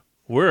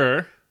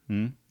we're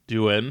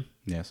doing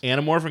Yes.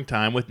 Anamorphing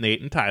Time with Nate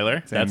and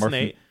Tyler. That's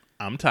Nate.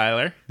 I'm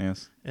Tyler.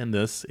 Yes. And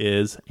this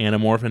is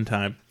Anamorphin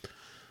Time.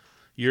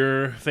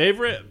 Your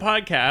favorite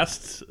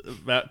podcast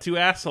about two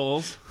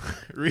assholes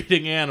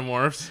reading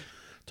Animorphs,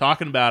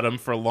 talking about them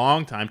for a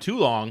long time. Too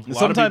long.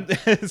 Some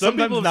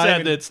people have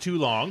said that it's too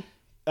long.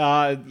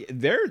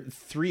 They're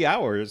 3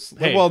 hours.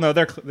 Hey. Well, no,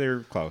 they're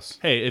close.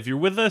 Hey, if you're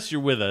with us,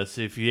 you're with us.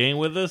 If you ain't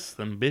with us,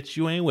 then bitch,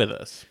 you ain't with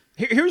us.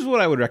 Here's what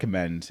I would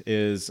recommend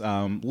is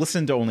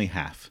listen to only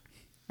half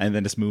and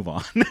then just move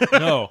on.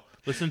 No,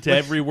 listen to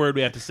every word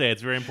we have to say.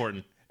 It's very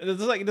important.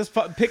 It's like just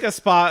pick a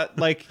spot,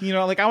 like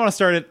I want to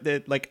start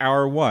at like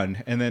hour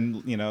 1 and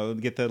then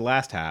get the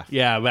last half.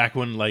 Yeah, back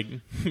when like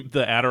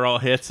the Adderall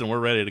hits and we're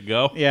ready to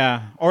go.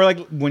 Yeah, or like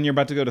when you're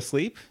about to go to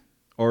sleep,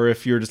 or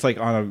if you're just like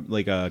on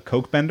a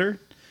Coke bender,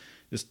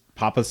 just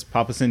pop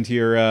us into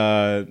your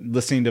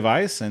listening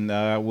device and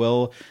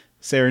we'll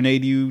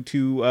serenade you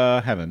to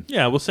heaven.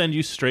 Yeah, we'll send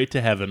you straight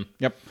to heaven.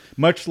 Yep.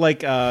 Much like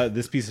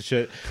this piece of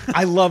shit.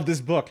 I love this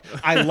book.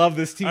 I love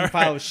this teeny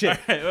pile of shit.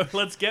 All right,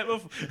 let's get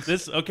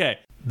this. Okay.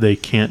 They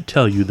can't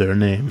tell you their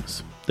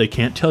names. They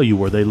can't tell you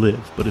where they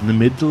live. But in the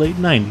mid to late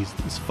 90s,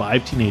 these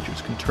 5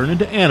 teenagers can turn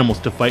into animals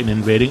to fight an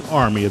invading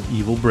army of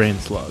evil brain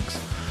slugs.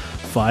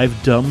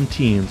 5 dumb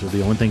teens are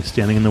the only thing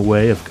standing in the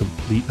way of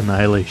complete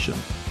annihilation.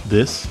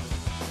 This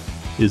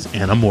is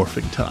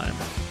Anamorphing Time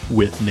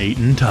with Nate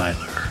and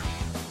Tyler.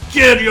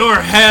 Get your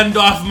hand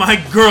off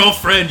my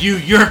girlfriend, you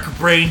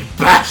yerk-brained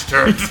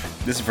bastard!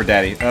 This is for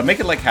Daddy. Make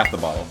it like half the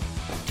bottle.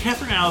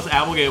 Catherine Alice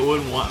Applegate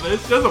wouldn't want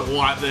this. Doesn't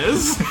want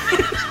this.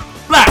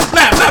 Blah,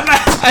 blah, blah,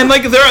 blah. And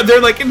like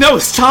they're like, no,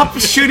 stop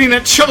shooting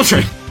at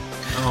children.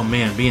 Oh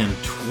man, being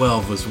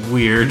 12 was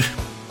weird.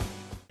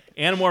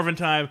 Anamorphin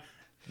Time.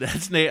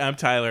 That's Nate. I'm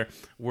Tyler.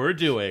 We're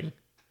doing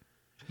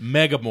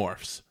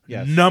Megamorphs.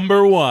 Yes.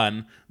 Number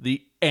 1,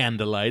 the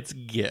Andalite's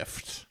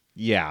Gift.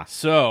 Yeah.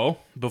 So,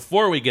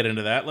 before we get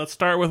into that, let's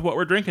start with what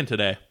we're drinking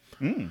today.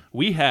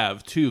 We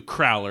have 2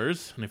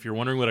 crowlers, and if you're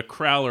wondering what a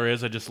crowler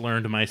is, I just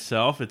learned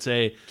myself. It's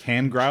a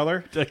Can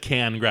growler?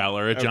 can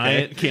growler, a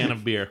giant can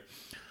of beer.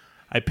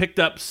 I picked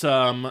up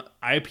some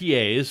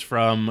IPAs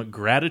from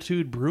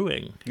Gratitude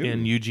Brewing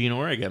in Eugene,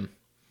 Oregon.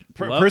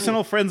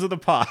 Personal friends of the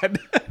pod.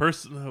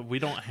 We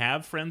don't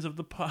have friends of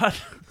the pod.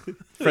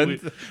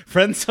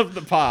 Friends of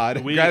the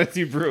pod.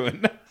 Gratitude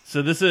Brewing.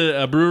 So this is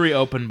a brewery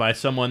opened by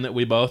someone that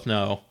we both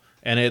know,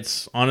 and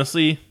it's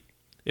honestly,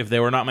 if they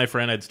were not my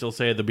friend, I'd still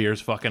say the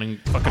beer's fucking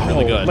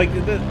really good. Like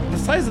the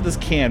size of this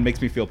can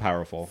makes me feel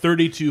powerful.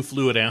 32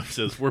 fluid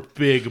ounces. We're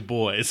big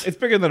boys. It's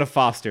bigger than a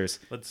Foster's.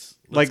 Let's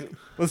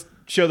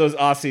show those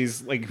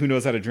Aussies like who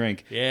knows how to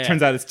drink. Yeah.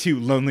 Turns out it's 2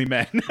 lonely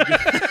men.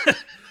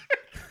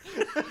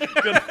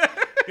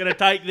 gonna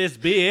take this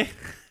beer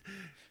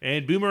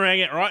and boomerang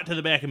it right to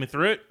the back of my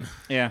throat.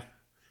 Yeah.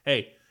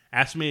 Hey,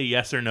 ask me a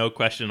yes or no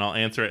question. I'll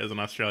answer it as an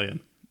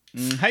Australian.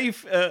 How you?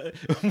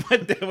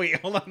 Wait,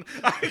 hold on.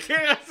 I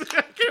can't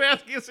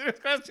ask you a serious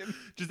question.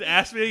 Just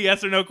ask me a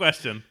yes or no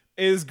question.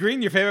 Is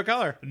green your favorite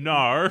color?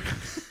 No.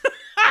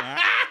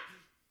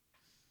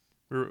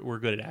 We're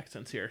good at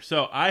accents here.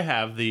 So I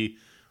have the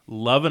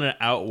Lovin' It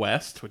Out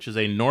West, which is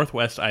a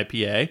Northwest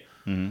IPA.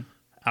 Mm-hmm.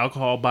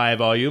 Alcohol by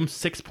volume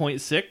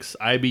 6.6,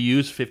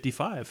 IBUs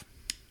 55.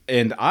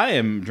 And I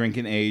am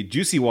drinking a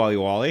Juicy Wally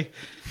Wally,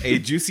 a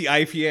juicy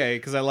IPA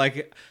because I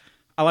like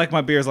my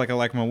beers like I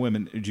like my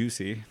women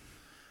juicy.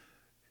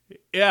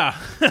 Yeah,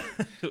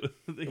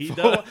 he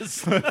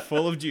does.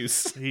 Full of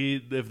juice.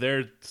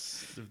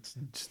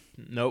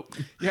 Nope.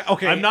 Yeah.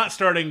 Okay. I'm not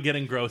starting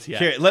getting gross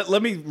yet. Here,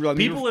 let me.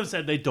 People have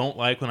said they don't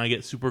like when I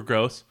get super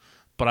gross,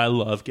 but I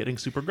love getting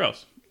super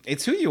gross.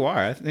 It's who you are.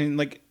 I mean,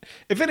 like,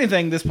 if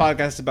anything, this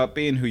podcast is about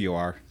being who you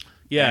are.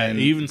 Yeah, and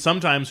even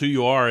sometimes who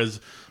you are is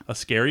a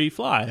scary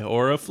fly,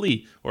 or a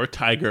flea, or a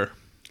tiger,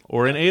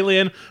 or an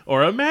alien,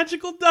 or a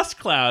magical dust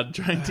cloud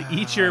trying to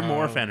eat your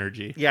morph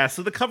energy. Yeah,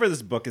 so the cover of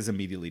this book is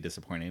immediately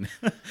disappointing.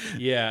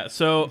 Yeah,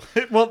 so...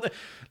 Well,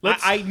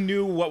 I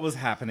knew what was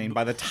happening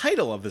by the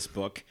title of this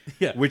book,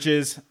 which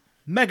is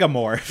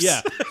Megamorphs.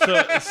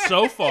 Yeah,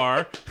 so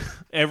far,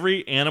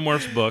 every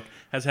Animorphs book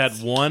has had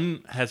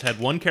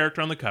one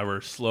character on the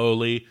cover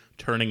slowly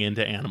turning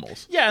into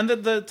animals. Yeah, and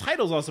the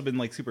title's also been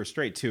like super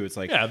straight too. It's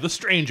like the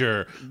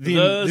stranger,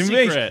 the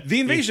secret, the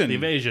invasion, the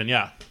invasion.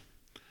 Yeah,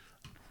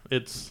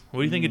 it's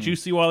what do you think of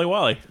Juicy Wally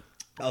Wally?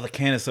 Oh, the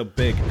can is so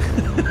big.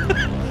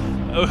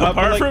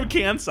 Apart from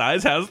can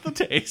size, how's the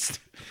taste?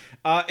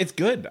 It's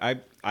good.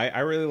 I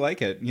really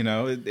like it.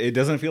 It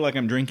doesn't feel like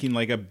I'm drinking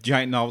like a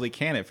giant novelty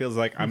can. It feels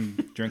like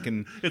I'm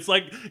drinking. It's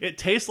like it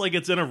tastes like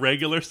it's in a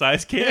regular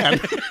size can.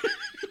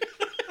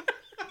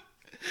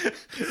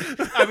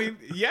 I mean,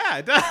 yeah,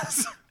 it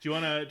does. Do you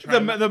want to try?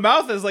 The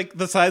mouth is like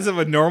the size of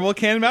a normal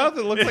can mouth.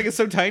 It looks like it's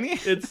so tiny.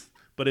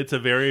 But it's a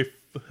very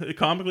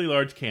comically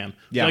large can.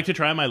 Would you like to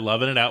try my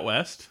Lovin' It Out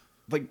West?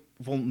 Like,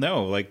 well,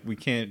 no, like we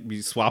can't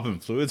be swapping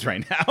fluids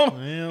right now.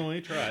 Well, we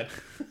tried.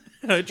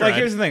 Like,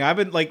 here's the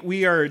thing.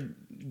 We are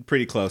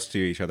pretty close to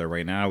each other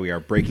right now. We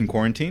are breaking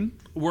quarantine.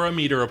 We're a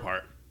meter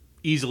apart.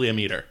 Easily a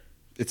meter.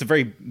 it's a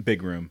very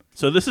big room.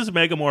 So this is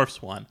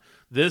Megamorphs 1.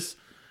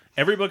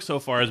 Every book so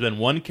far has been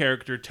one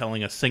character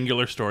telling a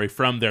singular story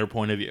from their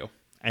point of view.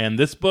 And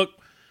this book,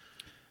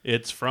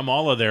 it's from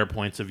all of their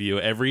points of view.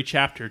 Every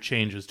chapter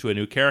changes to a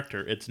new character.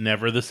 It's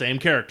never the same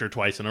character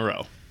twice in a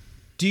row.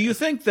 Do you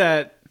think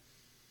that,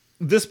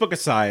 this book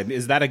aside,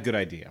 is that a good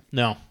idea?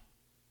 No.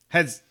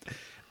 Has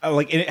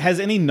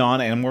any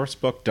non-Animorphs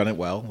book done it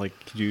well? Like,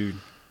 could you...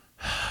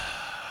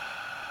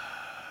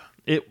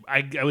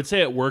 I would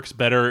say it works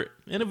better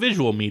in a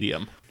visual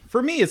medium.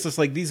 For me, it's just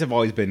like these have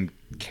always been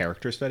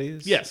character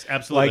studies. Yes,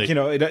 absolutely.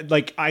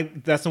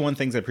 That's the one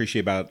things I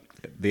appreciate about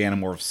the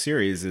Animorphs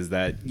series is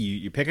that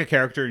you pick a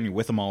character and you're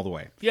with them all the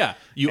way. Yeah,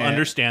 you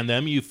understand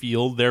them, you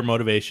feel their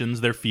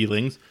motivations, their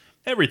feelings,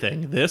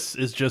 everything. This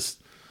is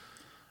just,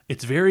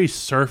 it's very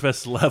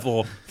surface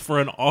level for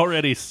an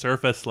already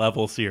surface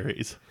level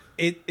series.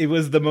 It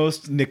was the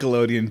most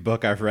Nickelodeon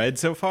book I've read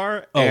so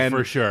far. Oh,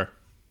 for sure.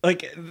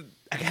 Like,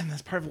 again,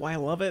 that's part of why I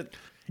love it.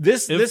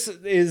 This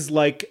is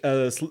like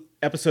a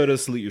episode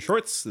of Salute Your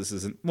Shorts. This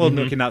isn't... Well,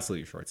 no, not Salute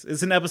Your Shorts.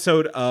 It's an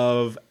episode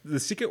of The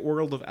Secret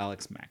World of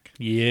Alex Mack.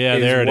 Yeah,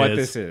 there it is. What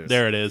this is.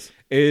 There it is.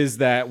 Is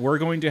that we're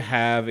going to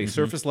have a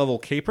surface-level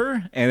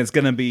caper, and it's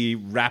going to be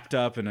wrapped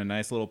up in a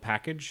nice little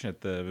package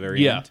at the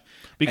very end.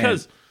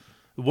 Because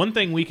one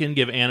thing we can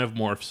give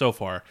Animorphs so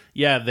far,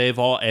 they've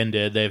all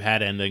ended. They've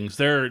had endings.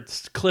 They're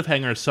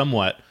cliffhangers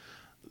somewhat.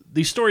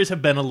 These stories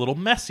have been a little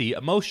messy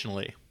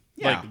emotionally.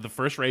 Yeah. Like the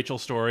first Rachel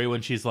story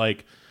when she's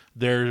like,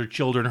 there are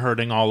children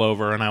hurting all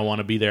over and I want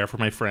to be there for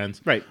my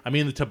friends. Right. I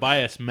mean, the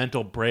Tobias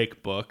mental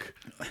break book.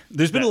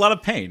 There's been a lot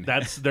of pain.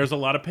 There's a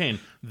lot of pain.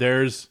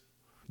 This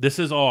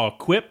is all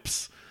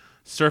quips,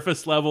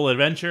 surface level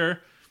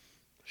adventure,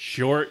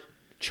 short,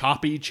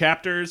 choppy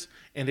chapters,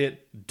 and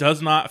it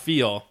does not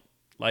feel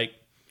like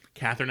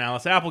Catherine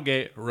Alice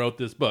Applegate wrote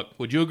this book.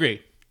 Would you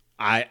agree?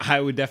 I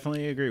would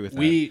definitely agree with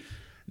that.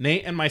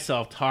 Nate and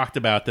myself talked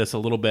about this a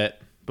little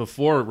bit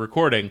before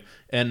recording,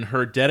 and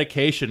her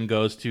dedication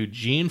goes to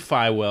Gene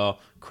Fywell,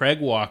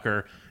 Craig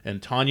Walker,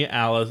 and Tanya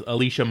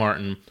Alicia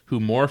Martin, who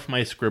morph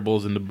my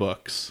scribbles into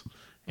books.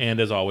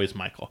 And as always,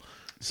 Michael.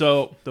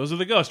 So those are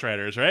the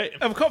ghostwriters, right?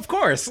 Of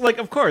course.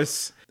 Of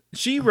course.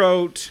 She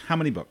wrote how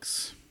many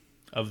books?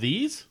 Of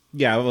these?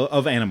 Yeah,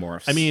 of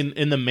Animorphs. I mean,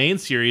 in the main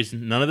series,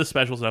 none of the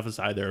special stuff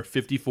aside, there are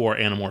 54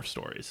 Animorph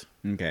stories.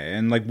 Okay,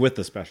 and with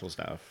the special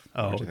stuff.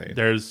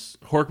 There's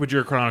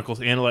Hork-Bajir Chronicles,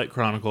 Andalite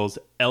Chronicles,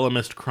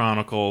 Ellimist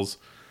Chronicles,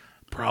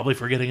 probably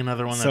forgetting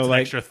another one that's an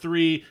extra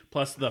 3,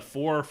 plus the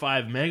 4 or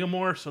 5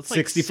 Megamorphs. So it's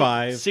like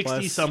 65.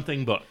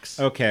 60-something books.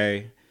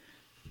 Okay.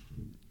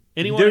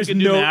 Anyone who can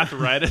do math,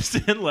 write us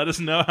in, let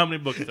us know how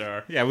many books there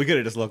are. Yeah, we could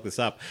have just looked this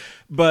up.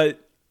 But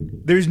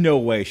there's no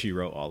way she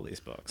wrote all these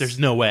books. There's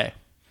no way.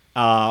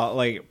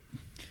 And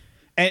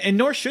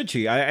nor should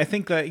she. I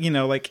think that,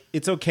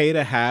 it's okay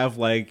to have,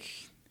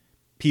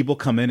 people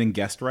come in and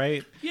guest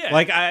write. Yeah.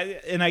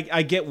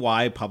 I get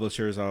why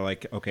publishers are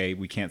like, okay,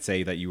 we can't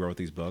say that you wrote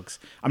these books.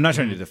 I'm not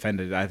trying to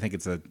defend it. I think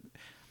it's a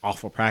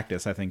awful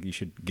practice. I think you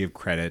should give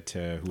credit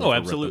to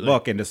whoever wrote the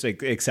book and just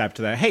accept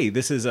that, hey,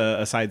 this is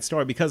a side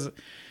story, because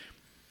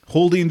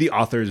holding the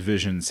author's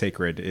vision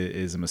sacred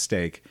is a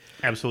mistake.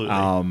 Absolutely.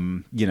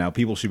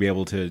 People should be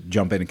able to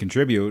jump in and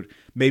contribute,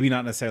 maybe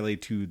not necessarily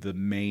to the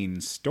main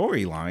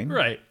storyline.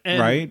 Right.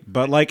 Right?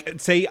 But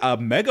say a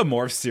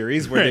Megamorph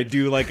series where they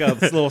do a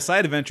little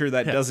side adventure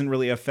that doesn't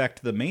really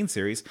affect the main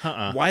series.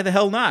 Why the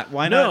hell not?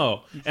 Why not?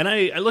 No. And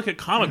I look at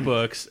comic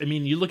books. I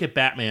mean, you look at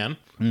Batman,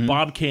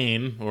 Bob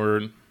Kane,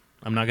 or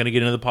I'm not going to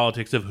get into the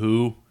politics of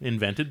who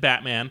invented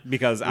Batman.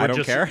 Because I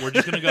don't care. We're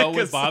just going to go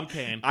with Bob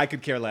Kane. I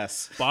could care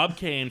less. Bob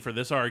Kane, for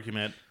this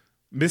argument,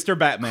 Mr.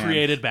 Batman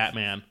created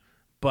Batman.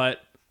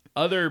 But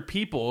other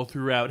people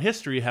throughout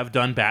history have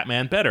done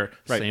Batman better.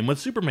 Right. Same with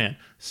Superman.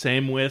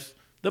 Same with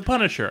the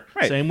Punisher.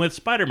 Right. Same with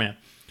Spider-Man.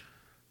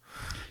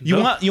 You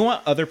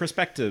want other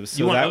perspectives.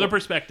 You want other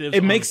perspectives.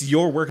 It makes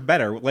your work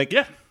better.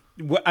 Yeah.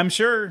 I'm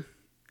sure...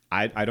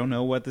 I don't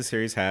know what the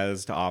series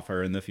has to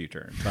offer in the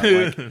future.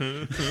 But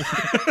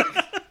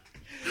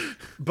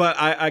but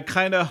I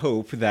kind of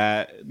hope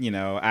that,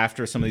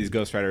 after some of these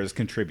ghostwriters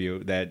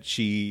contribute, that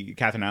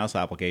Catherine Alice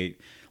Applegate,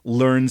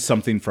 learns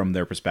something from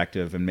their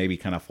perspective and maybe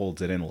kind of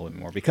folds it in a little bit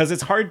more. Because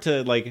it's hard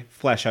to,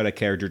 flesh out a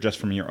character just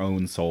from your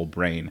own soul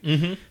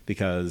brain.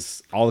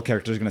 Because all the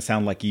characters are going to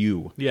sound like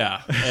you.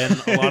 Yeah,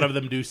 and a lot of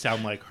them do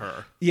sound like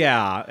her.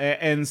 Yeah,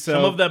 and so...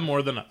 Some of them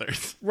more than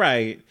others.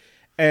 Right.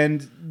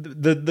 And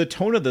the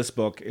tone of this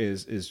book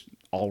is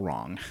all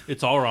wrong.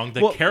 It's all wrong.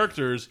 The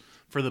characters,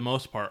 for the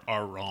most part,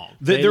 are wrong.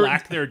 They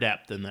lack their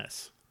depth in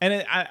this.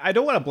 And I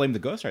don't want to blame the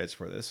ghostwriters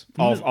for this.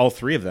 All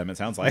 3 of them, it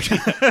sounds like.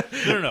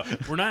 No.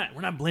 We're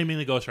not blaming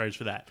the ghostwriters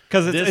for that.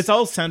 Because it's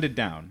all sounded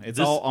down. It's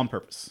all on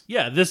purpose.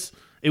 Yeah,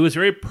 it was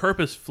very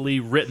purposefully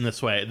written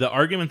this way. The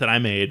argument that I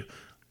made,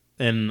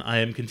 and I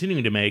am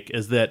continuing to make,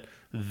 is that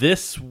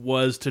this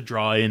was to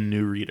draw in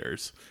new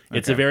readers. Okay.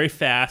 It's a very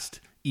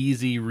fast,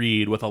 easy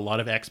read with a lot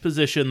of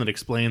exposition that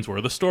explains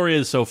where the story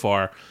is so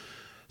far.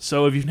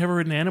 So if you've never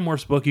read an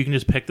Animorphs book, you can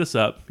just pick this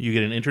up. You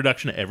get an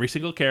introduction to every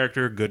single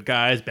character, good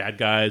guys, bad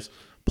guys,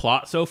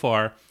 plot so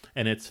far,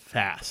 and it's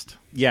fast.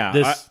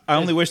 Yeah, I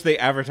only wish they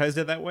advertised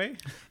it that way.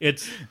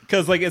 It's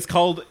because it's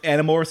called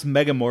Animorphs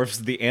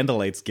Megamorphs: The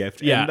Andalites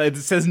Gift. Yeah, and it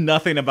says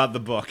nothing about the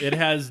book. It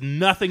has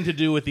nothing to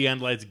do with the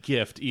Andalites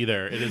Gift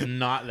either. It is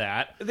not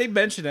that. They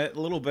mention it a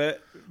little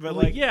bit, but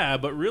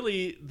but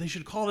really they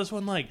should call this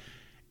one like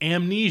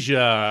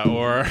Amnesia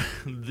or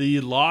The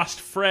Lost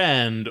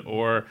Friend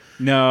or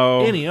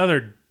any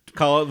other.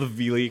 Call it the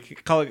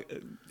V-Leak. Call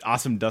it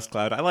Awesome Dust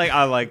Cloud.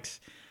 I liked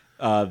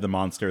the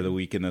Monster of the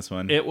Week in this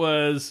one. It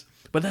was,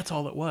 but that's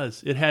all it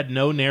was. It had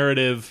no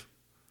narrative.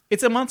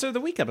 It's a Monster of the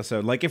Week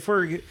episode. Like if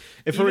we're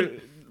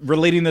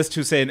relating this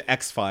to say an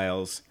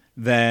X-Files,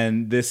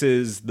 then this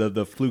is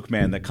the fluke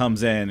man that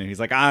comes in and he's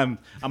like, I'm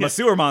a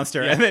sewer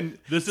monster. Yeah. And then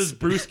this is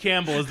Bruce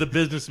Campbell as the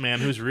businessman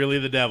who's really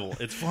the devil.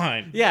 It's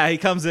fine. Yeah, he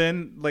comes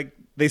in, like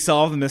they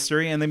solve the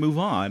mystery and they move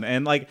on.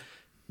 And like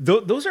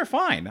those are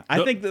fine.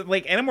 I think that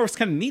like Animorphs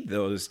kind of need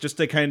those just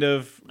to kind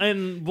of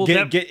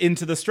get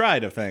into the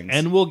stride of things.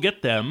 And we'll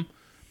get them,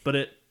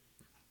 but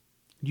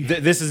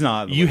this is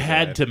not. You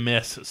had to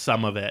miss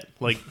some of it,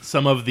 like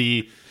some of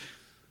the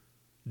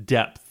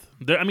depth.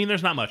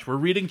 There's not much. We're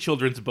reading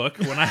children's book.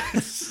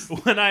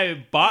 When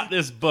I bought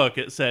this book,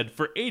 it said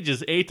for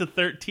ages 8 to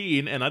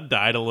 13, and I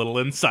died a little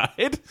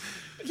inside.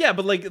 Yeah,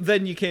 but like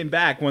then you came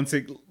back once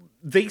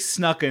they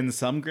snuck in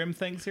some grim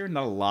things here,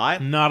 not a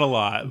lot. Not a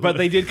lot. But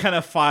they did kind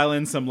of file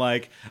in some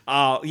like,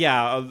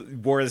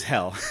 war is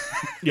hell.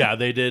 Yeah,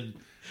 they did.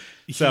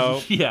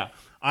 So yeah,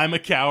 I'm a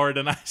coward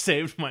and I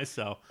saved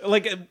myself.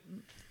 Like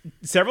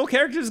several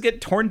characters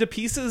get torn to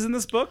pieces in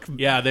this book.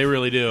 Yeah, they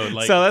really do.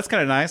 Like, so that's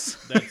kind of nice.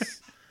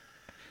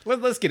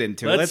 Let's get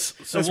into it.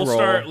 Let's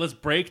roll. Let's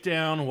break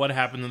down what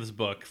happened in this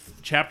book.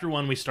 Chapter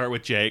 1, we start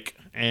with Jake,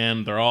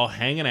 and they're all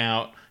hanging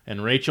out,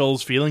 and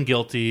Rachel's feeling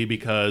guilty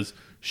because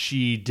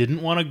she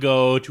didn't want to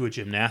go to a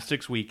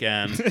gymnastics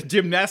weekend.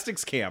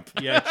 Gymnastics camp.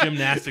 Yeah,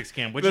 gymnastics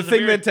camp. Which the is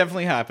thing that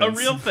definitely happens.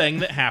 A real thing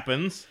that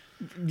happens.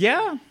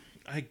 Yeah.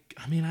 I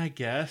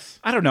guess.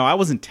 I don't know. I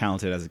wasn't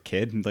talented as a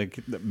kid. Like,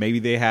 maybe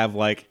they have,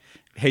 like,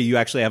 hey, you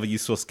actually have a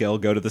useful skill.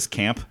 Go to this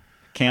camp.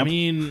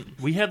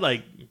 We had,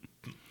 like,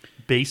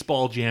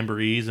 baseball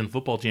jamborees and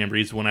football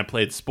jamborees when I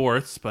played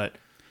sports, but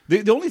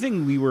the only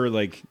thing we were,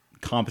 like,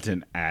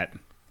 competent at,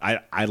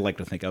 I like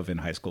to think of in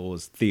high school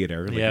was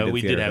theater. Like,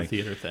 we did have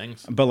theater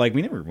things. But, like,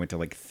 we never went to,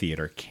 like,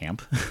 theater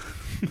camp.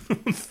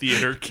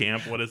 Theater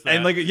camp? What is that?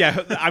 And, like,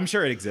 yeah, I'm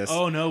sure it exists.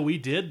 Oh, no, we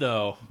did,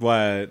 though.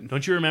 What?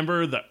 Don't you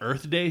remember the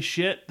Earth Day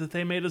shit that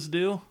they made us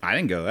do? I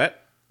didn't go to that.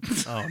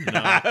 Oh, no.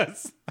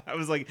 I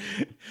was like,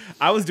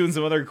 I was doing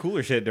some other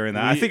cooler shit during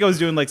that. I think I was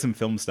doing, like, some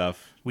film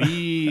stuff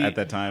at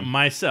that time.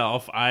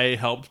 Myself, I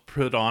helped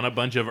put on a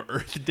bunch of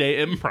Earth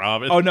Day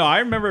improv. Oh, no, I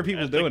remember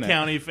people doing it. At the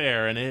county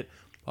fair, and it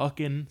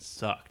fucking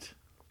sucked.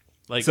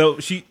 Like, so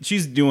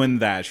she's doing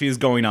that. She's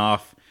going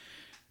off.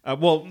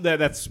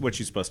 That's what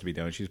she's supposed to be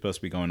doing. She's supposed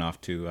to be going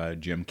off to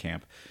gym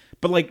camp.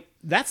 But like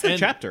that's the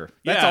chapter.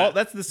 That's all.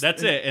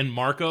 That's it. And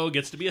Marco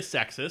gets to be a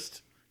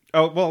sexist.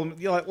 Oh well,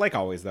 like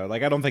always though.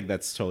 Like I don't think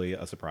that's totally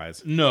a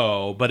surprise.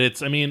 No, but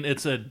it's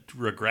a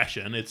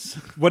regression. It's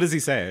what does he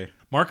say?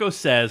 Marco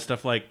says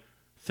stuff like,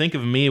 "Think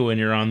of me when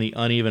you're on the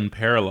uneven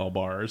parallel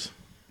bars."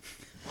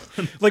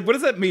 Like what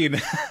does that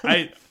mean?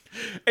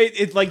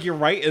 It's like you're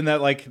right in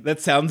that like that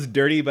sounds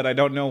dirty, but I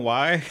don't know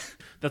why.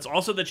 That's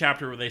also the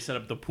chapter where they set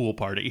up the pool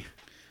party.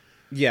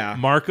 Yeah.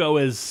 Marco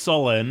is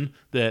sullen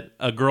that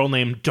a girl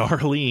named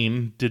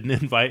Darlene didn't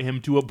invite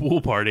him to a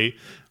pool party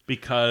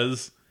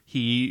because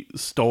he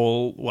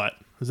stole what?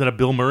 Is that a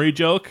Bill Murray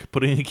joke?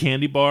 Putting a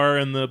candy bar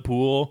in the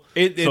pool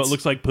so it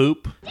looks like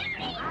poop?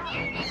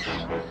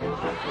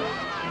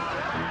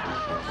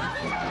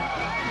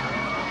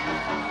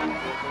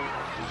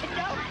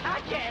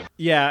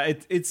 Yeah,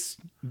 it's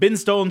been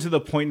stolen to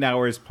the point now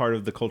where it's part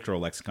of the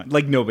cultural lexicon.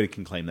 Like, nobody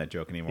can claim that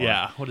joke anymore.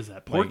 Yeah, what is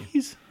that,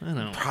 Porky's? I don't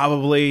know.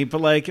 Probably,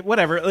 but like,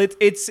 whatever.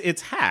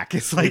 It's hack.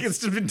 It's like, it's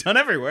just been done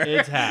everywhere.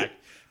 It's hack.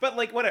 But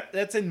like, whatever.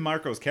 That's in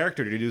Marco's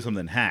character to do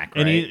something hack,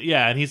 right?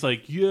 And he's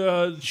like,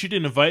 yeah, she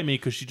didn't invite me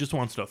because she just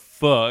wants to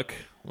fuck.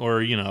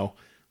 Or, 8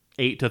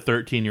 to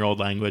 13-year-old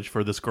language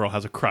for this girl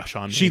has a crush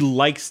on me. She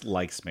likes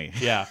me.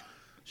 Yeah,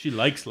 she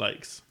likes.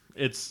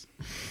 It's...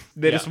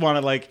 They just want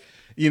to like...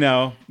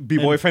 be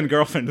boyfriend,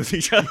 girlfriend with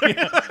each other.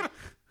 Yeah.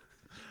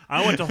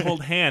 I want to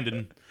hold hand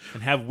and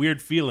have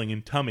weird feeling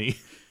in tummy.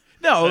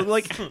 No,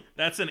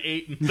 that's an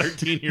 8 and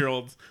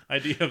 13-year-old's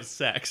idea of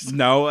sex.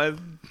 No.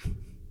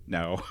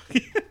 No.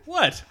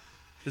 What?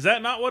 Is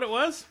that not what it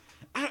was?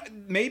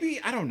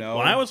 Maybe. I don't know.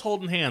 When I was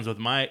holding hands with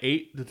my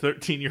 8 to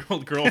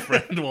 13-year-old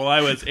girlfriend while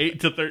I was 8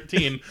 to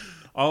 13,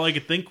 all I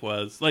could think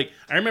was, I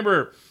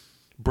remember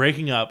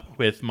breaking up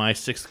with my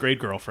 6th grade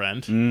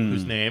girlfriend,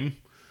 whose name,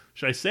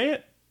 should I say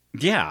it?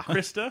 Yeah.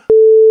 Krista.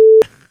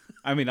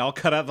 I mean, I'll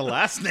cut out the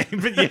last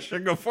name, but yeah, sure,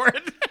 go for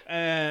it.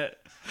 And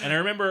I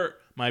remember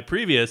my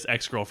previous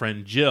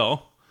ex-girlfriend,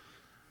 Jill.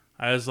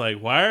 I was like,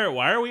 why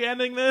are we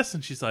ending this?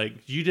 And she's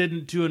like, you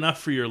didn't do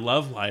enough for your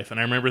love life. And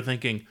I remember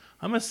thinking,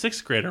 I'm a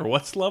 6th grader.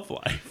 What's love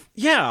life?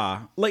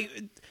 Yeah. Like,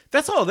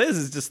 That's all it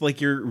is. It's just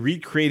like you're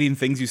recreating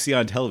things you see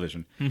on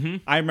television. Mm-hmm.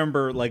 I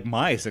remember like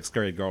my 6th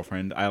grade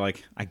girlfriend. I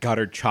got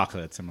her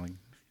chocolates. I'm like,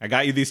 I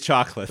got you these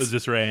chocolates. Was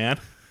this Rayanne?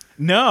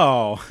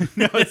 No,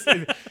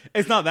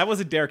 it's not. That was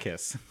a dare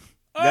kiss.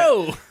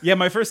 Oh, Yeah,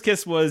 my first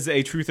kiss was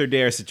a truth or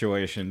dare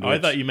situation. Oh, I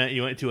thought you meant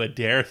you went to a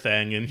dare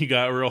thing and you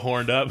got real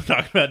horned up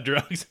talking about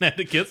drugs and had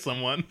to kiss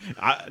someone.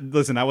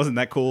 Listen, I wasn't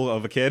that cool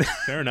of a kid.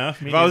 Fair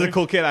enough. If I was a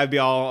cool kid, I'd be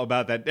all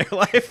about that dare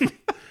life.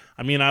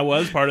 I mean, I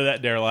was part of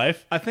that dare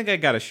life. I think I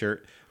got a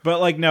shirt. But,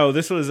 like, no,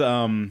 this was,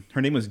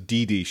 her name was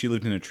Dee Dee. She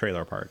lived in a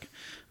trailer park.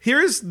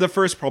 Here's the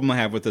first problem I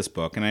have with this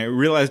book, and I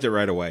realized it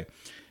right away.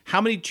 How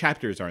many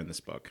chapters are in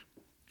this book?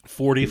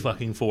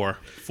 44.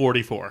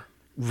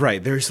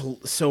 Right. There's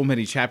so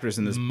many chapters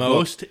in this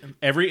book.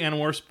 Every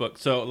Animorphs book.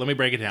 So let me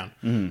break it down.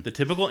 Mm-hmm. The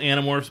typical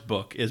Animorphs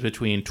book is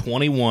between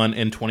 21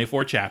 and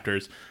 24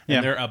 chapters,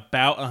 and they're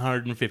about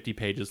 150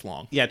 pages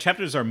long. Yeah,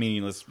 chapters are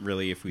meaningless,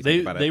 really, if we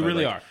think about it. They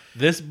really are.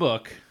 This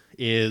book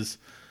is...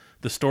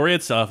 The story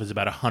itself is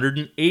about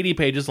 180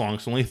 pages long,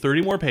 so only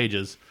 30 more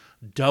pages,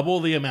 double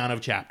the amount of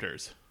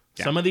chapters.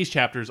 Yeah. Some of these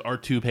chapters are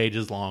 2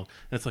 pages long,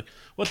 and it's like,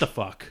 what the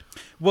fuck?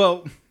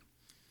 Well,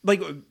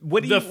 like,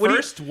 what do you... The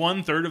first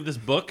 1/3 of this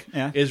book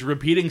is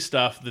repeating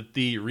stuff that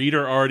the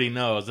reader already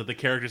knows, that the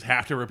characters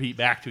have to repeat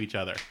back to each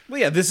other. Well,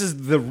 yeah, this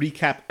is the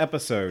recap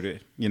episode,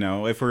 you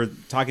know, if we're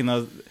talking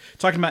about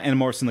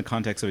Animorphs in the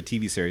context of a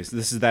TV series.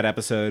 This is that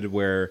episode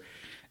where...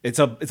 It's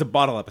a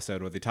bottle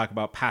episode where they talk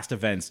about past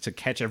events to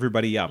catch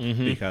everybody up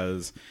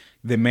because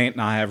they may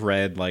not have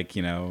read, like,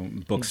 you know,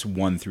 books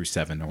 1 through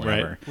 7 or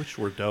whatever. Right, which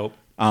were dope.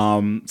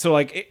 So,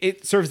 like,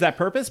 it serves that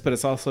purpose, but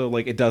it's also,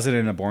 like, it does it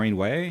in a boring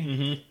way.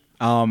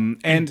 Mm-hmm.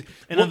 And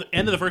at the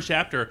end of the first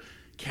chapter,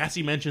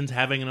 Cassie mentions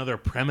having another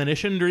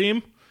premonition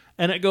dream,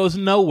 and it goes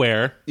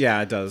nowhere.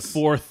 Yeah, it does.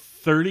 For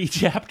 30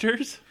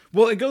 chapters.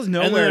 Well, it goes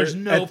nowhere. And there's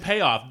no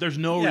payoff. There's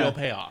no real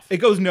payoff. It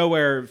goes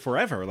nowhere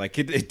forever. Like,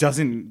 it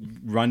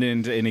doesn't run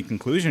into any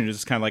conclusion. It's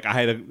just kind of like, I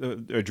had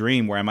a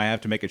dream where I might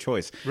have to make a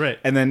choice. Right.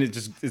 And then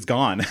it's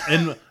gone.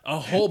 And a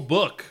whole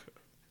book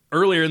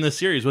earlier in this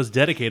series was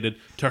dedicated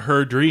to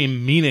her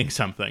dream meaning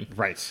something.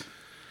 Right.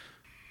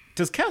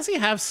 Does Cassie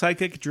have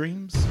psychic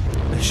dreams?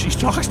 She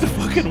talks to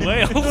fucking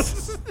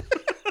whales.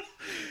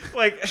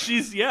 Like,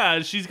 she's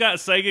got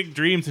psychic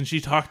dreams and she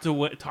talks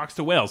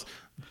to whales.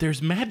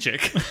 There's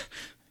magic.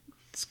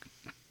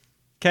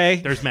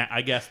 Okay.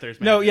 I guess there's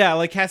magic. No, yeah,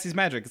 like Cassie's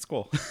magic. It's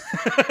cool.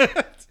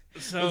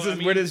 So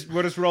we'll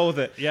just roll with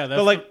it. Yeah,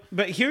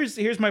 but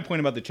here's my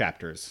point about the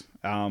chapters.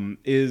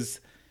 Is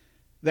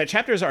that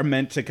chapters are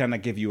meant to kind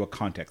of give you a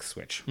context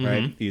switch,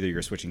 right? Either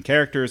you're switching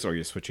characters, or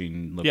you're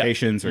switching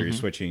locations, or you're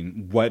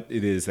switching what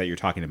it is that you're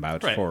talking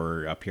about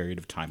for a period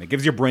of time. It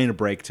gives your brain a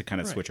break to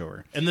kind of switch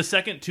over. And the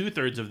second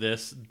 2/3 of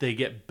this, they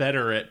get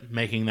better at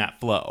making that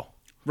flow.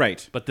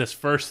 Right. But this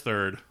first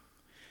third...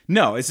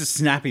 No, it's just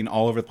snapping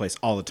all over the place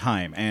all the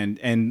time.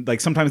 And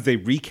like sometimes they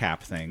recap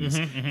things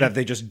that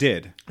they just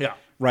did. Yeah.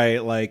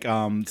 Right? Like,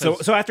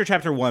 so after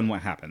chapter 1,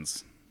 what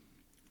happens?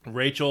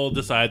 Rachel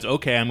decides,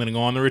 okay, I'm going to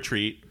go on the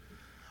retreat.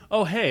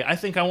 Oh, hey, I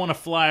think I want to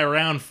fly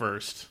around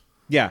first.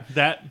 Yeah.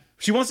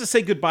 She wants to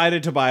say goodbye to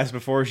Tobias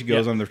before she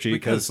goes on the retreat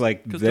because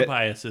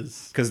Tobias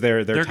is... Because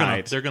they're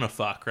tied. They're going to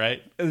fuck,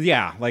 right?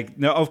 Yeah. Like,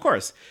 no, of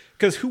course.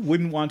 Because who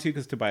wouldn't want to?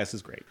 Because Tobias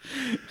is great.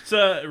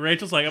 So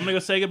Rachel's like, I'm going to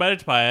go say goodbye to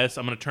Tobias.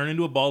 I'm going to turn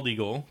into a bald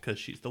eagle because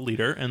she's the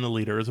leader, and the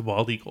leader is a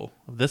bald eagle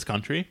of this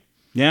country.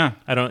 Yeah.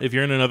 If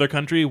you're in another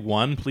country,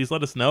 1, please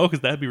let us know because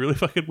that'd be really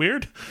fucking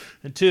weird.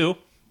 And 2,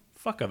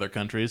 fuck other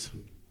countries.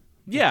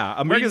 Yeah.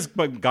 America's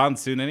gone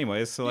soon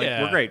anyways, so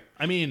we're great.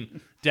 I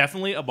mean,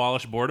 definitely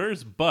abolish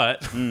borders,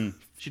 but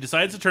she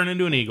decides to turn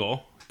into an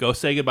eagle, go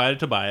say goodbye to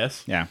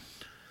Tobias. Yeah.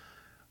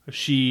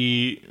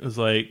 She was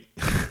like,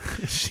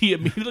 she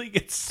immediately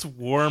gets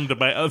swarmed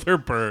by other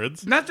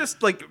birds. Not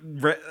just like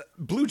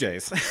blue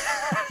jays.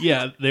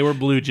 Yeah, they were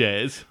blue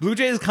jays. Blue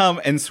jays come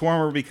and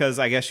swarm her because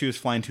I guess she was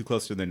flying too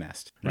close to their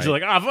nest. Right? She's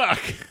like,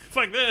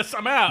 fuck this,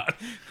 I'm out.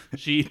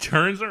 She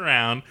turns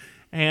around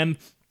and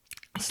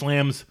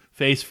slams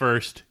face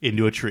first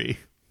into a tree.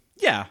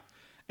 Yeah,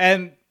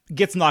 and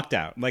gets knocked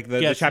out. Like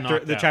the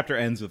chapter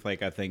ends with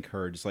like I think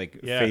her just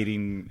like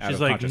fading out of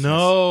consciousness. She's like,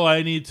 no,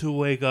 I need to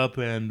wake up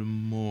and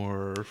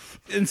morph.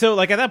 And so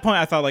like at that point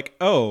I thought like,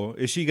 oh,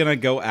 is she gonna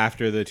go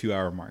after the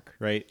 2-hour mark?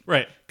 Right.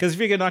 Because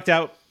if you get knocked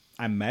out,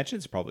 I imagine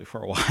it's probably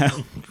for a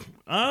while.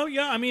 Oh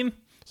yeah, I mean,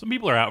 some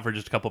people are out for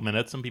just a couple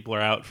minutes. Some people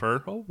are out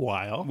for a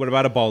while. What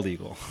about a bald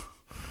eagle?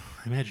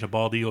 I imagine a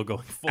bald eagle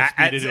going full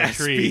speed into a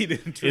tree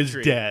is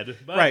dead.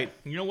 But right.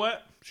 You know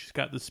what? She's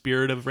got the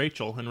spirit of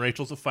Rachel, and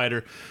Rachel's a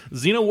fighter.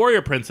 Xena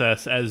Warrior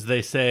Princess, as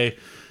they say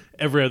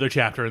every other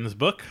chapter in this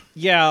book.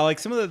 Yeah, like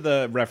some of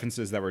the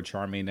references that were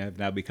charming have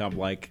now become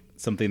like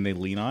something they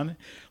lean on.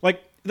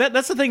 Like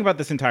that's the thing about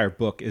this entire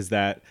book is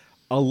that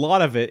a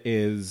lot of it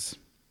is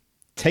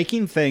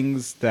taking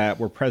things that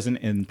were present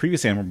in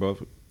previous Animal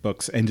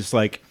books and just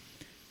like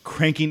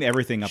cranking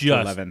everything up to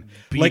 11.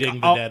 Beating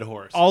the dead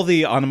horse. All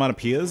the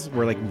onomatopoeias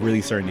were like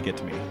really starting to get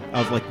to me.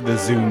 Of like the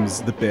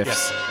zooms, the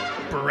biffs.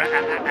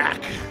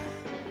 Brack.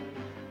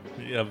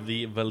 of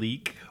the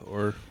Velik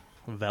or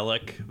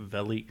Velik.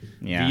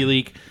 Yeah.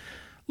 Velik.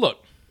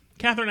 Look,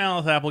 Catherine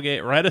Alice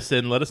Applegate, write us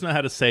in. Let us know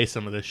how to say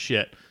some of this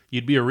shit.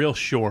 You'd be a real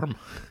shorm.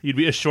 You'd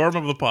be a shorm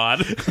of the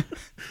pod.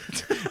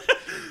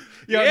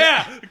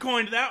 Yeah,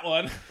 coined that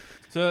one.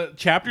 So,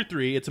 chapter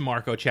 3, it's a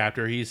Marco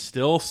chapter. He's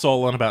still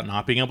sullen about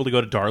not being able to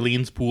go to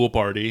Darlene's pool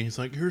party. He's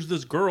like, here's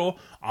this girl.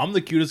 I'm the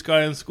cutest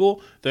guy in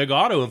school. They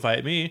got to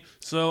invite me.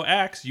 So,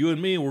 Axe, you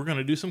and me, we're going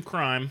to do some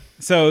crime.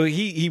 So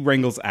he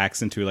wrangles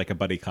Axe into like a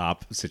buddy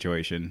cop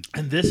situation.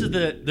 And this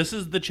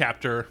is the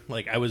chapter.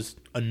 Like, I was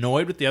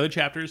annoyed with the other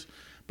chapters,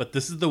 but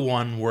this is the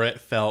one where it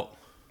felt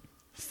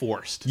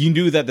forced. You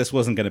knew that this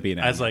wasn't going to be an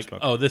I was like, book.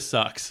 oh, this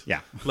sucks.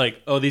 Yeah.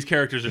 Like, oh, these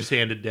characters are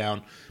sanded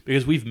down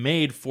because we've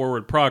made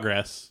forward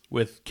progress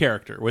with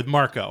character, with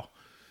Marco,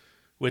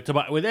 with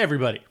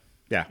everybody.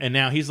 Yeah. And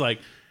now he's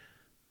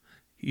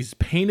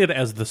painted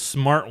as the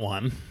smart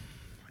one.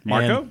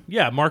 Marco? And,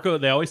 yeah, Marco.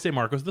 They always say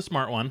Marco's the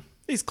smart one.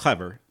 He's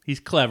clever. He's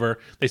clever.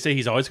 They say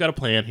he's always got a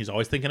plan. He's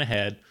always thinking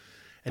ahead.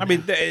 And I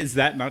mean, is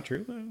that not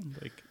true?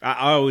 Like,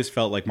 I always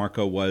felt like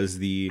Marco was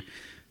the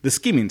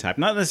scheming type,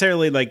 not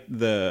necessarily like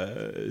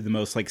the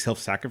most like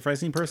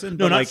self-sacrificing person.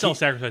 No, but not like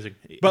self-sacrificing.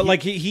 But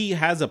like he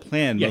has a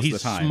plan most he's of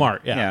the time.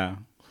 Smart. Yeah.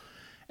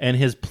 And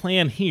his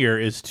plan here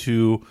is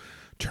to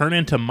turn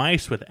into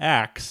mice with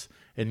Axe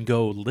and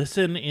go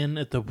listen in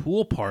at the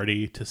pool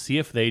party to see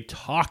if they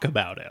talk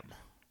about him.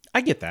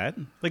 I get that.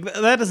 Like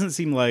that doesn't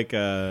seem like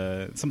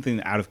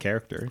something out of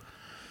character.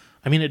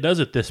 I mean, it does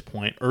at this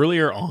point.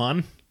 Earlier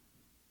on,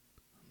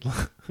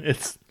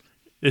 it's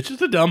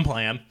just a dumb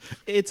plan.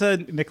 It's a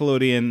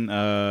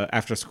Nickelodeon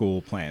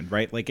after-school plan,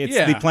 right? Like it's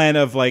Yeah. the plan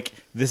of like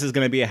this is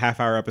going to be a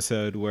half-hour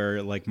episode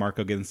where like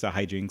Marco gets into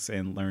hijinks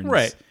and learns,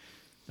 Right.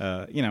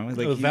 Like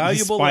A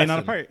valuable spying on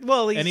a lesson. party.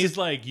 Well, He's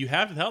like, you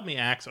have to help me,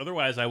 Axe,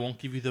 otherwise I won't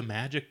give you the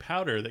magic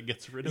powder that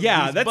gets rid of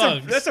yeah, these that's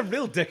bugs. that's a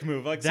real dick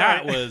move. Like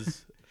That sorry.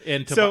 was...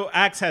 And So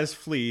Axe has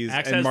fleas,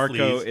 Axe and has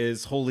Marco fleas.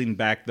 is holding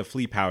back the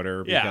flea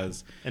powder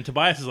because And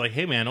Tobias is like,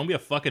 hey man, don't be a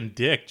fucking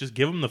dick. Just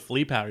give him the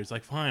flea powder. He's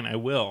like, fine, I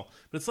will.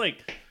 But it's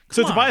like,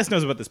 so come on. Tobias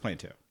knows about this plan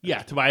too.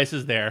 Yeah, Tobias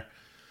is there.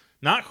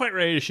 Not quite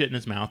ready to shit in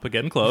his mouth, but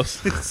getting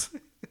close.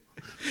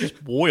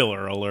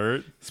 Spoiler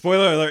alert.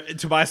 Spoiler alert: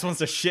 Tobias wants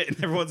to shit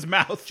in everyone's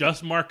mouth.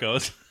 Just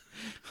Marco's.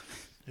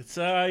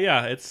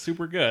 It's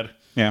super good.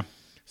 Yeah,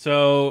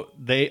 So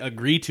they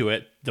agree to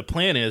it. The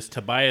plan is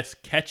Tobias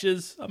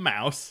catches a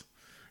mouse,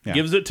 Yeah.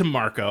 gives it to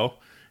Marco,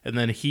 and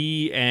then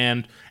he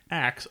and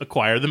Axe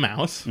acquire the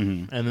mouse,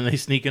 and then they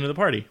sneak into the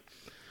party.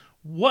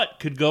 What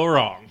could go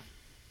wrong?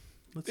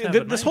 Let's have a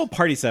this nice- whole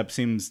party step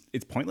seems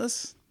it's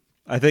pointless.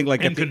 I think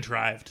like and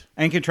contrived.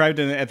 and contrived,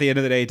 and at the end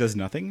of the day, it does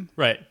nothing.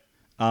 Right.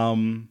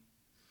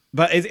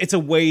 But it's a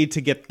way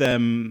to get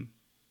them.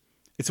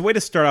 It's a way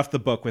to start off the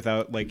book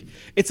without like.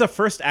 It's a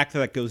first act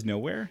that goes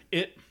nowhere.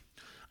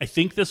 I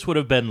think this would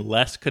have been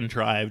less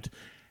contrived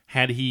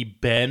had he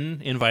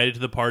been invited to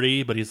the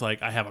party, but he's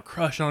like, I have a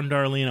crush on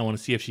Darlene. I want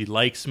to see if she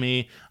likes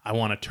me. I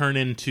want to turn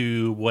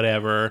into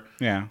whatever.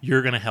 Yeah.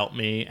 You're going to help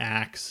me,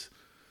 Axe.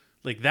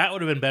 Like, that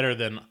would have been better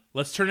than,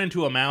 let's turn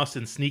into a mouse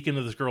and sneak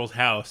into this girl's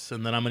house,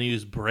 and then I'm going to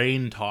use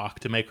brain talk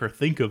to make her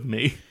think of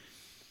me.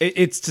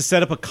 It's to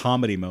set up a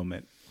comedy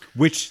moment,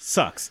 which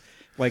sucks.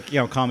 Like,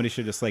 comedy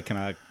should just like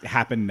kind of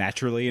happen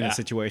naturally in a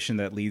situation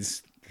that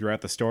leads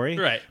throughout the story.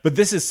 Right. But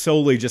this is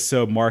solely just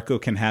so Marco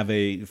can have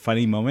a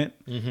funny moment.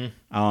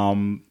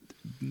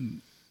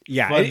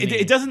 Yeah, Funny.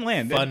 it doesn't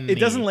land. Funny. It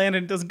doesn't land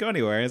and it doesn't go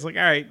anywhere. It's like,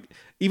 all right.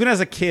 Even as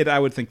a kid, I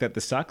would think that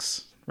this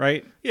sucks,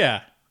 right?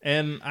 Yeah.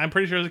 And I'm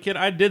pretty sure as a kid,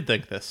 I did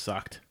think this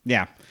sucked.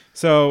 Yeah.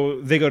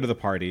 So they go to the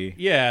party.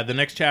 Yeah, the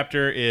next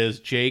chapter is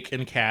Jake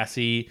and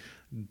Cassie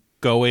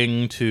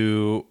going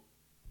to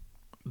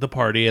the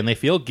party, and they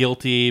feel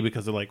guilty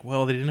because they're like,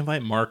 well, they didn't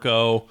invite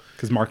Marco.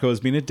 Because Marco is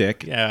being a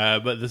dick. Yeah,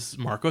 but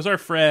Marco's our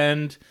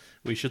friend.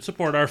 We should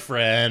support our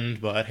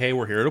friend, but hey,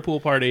 we're here at a pool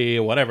party,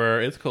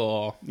 whatever, it's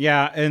cool.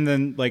 Yeah, and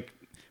then like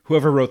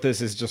whoever wrote this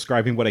is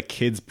describing what a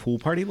kid's pool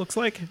party looks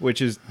like, which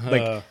is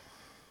like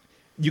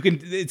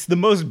it's the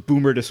most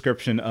boomer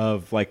description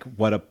of like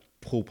what a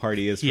pool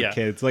party is for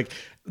kids. Like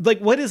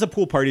what is a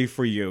pool party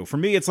for you? For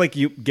me, it's like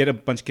you get a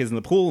bunch of kids in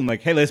the pool and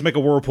like, hey, let's make a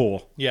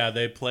whirlpool. Yeah,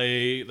 they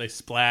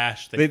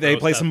splash, they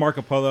play some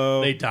Marco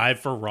Polo. They dive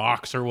for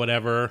rocks or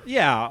whatever.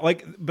 Yeah,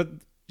 but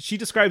she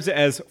describes it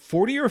as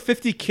 40 or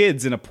 50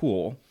 kids in a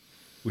pool,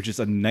 which is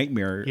a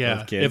nightmare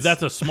of kids. If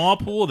that's a small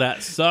pool,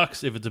 that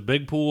sucks. If it's a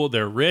big pool,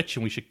 they're rich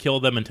and we should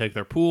kill them and take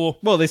their pool.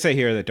 Well, they say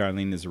here that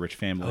Darlene is a rich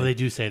family. Oh, they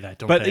do say that,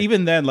 don't but they?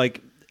 even then,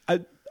 like,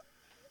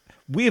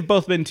 we have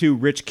both been to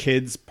rich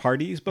kids'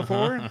 parties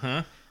before,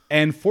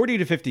 and 40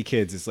 to 50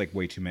 kids is like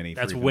way too many.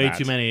 That's way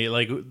too many.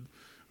 Like,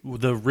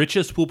 the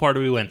richest pool party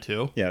we went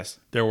to, yes,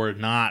 there were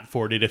not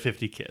 40 to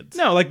 50 kids.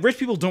 No, like rich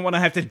people don't want to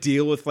have to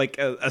deal with like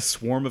a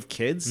swarm of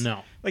kids.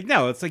 No,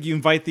 it's like you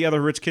invite the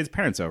other rich kids'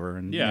 parents over,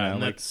 and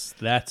and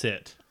that's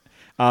it.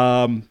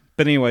 But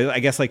anyway, I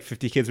guess like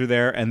 50 kids were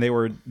there, and they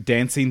were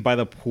dancing by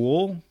the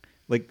pool.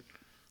 Like,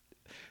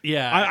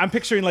 yeah, I'm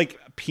picturing like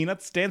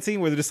Peanuts dancing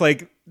where they're just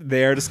like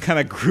they're just kind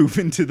of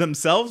grooving to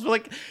themselves.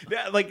 But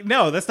like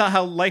no, that's not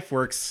how life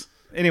works.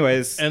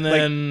 Anyways, And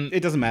then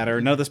it doesn't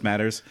matter. None of this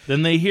matters.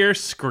 Then they hear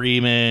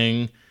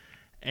screaming,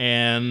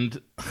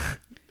 and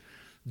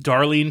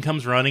Darlene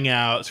comes running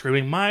out,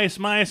 screaming, "Mice,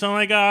 mice! Oh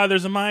my God,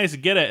 there's a mice!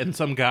 Get it!" And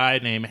some guy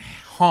named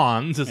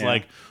Hans is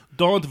like,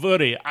 "Don't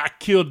worry, I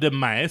killed the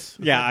mice."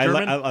 Yeah, I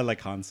German? like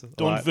Hans.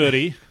 Don't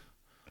worry,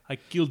 I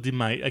killed the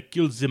mice. I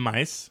killed the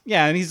mice.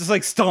 Yeah, and he's just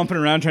like stomping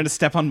around trying to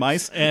step on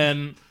mice.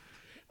 And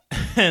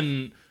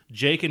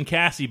Jake and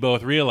Cassie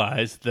both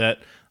realize that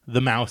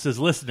the mouse is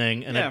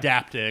listening and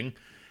adapting,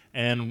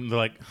 and they're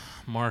like,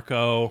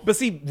 "Marco." But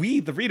see, we,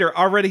 the reader,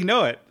 already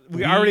know it.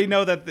 We already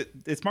know that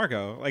it's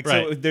Marco. Like,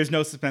 so Right. there's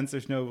no suspense.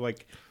 There's no,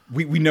 like,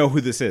 we know who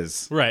this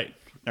is. Right.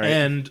 All right.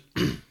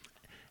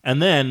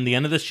 And then the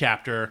end of this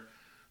chapter,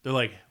 they're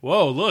like,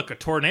 "Whoa, look, a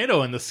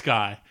tornado in the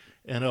sky."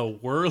 And a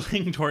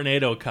whirling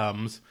tornado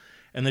comes,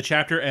 and the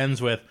chapter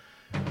ends with,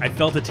 "I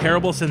felt a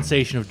terrible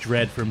sensation of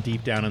dread from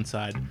deep down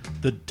inside.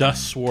 The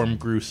dust swarm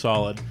grew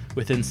solid.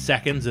 Within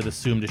seconds, it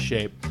assumed a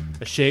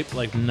shape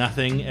like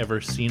nothing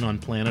ever seen on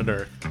planet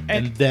Earth.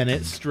 And then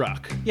it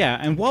struck." Yeah,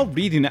 and while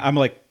reading it, I'm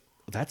like,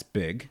 that's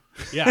big.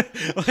 Yeah.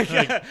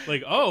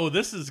 like, oh,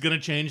 this is going to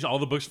change all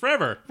the books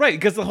forever. Right,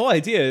 because the whole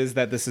idea is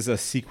that this is a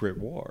secret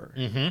war,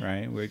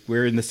 right?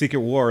 We're in the secret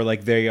war,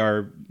 like the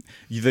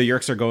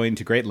Yeerks are going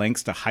to great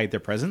lengths to hide their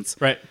presence.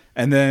 Right.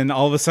 And then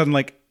all of a sudden,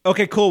 like,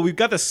 okay, cool, we've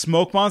got the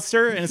smoke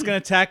monster, and it's going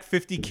to attack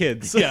 50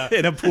 kids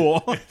in a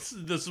pool.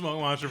 The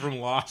smoke monster from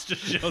Lost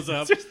just shows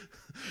up.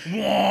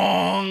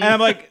 And I'm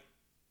like,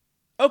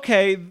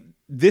 okay,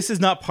 this is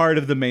not part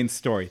of the main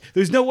story.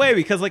 There's no way,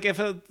 because like if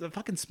a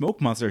fucking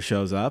smoke monster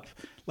shows up,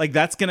 like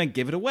that's gonna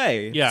give it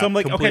away. Yeah, so I'm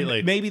like, completely.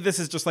 okay, maybe this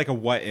is just like a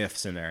what if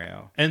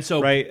scenario. And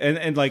so right,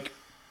 and like,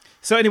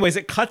 so anyways,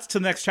 it cuts to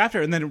the next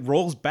chapter and then it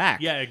rolls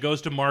back. Yeah, it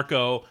goes to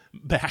Marco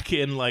back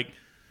in like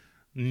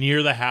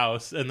near the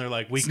house, and they're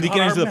like, "We sneaking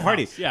got into our the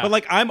party." mouse. Yeah, But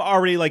like, I'm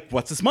already like,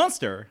 what's this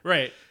monster?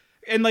 right.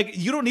 And like,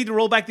 you don't need to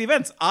roll back the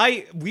events.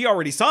 We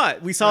already saw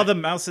it. We saw the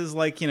mouses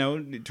like,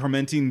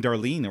 tormenting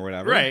Darlene or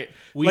whatever. Right.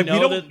 We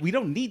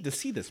don't need to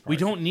see this part. We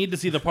don't need to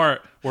see the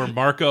part where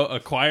Marco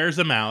acquires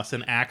a mouse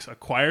and Axe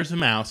acquires a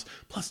mouse.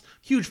 Plus,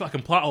 huge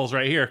fucking plot holes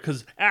right here,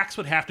 because Axe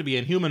would have to be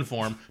in human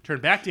form, turn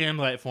back to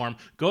Andalite form,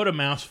 go to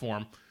mouse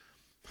form.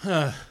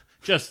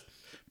 Just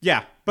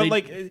Yeah, but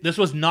this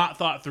was not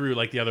thought through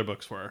like the other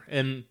books were,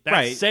 and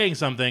that's saying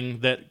something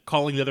that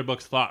calling the other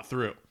books thought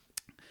through.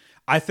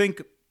 I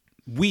think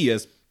we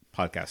as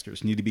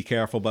podcasters need to be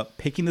careful about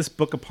picking this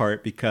book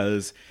apart,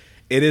 because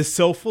it is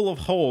so full of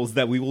holes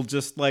that we will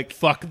just like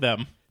fuck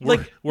them.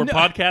 We're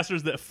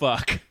podcasters that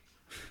fuck.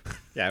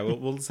 Yeah,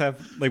 we'll just have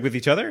like with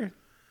each other.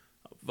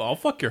 I'll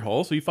fuck your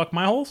holes. So you fuck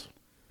my holes?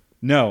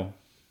 No.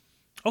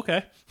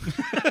 Okay.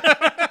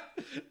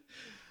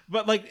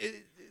 But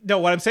like, no,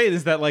 what I'm saying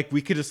is that like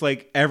we could just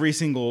like every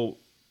single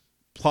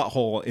plot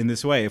hole in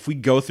this way, if we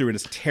go through and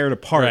just tear it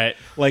apart,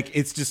 like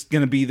it's just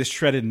gonna be this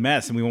shredded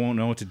mess and we won't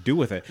know what to do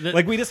with it.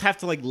 Like we just have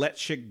to like let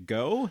shit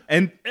go,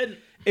 and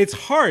it's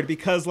hard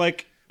because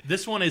like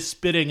this one is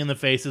spitting in the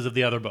faces of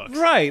the other books,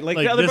 right? Like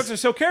the other books are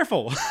so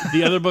careful.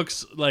 The other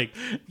books, like,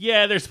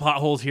 yeah, there's plot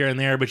holes here and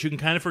there, but you can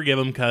kind of forgive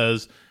them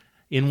because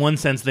in one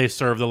sense they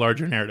serve the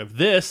larger narrative.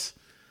 This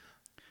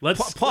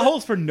plot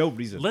holes for no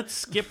reason. Let's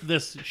skip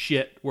this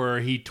shit where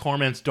he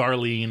torments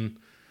Darlene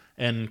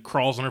and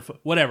crawls on her foot.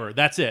 Whatever,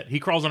 that's it. He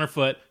crawls on her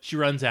foot. She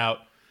runs out.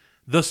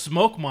 The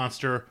smoke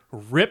monster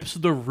rips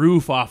the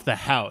roof off the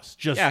house.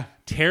 Just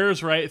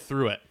tears right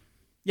through it.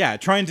 Yeah,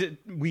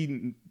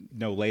 we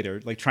know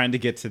later, like trying to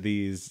get to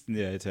these,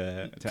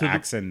 to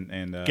Axe and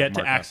get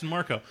Marco. to Axe and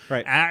Marco.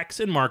 Right. Axe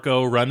and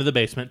Marco run to the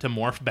basement to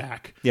morph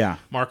back. Yeah.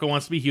 Marco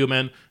wants to be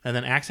human, and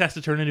then Axe has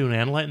to turn into an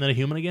Andalite and then a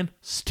human again.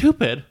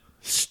 Stupid.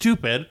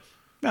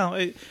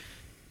 No,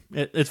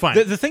 it's fine.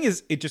 The thing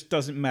is, it just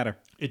doesn't matter.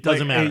 It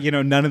doesn't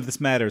matter. None of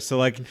this matters. So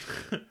like,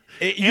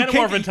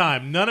 Animorphin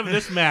time. None of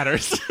this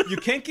matters. You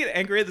can't get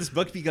angry at this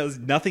book because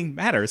nothing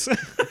matters,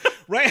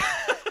 right?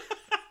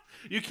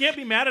 You can't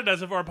be mad at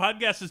us if our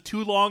podcast is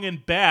too long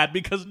and bad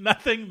because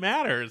nothing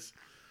matters.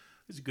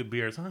 These are good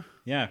beers, huh?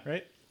 Yeah,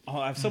 right? Oh,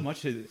 I have so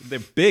much. They're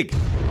big.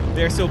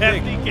 They're so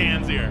big. Hefty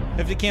cans here.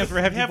 Hefty cans for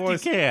hefty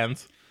boys. Hefty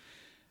cans.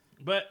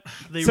 But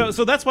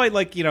so that's why,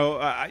 like,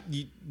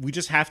 we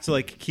just have to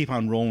like keep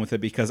on rolling with it,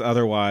 because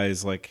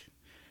otherwise, like,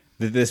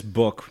 this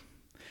book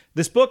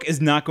is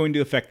not going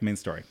to affect the main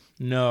story.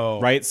 No,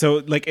 right?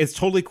 So like, it's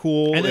totally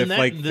cool and then if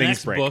like the things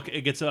next break. book,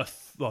 it gets a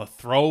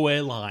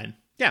throwaway line.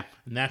 Yeah,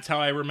 and that's how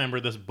I remember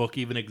this book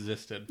even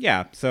existed.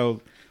 Yeah,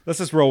 so let's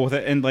just roll with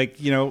it, and like,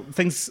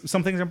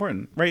 some things are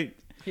important, right?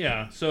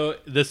 Yeah. So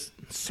this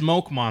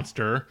smoke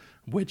monster,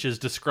 which is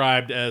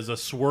described as a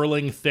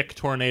swirling, thick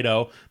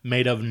tornado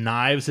made of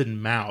knives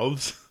and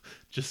mouths.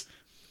 Just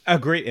a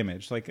great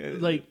image. Like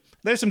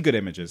there's some good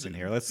images in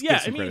here. Let's give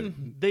some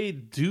credit. They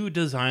do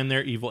design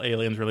their evil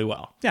aliens really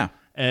well. Yeah.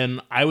 And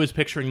I was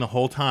picturing the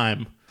whole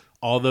time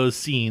all those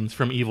scenes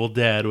from Evil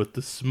Dead with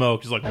the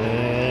smoke, just like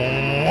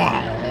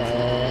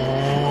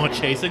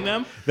chasing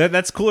them.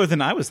 That's cooler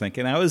than I was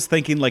thinking. I was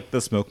thinking like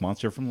the smoke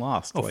monster from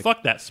Lost. Oh,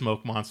 fuck that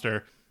smoke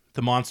monster.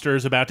 The monster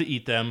is about to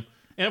eat them,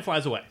 and it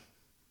flies away.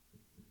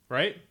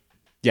 Right?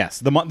 Yes,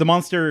 the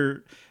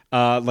monster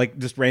like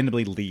just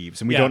randomly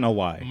leaves, and we don't know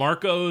why.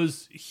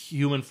 Marco's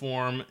human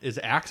form. Is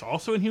Axe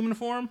also in human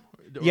form?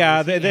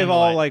 Yeah, they've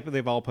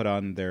all put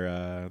on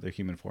their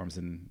human forms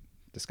in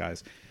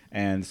disguise.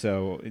 And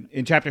so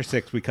in chapter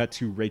 6, we cut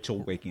to Rachel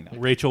waking up.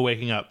 Rachel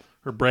waking up.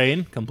 Her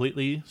brain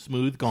completely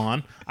smooth,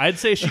 gone. I'd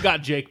say she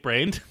got Jake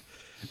brained.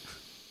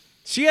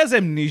 She has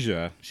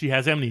amnesia. She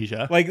has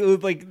amnesia. Like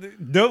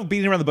no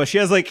beating around the bush.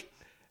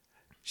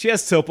 She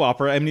has soap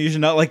opera amnesia,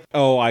 not like,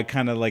 oh, I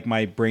kind of like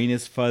my brain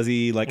is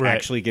fuzzy, like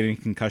actually getting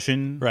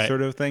concussion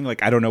sort of thing.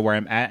 Like I don't know where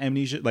I'm at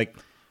amnesia, like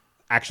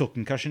actual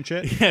concussion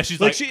shit. Yeah, she's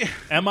like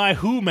am I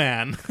who,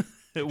 man?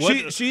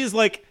 She's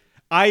like,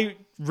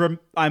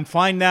 I'm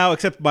fine now,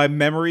 except my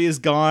memory is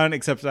gone,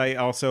 except I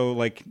also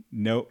like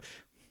no.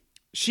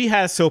 She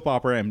has soap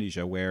opera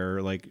amnesia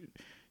where like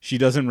she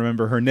doesn't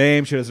remember her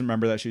name. She doesn't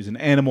remember that she's an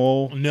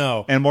animal.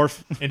 No.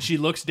 Animorph. And she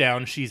looks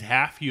down. She's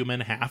half human,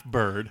 half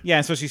bird.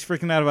 Yeah, so she's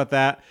freaking out about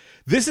that.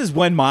 This is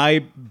when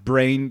my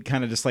brain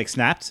kind of just like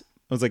snapped.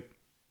 I was like,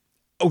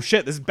 oh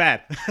shit, this is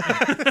bad.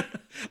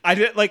 I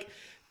did like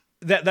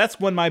that's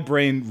when my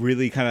brain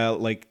really kind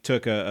of like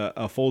took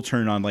a full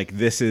turn on like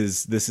this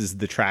is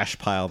the trash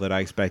pile that I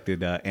expected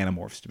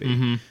Animorphs to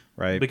be.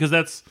 Right? Because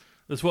that's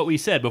what we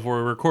said before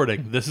we were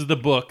recording. This is the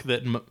book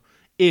that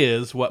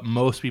is what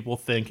most people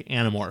think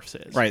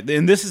Animorphs is. Right.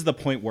 And this is the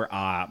point where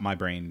my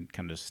brain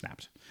kind of just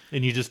snapped.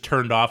 And you just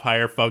turned off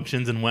higher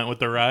functions and went with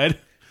the ride?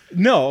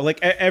 No,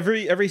 like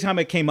every time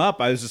it came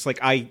up, I was just like,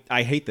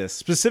 I hate this.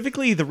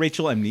 Specifically the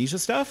Rachel amnesia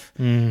stuff,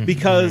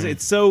 because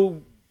it's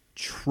so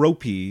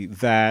tropey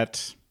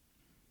that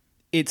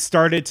it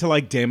started to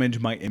like damage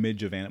my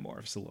image of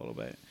Animorphs a little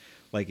bit.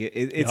 Like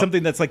it's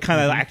something that's like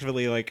kind of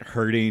actively like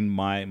hurting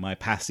my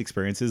past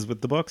experiences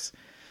with the books.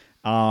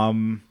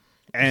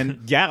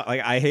 And yeah,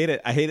 like I hate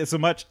it. I hate it so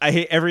much. I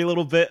hate every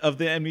little bit of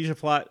the amnesia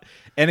plot,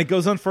 and it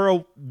goes on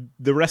for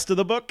the rest of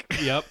the book.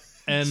 Yep.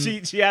 And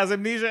she has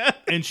amnesia,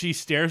 and she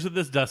stares at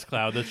this dust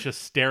cloud that's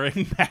just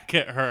staring back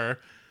at her.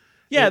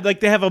 Yeah,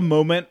 like they have a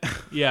moment.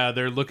 Yeah,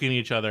 they're looking at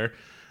each other.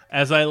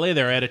 As I lay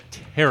there, I had a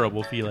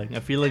terrible feeling.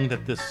 A feeling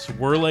that this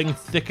swirling,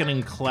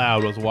 thickening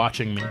cloud was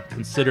watching me,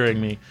 considering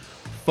me,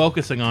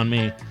 focusing on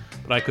me.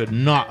 But I could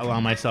not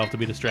allow myself to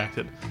be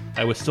distracted.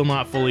 I was still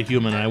not fully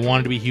human, and I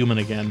wanted to be human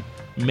again.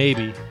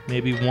 Maybe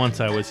once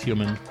I was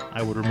human,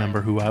 I would remember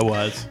who I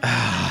was.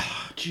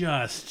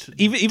 Just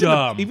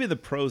dumb. Even the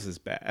prose is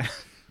bad.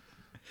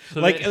 So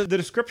like the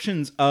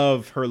descriptions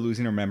of her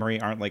losing her memory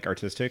aren't like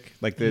artistic.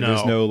 Like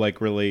there's no like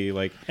really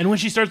like. And when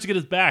she starts to get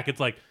his back, it's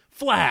like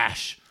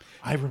Flash.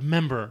 I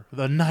remember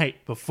the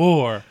night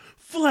before.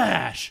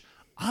 Flash.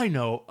 I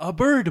know a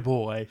bird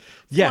boy.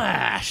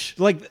 Flash.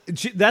 Yeah. Like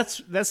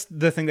that's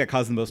the thing that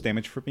caused the most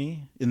damage for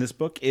me in this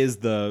book is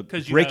the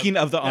breaking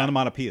of the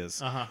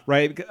onomatopoeias.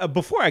 Right.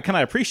 Before I kind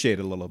of appreciate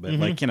it a little bit,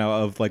 like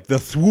of like the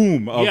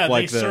thwoom of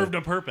like they served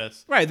a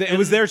purpose. Right. It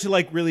was there to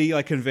like really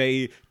like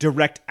convey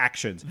direct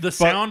actions. The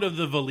sound of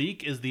the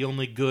Valik is the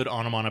only good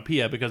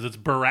onomatopoeia because it's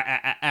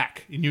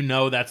barak, and you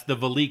know that's the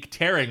Valik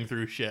tearing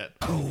through shit.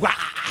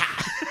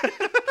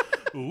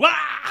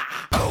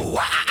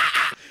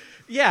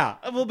 Yeah,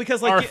 well,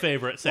 because like our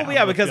favorite sound. Well,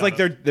 yeah, because like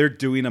they're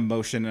doing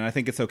emotion, and I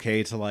think it's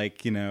okay to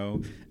like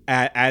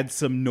add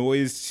some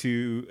noise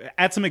to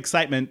add some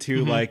excitement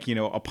to like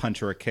a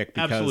punch or a kick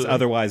because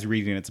otherwise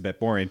reading it's a bit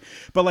boring.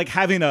 But like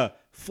having a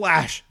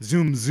flash,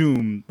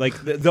 zoom, like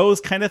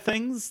those kind of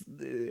things,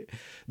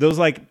 those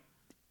like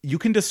you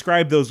can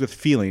describe those with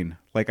feeling.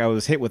 Like I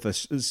was hit with a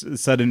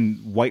sudden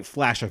white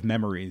flash of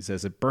memories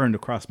as it burned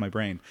across my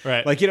brain.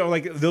 Right. Like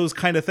like those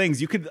kind of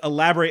things. You could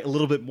elaborate a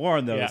little bit more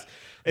on those.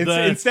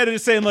 Yeah. Instead of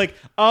just saying like,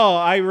 oh,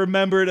 I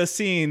remembered a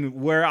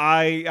scene where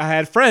I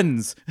had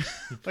friends.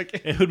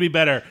 Like it would be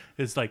better.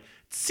 It's like,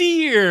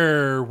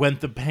 sear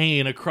went the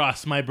pain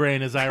across my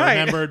brain as I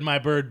remembered my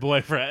bird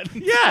boyfriend.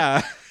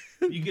 Yeah.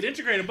 You could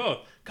integrate them both.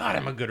 God,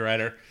 I'm a good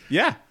writer.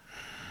 Yeah.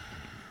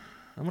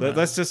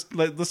 Let's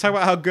talk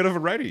about how good of a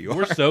writer you are.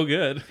 We're so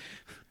good.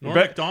 Norm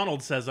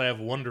MacDonald says I have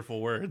wonderful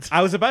words.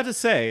 I was about to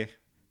say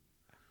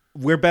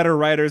we're better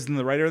writers than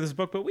the writer of this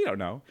book, but we don't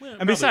know. Well,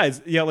 and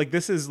besides, like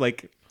this is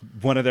like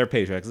one of their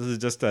paychecks. This is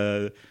just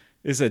a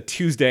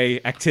Tuesday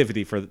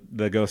activity for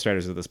the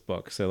ghostwriters of this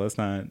book. So let's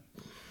not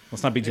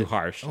be too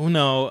harsh. Oh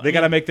no, they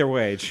got to make their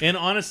wage. And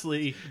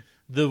honestly,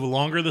 the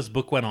longer this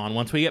book went on,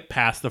 once we get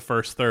past the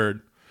first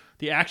third,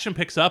 the action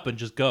picks up and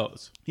just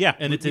goes. Yeah,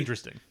 and it's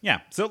interesting. Yeah,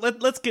 so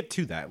let's get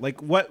to that.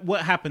 Like,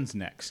 what happens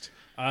next?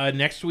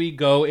 Next we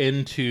go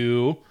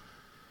into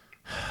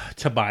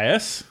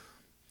Tobias,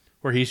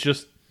 where he's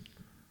just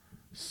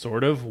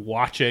sort of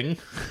watching,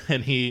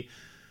 and he's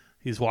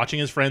watching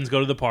his friends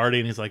go to the party,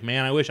 and he's like,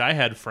 man, I wish I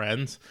had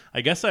friends.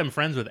 I guess I'm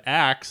friends with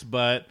Axe,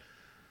 but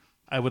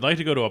I would like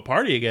to go to a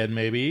party again,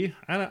 maybe.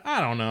 I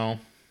don't know.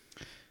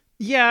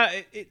 Yeah.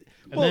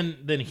 And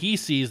then he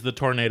sees the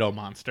tornado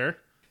monster.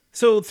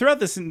 So throughout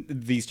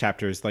these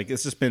chapters, like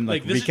it's just been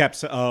like this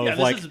recaps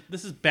of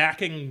this is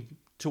backing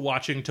to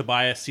watching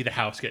Tobias see the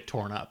house get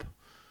torn up.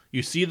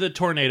 You see the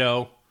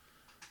tornado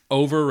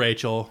over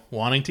Rachel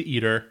wanting to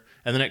eat her,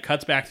 and then it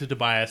cuts back to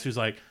Tobias, who's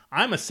like,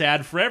 I'm a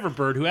sad forever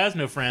bird who has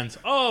no friends.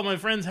 Oh, my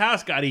friend's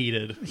house got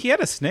eaten. he had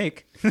a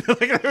snake.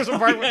 Like there's a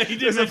part, where he's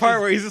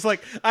just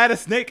like, I had a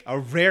snake, a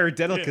rare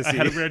delicacy. I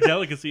had a rare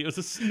delicacy. It was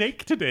a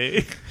snake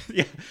today.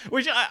 Yeah,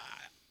 which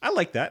I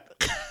like that.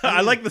 I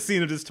like the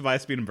scene of just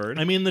Tobias being a bird.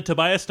 I mean, the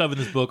Tobias stuff in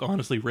this book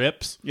honestly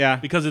rips. Yeah.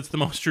 Because it's the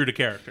most true to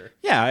character.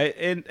 Yeah,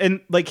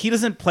 and like he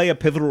doesn't play a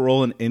pivotal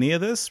role in any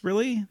of this,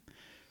 really.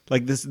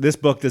 Like this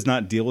book does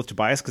not deal with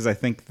Tobias because I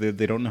think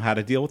they don't know how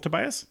to deal with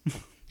Tobias.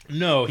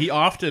 No, he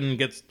often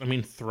gets,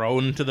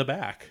 thrown to the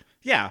back.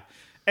 Yeah.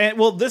 And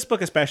well, this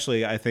book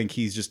especially, I think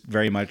he's just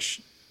very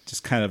much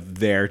just kind of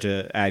there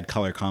to add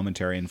color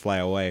commentary and fly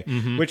away,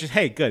 which is,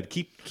 hey, good.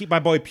 Keep my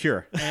boy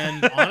pure.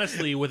 And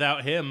honestly,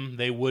 without him,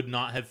 they would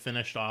not have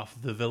finished off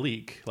the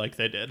Veleek like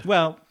they did.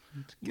 Well,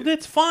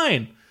 it's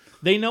fine.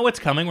 They know it's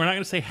coming. We're not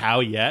going to say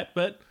how yet,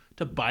 but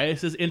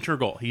Tobias is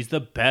integral. He's the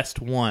best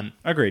one.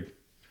 Agreed.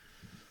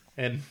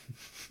 And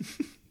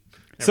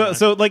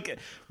so like,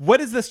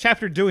 what is this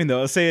chapter doing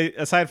though?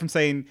 Aside from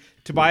saying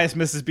Tobias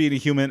misses being a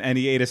human and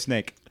he ate a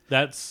snake.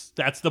 That's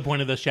the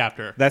point of this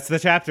chapter. That's the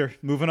chapter.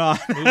 Moving on.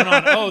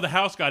 Oh, the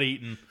house got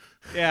eaten.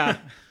 Yeah.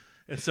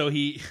 And so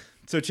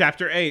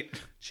chapter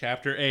 8.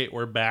 Chapter 8.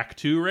 We're back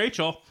to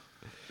Rachel.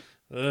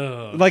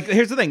 Ugh. Like,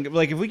 here's the thing.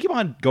 Like, if we keep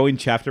on going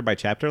chapter by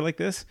chapter like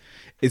this,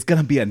 it's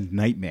gonna be a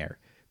nightmare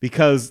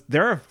because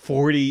there are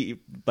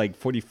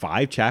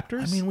 45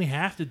 chapters. I mean, we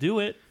have to do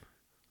it.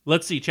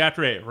 Let's see,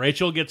 chapter 8.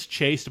 Rachel gets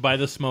chased by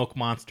the smoke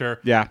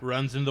monster. Yeah.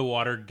 Runs into the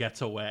water,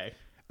 gets away.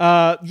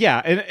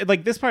 Yeah, and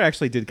like this part I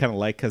actually did kind of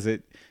like because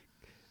it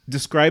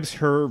describes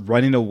her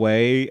running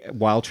away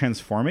while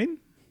transforming.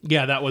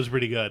 Yeah, that was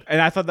pretty good. And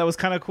I thought that was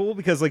kind of cool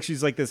because like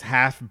she's like this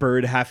half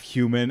bird, half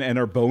human, and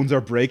her bones are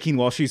breaking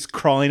while she's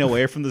crawling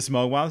away from the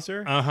smoke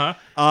monster. Uh-huh.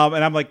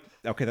 And I'm like,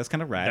 okay, that's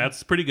kind of rad.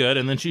 That's pretty good.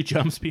 And then she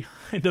jumps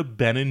behind a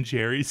Ben and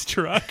Jerry's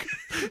truck.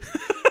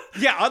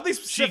 Yeah, oddly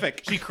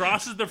specific. She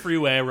crosses the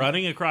freeway,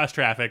 running across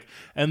traffic,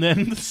 and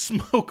then the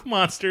smoke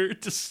monster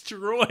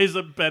destroys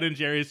a Ben and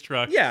Jerry's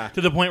truck. Yeah.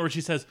 To the point where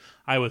she says,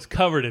 I was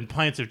covered in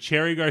pints of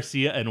Cherry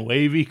Garcia and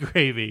wavy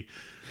gravy.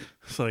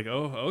 It's like,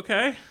 oh,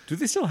 okay. Do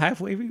they still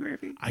have wavy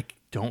gravy? I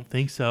don't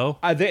think so.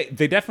 They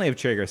definitely have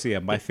Cherry Garcia,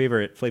 my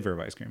favorite flavor of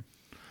ice cream.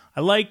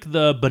 I like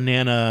the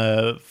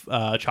banana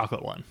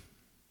chocolate one.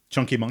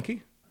 Chunky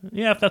Monkey?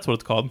 Yeah, if that's what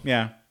it's called.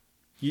 Yeah.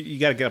 You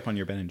got to get up on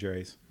your Ben and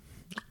Jerry's.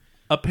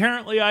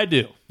 Apparently I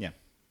do. Yeah.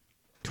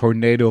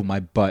 Tornado my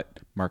butt,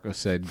 Marco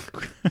said.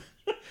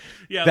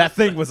 Yeah, that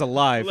thing was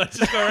alive. Let's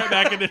just go right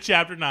back into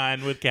chapter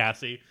 9 with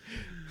Cassie.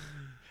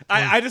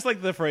 I just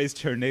like the phrase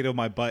tornado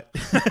my butt.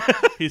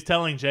 He's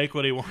telling Jake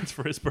what he wants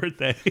for his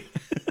birthday.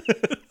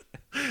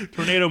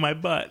 Tornado my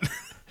butt.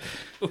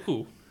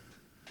 Ooh.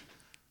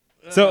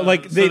 So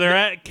like they're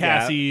at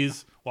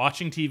Cassie's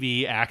watching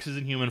TV. Axe is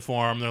in human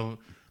form.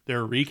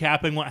 They're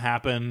recapping what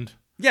happened.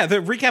 Yeah,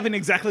 they're recapping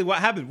exactly what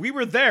happened. We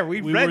were there.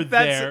 We read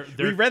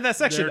that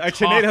section. A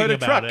tornado hit a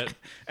truck,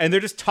 and they're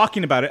just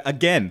talking about it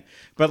again.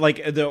 But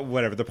like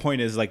the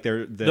point is like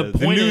the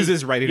news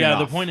is writing it off.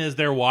 Yeah, the point is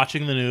they're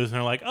watching the news and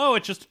they're like, oh,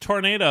 it's just a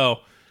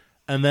tornado.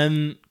 And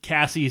then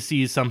Cassie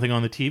sees something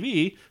on the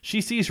TV. She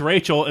sees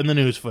Rachel in the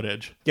news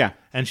footage. Yeah,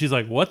 and she's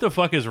like, what the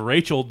fuck is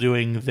Rachel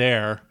doing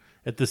there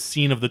at the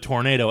scene of the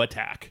tornado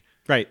attack?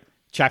 Right.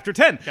 Chapter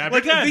 10. Chapter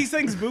 10. These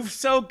things move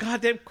so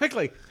goddamn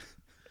quickly.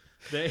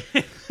 So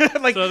they're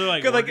like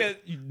a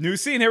new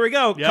scene. Here we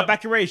go. Yep. Cut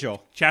back to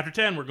Rachel. Chapter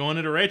 10. We're going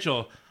into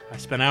Rachel. I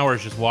spent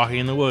hours just walking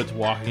in the woods,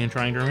 walking and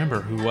trying to remember.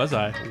 Who was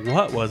I?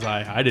 What was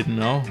I? I didn't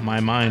know. My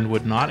mind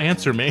would not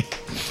answer me.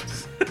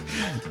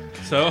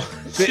 So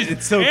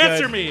it's so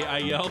answer good. me! I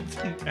yelled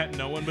at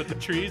no one but the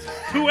trees.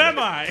 Who am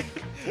I?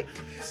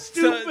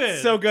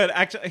 Stupid. So good.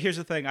 Actually, here's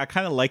the thing. I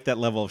kind of like that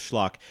level of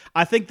schlock.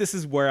 I think this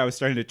is where I was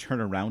starting to turn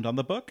around on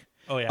the book.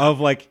 Oh yeah. Of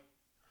like,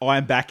 oh,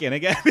 I'm back in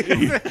again.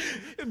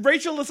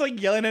 Rachel is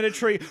like yelling at a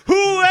tree.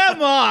 Who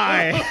am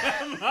I? Who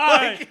am I?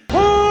 Like, who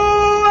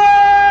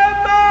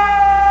am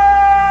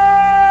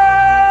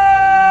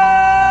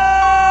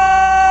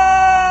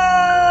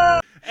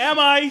I? Am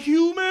I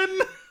human?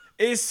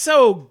 Is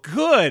so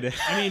good.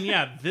 I mean,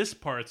 yeah, this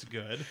part's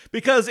good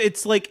because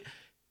it's like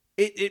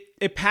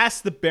it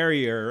passed the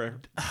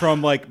barrier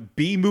from like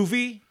B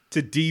movie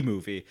to D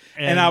movie,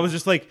 and I was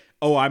just like,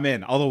 oh, I'm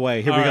in all the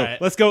way. Here we go.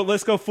 Right. Let's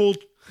go full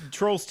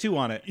Trolls 2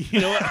 on it.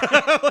 You know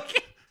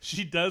what?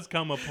 She does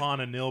come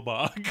upon a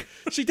Nilbog.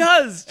 She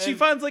does. She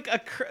finds like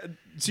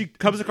she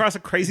comes across a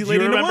crazy lady.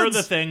 Do you remember in the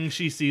woods. the thing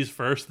she sees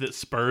first that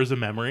spurs a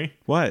memory?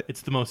 What?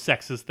 It's the most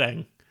sexist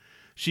thing.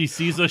 She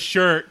sees a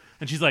shirt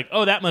and she's like,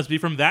 "Oh, that must be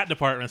from that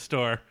department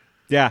store."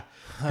 Yeah.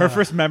 Her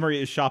first memory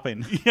is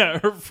shopping. Yeah,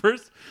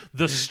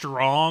 the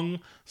strong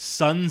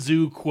Sun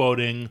Tzu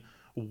quoting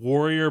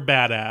warrior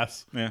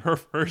badass. Yeah. Her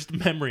first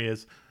memory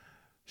is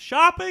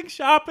shopping,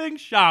 shopping,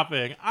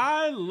 shopping.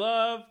 I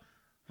love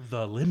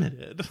The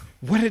Limited.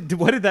 What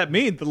did that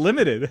mean? The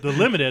Limited. The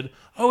Limited?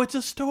 Oh, it's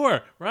a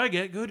store where I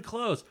get good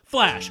clothes.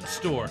 Flash, a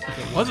store.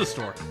 It was a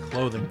store.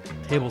 Clothing.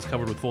 Tables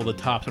covered with folded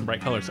tops and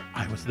bright colors.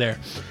 I was there.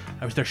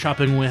 I was there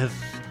shopping with...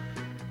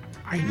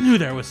 I knew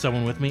there was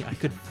someone with me. I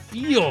could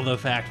feel the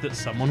fact that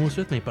someone was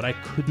with me, but I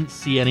couldn't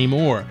see any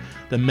more.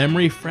 The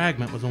memory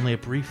fragment was only a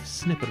brief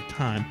snippet of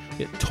time.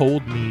 It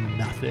told me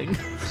nothing.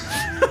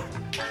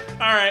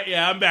 All right,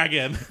 yeah, I'm back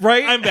in.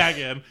 Right? I'm back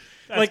in.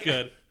 That's Like-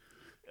 good.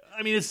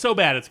 I mean, it's so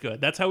bad it's good.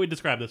 That's how we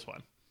describe this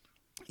one.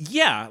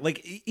 Yeah,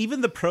 like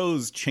even the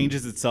prose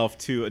changes itself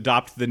to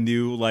adopt the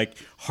new like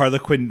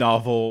Harlequin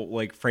novel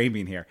like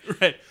framing here.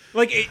 Right.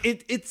 Like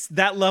it's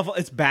that level.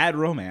 It's bad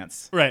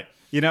romance. Right.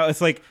 You know,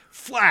 it's like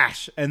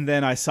flash, and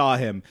then I saw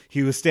him.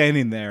 He was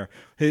standing there.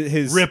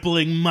 His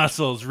Rippling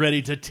muscles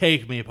ready to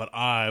take me, but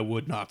I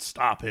would not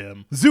stop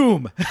him.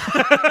 zoom.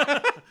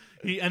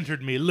 He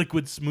entered me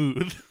liquid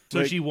smooth. So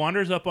Like- she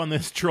wanders up on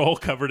this troll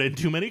covered in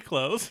too many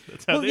clothes.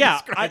 That's how Well, they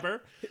yeah, describe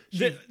her.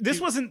 This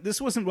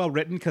wasn't well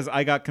written because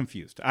I got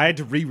confused. I had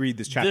to reread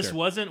this chapter. This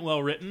wasn't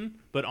well written,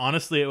 but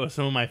honestly, it was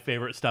some of my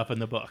favorite stuff in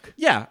the book.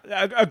 Yeah,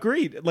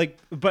 agreed. Like,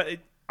 but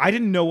I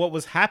didn't know what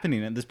was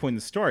happening at this point in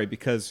the story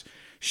because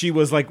she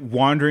was like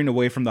wandering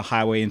away from the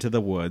highway into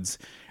the woods,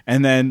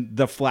 and then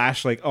the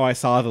flash, like, oh, I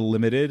saw the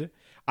Limited.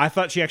 I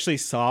thought she actually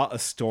saw a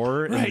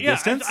store in the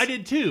distance. I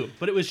did too.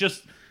 But it was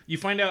just, you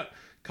find out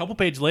a couple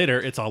pages later,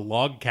 it's a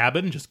log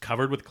cabin just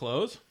covered with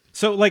clothes.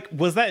 So, like,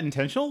 was that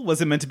intentional?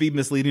 Was it meant to be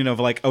misleading? Of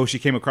like, oh, she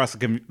came across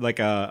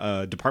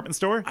a department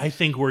store. I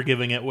think we're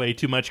giving it way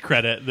too much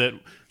credit that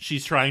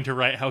she's trying to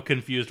write how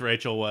confused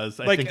Rachel was.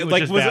 I think it was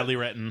just badly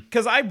written.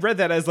 Because I read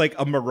that as like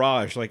a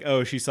mirage. Like,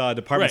 oh, she saw a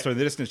department Right. store in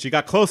the distance. She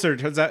got closer. It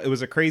turns out it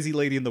was a crazy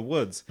lady in the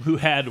woods. Who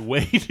had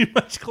way too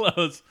much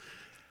clothes.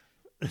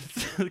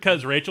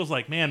 Because Rachel's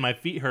like, man, my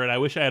feet hurt. I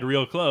wish I had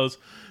real clothes.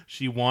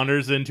 She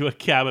wanders into a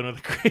cabin with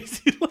a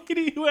crazy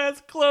lady who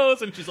has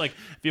clothes. And she's like,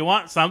 if you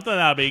want something,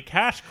 that'll be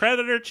cash,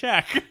 credit, or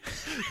check.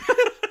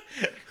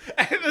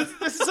 This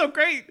is so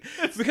great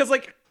because,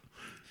 like,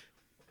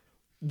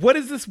 what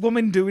is this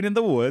woman doing in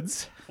the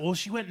woods? Well,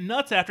 she went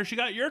nuts after she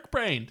got yerk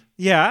brained.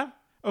 Yeah,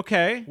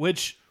 okay.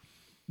 Which,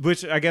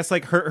 Which I guess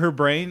like hurt her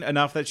brain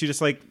enough that she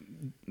just like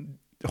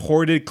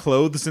hoarded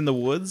clothes in the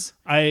woods.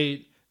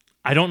 I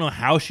don't know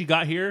how she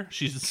got here.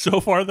 She's so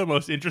far the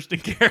most interesting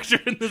character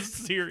in this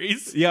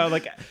series. Yeah,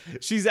 like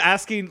she's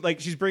asking, like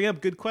she's bringing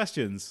up good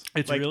questions.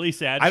 It's like, really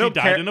sad. I She don't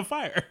died care- in a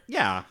fire.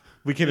 Yeah,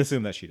 we can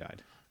assume that she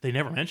died. They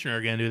never mention her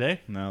again, do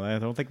they? No, I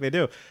don't think they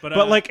do.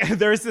 But, Like,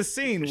 there's this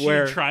scene She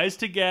where tries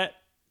to get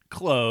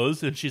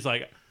clothes, and she's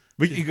like,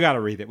 you gotta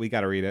read it. We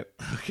gotta read it.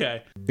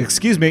 okay.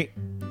 Excuse me,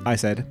 I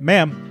said,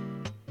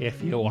 ma'am.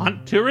 If you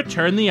want to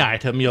return the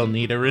item, you'll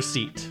need a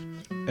receipt.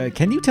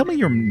 Can you tell me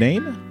your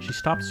name? She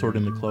stopped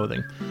sorting the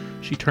clothing.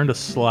 She turned a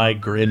sly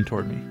grin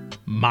toward me.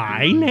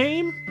 My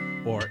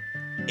name? Or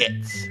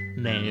its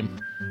name?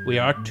 We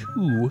are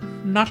two,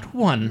 not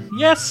one.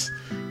 Yes,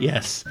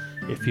 yes.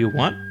 If you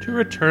want to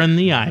return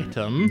the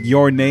item...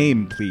 Your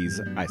name,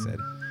 please, I said.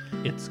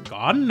 It's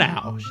gone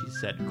now, she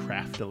said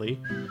craftily.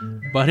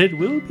 But it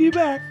will be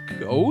back.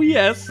 Oh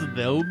yes,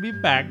 they'll be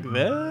back.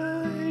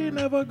 They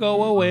never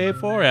go away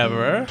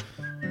forever.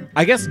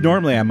 I guess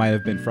normally I might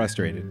have been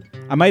frustrated.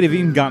 I might have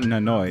even gotten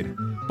annoyed.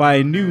 But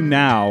I knew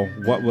now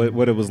what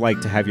it was like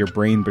to have your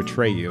brain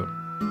betray you.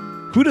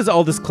 Who does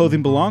all this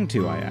clothing belong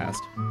to? I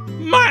asked.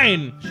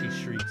 Mine! She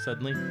shrieked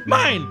suddenly.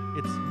 Mine!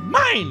 It's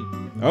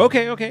mine!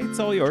 Okay, it's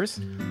all yours.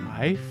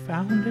 I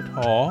found it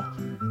all.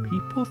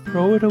 People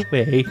throw it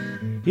away.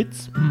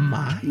 It's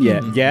mine.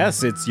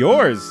 Yes, it's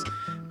yours.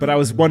 But I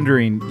was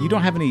wondering, you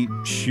don't have any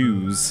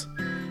shoes.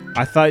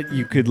 I thought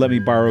you could let me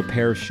borrow a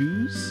pair of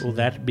shoes. Will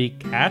that be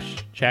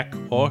cash, check,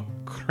 or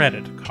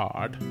credit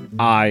card?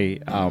 I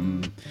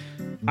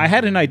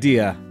had an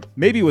idea.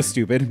 Maybe it was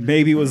stupid.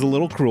 Maybe it was a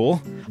little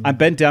cruel. I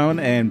bent down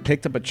and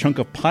picked up a chunk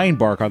of pine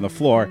bark on the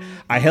floor.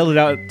 I held it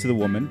out to the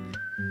woman.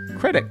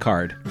 Credit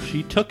card.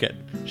 She took it.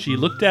 She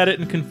looked at it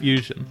in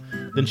confusion.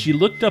 Then she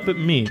looked up at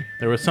me.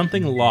 There was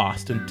something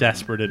lost and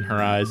desperate in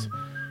her eyes.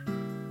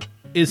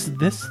 Is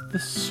this the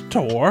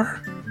store?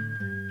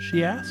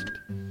 She asked.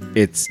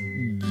 It's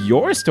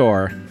your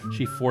store.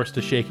 She forced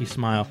a shaky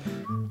smile.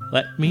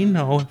 Let me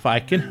know if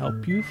I can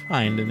help you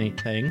find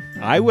anything.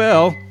 I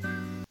will.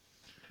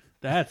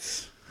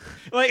 That's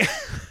Like,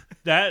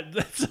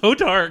 that's so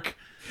dark.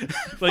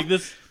 Like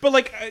this. but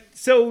like,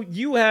 so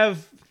you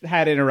have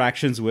had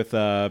interactions with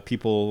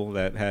people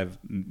that have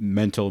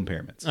mental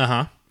impairments.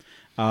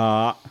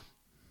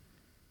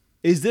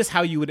 Is this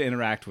how you would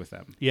interact with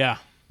them? Yeah.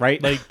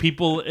 Right? Like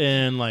people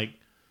in like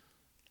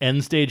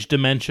end stage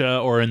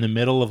dementia or in the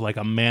middle of like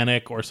a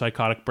manic or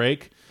psychotic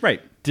break.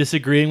 Right.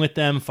 Disagreeing with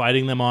them,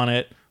 fighting them on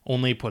it,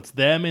 only puts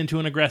them into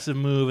an aggressive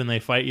move and they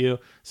fight you.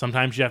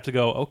 Sometimes you have to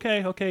go,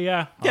 okay,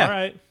 yeah, all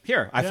right.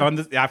 Here, I found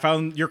this. I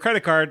found your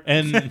credit card.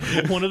 And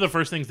one of the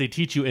first things they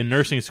teach you in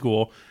nursing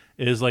school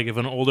is like if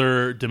an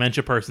older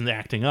dementia person's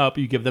acting up,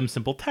 you give them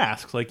simple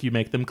tasks. Like you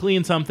make them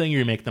clean something,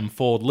 you make them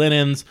fold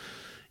linens.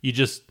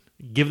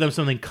 give them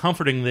something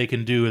comforting they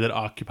can do that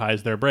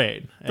occupies their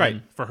brain. And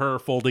Right. for her,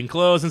 folding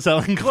clothes and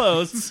selling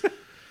clothes.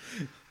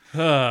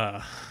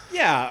 Yeah.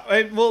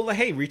 Well,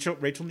 hey,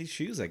 Rachel needs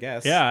shoes, I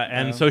guess. Yeah,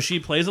 and so she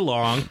plays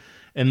along,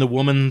 and the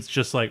woman's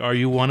just like, "Are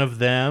you one of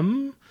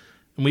them?"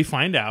 And we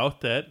find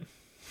out that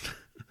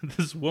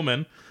this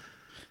woman,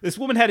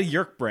 had a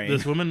yerk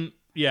brain.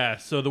 yeah.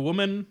 So the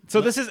woman,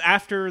 So this is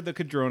after the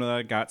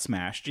Cadrona got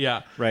smashed.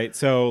 yeah. Right.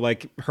 So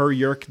like her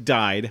yerk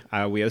died,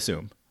 we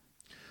assume.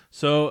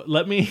 So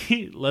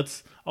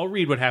I'll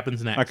read what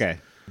happens next. Okay.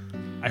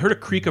 I heard a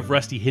creak of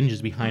rusty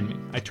hinges behind me.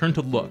 I turned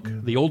to look.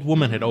 The old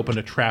woman had opened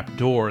a trap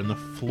door in the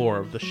floor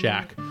of the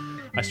shack.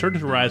 I started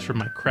to rise from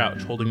my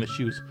crouch, holding the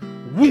shoes.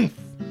 Woof!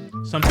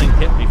 Something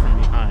hit me from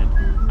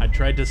behind. I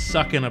tried to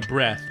suck in a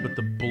breath, but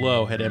the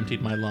blow had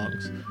emptied my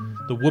lungs.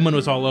 The woman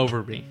was all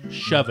over me,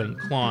 shoving,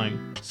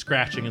 clawing,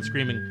 scratching, and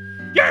screaming,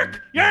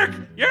 "Yerk! Yerk!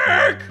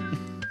 Yerk!"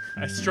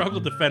 I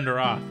struggled to fend her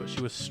off, but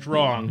she was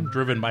strong and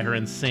driven by her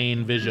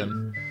insane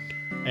vision.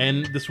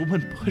 And this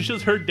woman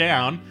pushes her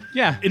down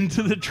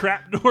into the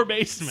trapdoor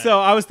basement.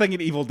 So I was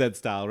thinking Evil Dead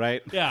style,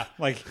 right? Yeah.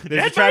 Like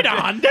Dead right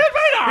on! Dead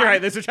right on! You're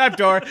right, there's a trap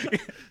door.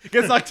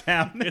 Gets knocked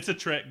down. It's a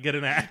trick. Get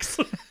an axe.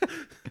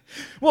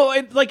 Well,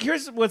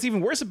 here's what's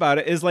even worse about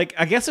it is I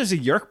guess there's a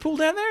yerk pool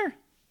down there.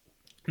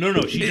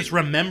 No, she just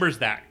remembers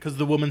that because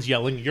the woman's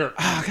yelling yerk.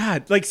 Oh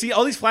God! See,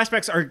 all these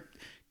flashbacks are.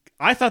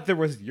 I thought there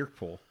was a yerk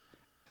pool.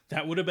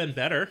 That would have been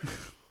better.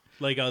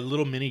 Like a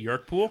little mini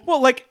yerk pool.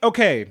 Well,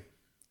 okay.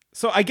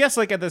 So I guess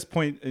at this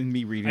point in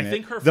me reading I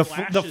think her the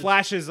flashes-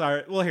 flashes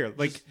are here.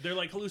 They're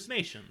like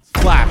hallucinations.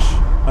 Flash,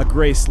 a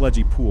gray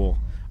sludgy pool,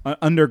 an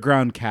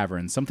underground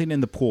cavern, something in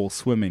the pool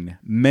swimming,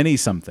 many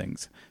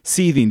somethings,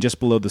 seething just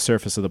below the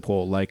surface of the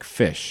pool like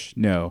fish.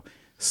 No,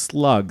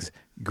 slugs,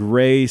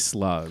 gray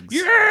slugs.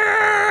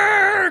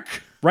 Yerk!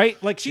 Right?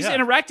 She's Yeah.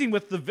 interacting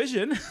with the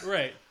vision.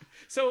 Right.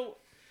 So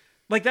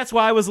that's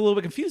why I was a little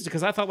bit confused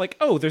because I thought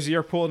there's a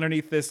yerk pool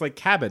underneath this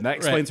cabin. That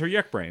explains her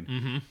yerk brain.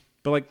 Mm-hmm.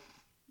 But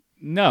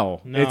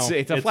no, it's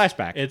a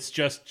flashback. It's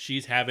just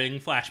she's having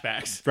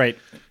flashbacks. Right.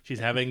 She's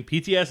having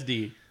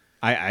PTSD.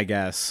 I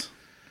guess.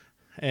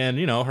 And,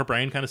 her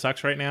brain kind of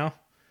sucks right now.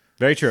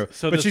 Very true.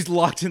 So she's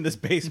locked in this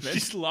basement.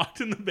 She's locked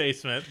in the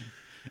basement.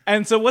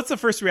 And so what's the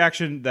first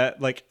reaction that,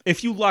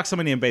 if you lock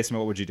somebody in a basement,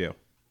 what would you do?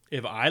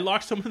 If I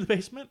locked someone in the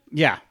basement?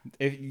 Yeah.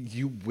 If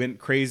you went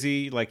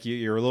crazy,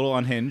 you're a little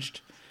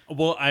unhinged.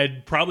 Well,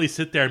 I'd probably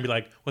sit there and be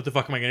like, what the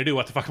fuck am I going to do?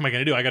 What the fuck am I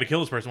going to do? I got to kill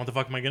this person. What the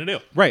fuck am I going to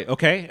do? Right,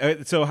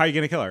 okay. So how are you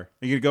going to kill her?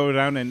 Are you going to go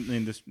down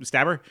and just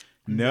stab her?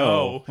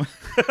 No.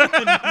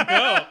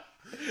 No.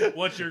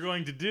 What you're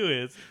going to do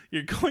is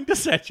you're going to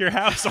set your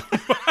house on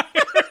fire.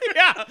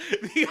 Yeah.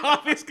 The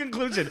obvious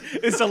conclusion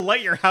is to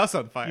light your house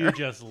on fire. You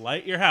just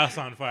light your house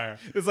on fire.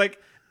 It's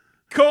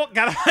cool,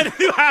 gotta find a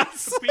new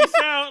house. Peace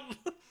out.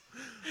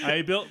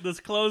 I built this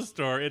clothes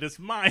store. It is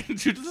mine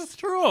to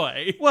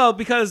destroy. Well,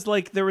 because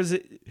there was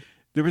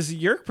a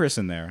yerk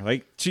person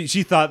there.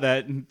 She thought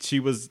that she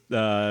was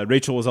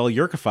Rachel was all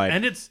yerkified.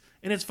 And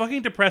it's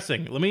fucking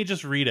depressing. Let me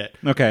just read it.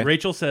 Okay.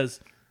 Rachel says,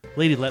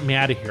 "Lady, let me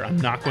out of here. I'm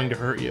not going to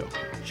hurt you."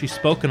 She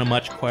spoke in a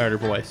much quieter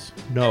voice.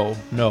 No.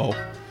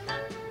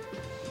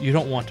 You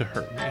don't want to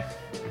hurt me.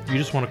 You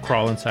just want to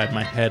crawl inside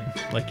my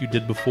head like you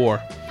did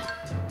before.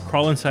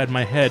 Crawl inside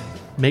my head.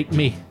 Make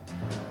me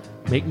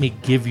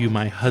give you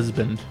my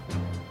husband.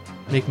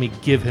 Make me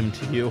give him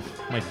to you,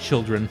 my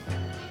children.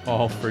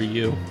 All for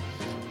you.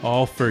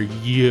 All for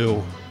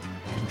you.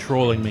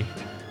 Controlling me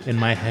in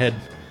my head.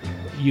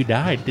 You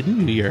died,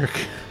 didn't you, Yerk?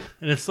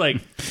 And it's like,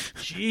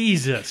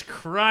 Jesus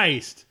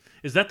Christ.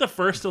 Is that the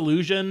first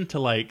allusion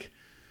to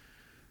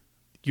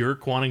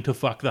Yerk wanting to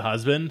fuck the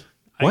husband?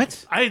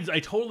 What? I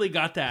totally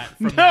got that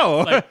from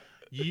No. that.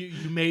 You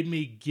made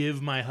me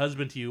give my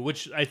husband to you,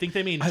 which I think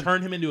they mean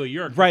turn him into a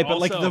yerk. Right, but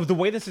also, the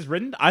way this is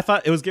written, I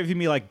thought it was giving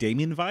me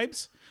Damien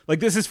vibes.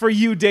 This is for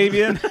you,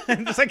 Damien.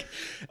 And just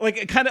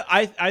kind of,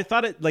 I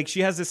thought it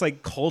she has this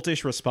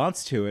cultish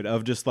response to it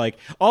of just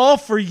all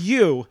for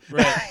you,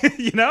 right?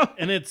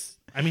 And it's,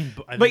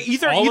 but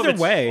either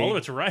way, all of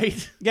it's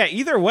right. Yeah,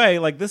 either way,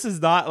 this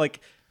is not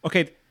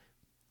okay.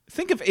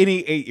 Think of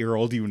any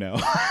 8-year-old you know.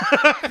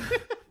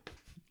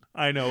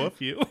 I know a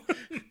few.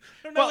 I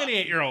don't know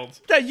any 8-year-olds.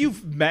 That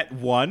you've met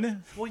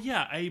one. Well,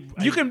 yeah,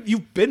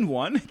 you've been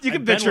one. You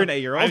can picture an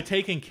 8-year-old. I've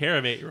taken care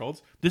of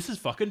 8-year-olds. This is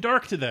fucking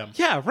dark to them.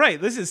 Yeah, right.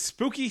 This is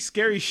spooky,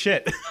 scary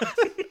shit.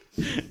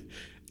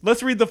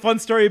 Let's read the fun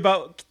story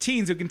about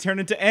teens who can turn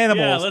into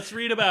animals. Yeah, let's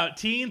read about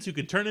teens who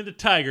can turn into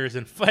tigers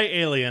and fight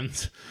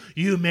aliens.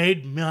 You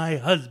made my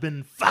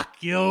husband fuck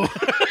you.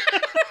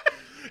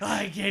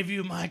 I gave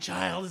you my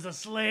child as a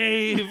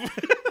slave,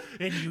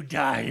 and you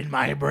died in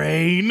my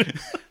brain.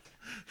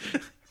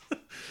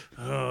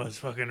 Oh, it's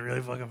fucking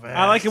really fucking fast.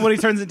 I like it when he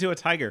turns into a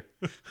tiger.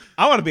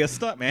 I want to be a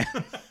stuntman.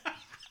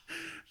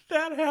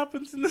 That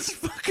happens in this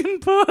fucking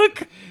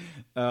book.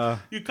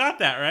 You caught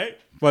that, right?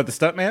 What, the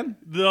stuntman?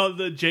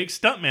 The Jake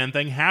Stuntman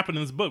thing happened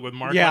in this book with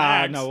Mark.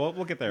 Yeah, no,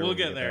 we'll get there. We'll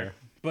get there.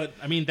 But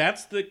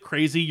that's the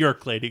crazy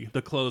yerk lady,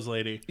 the clothes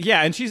lady.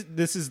 Yeah, and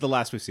this is the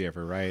last we see of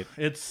her, right?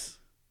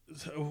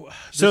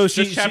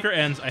 This chapter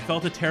ends. I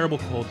felt a terrible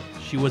cold.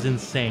 She was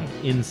insane,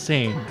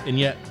 and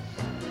yet,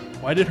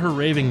 why did her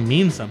raving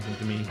mean something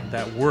to me?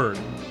 That word,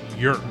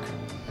 yerk.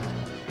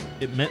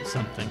 It meant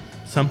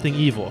something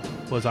evil.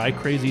 Was I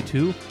crazy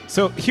too?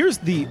 So here's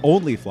the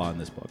only flaw in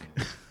this book,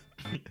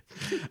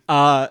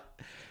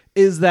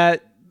 is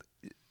that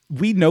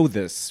we know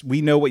this.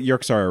 We know what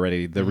yerks are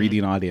already. The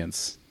reading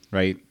audience,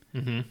 right?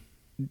 Mm-hmm.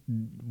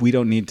 We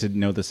don't need to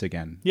know this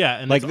again. Yeah,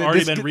 and it's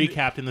already been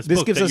recapped in this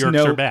book gives that us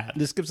yerks are bad.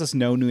 This gives us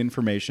no new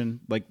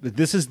information. Like,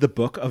 this is the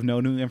book of no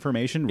new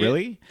information,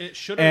 really? It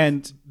should have.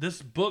 And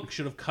this book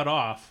should have cut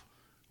off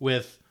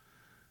with,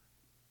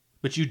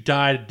 but you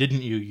died,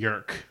 didn't you,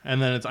 yerk?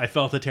 And then I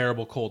felt a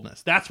terrible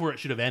coldness. That's where it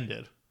should have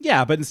ended.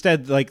 Yeah, but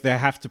instead, like, they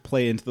have to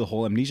play into the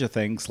whole amnesia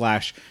thing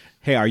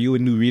 / hey, are you a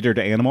new reader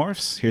to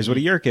Animorphs? Here's what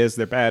a yerk is.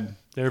 They're bad.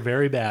 They're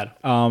very bad.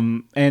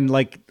 And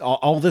like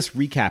all this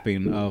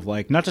recapping of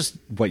like not just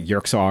what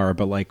yerks are,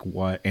 but like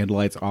what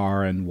Andalites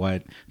are and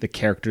what the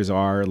characters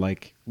are.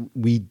 Like,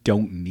 we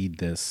don't need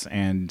this,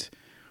 and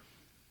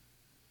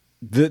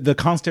the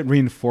constant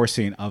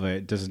reinforcing of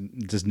it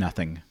does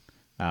nothing.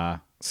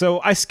 So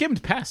I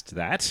skimmed past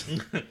that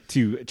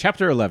to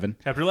chapter 11.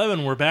 Chapter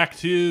 11, we're back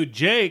to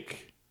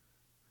Jake.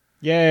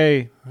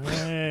 Yay!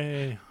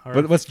 Hey,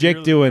 what's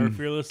Jake doing? Our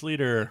fearless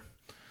leader.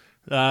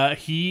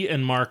 He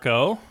and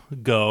Marco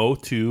go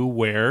to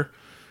where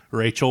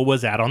Rachel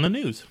was at on the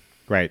news.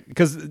 Right,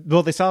 because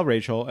they saw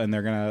Rachel and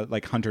they're gonna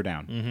like hunt her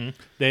down. Mm-hmm.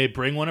 They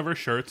bring one of her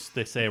shirts.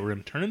 They say, "We're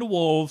gonna turn into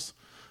wolves.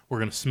 We're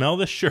gonna smell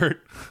this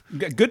shirt."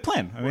 Good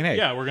plan. I mean, hey,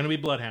 yeah, we're gonna be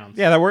bloodhounds.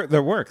 Yeah,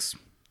 that works.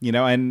 You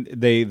know, and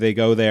they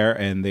go there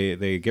and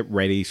they get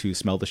ready to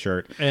smell the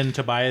shirt. And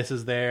Tobias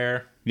is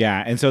there.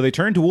 Yeah, and so they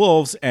turn to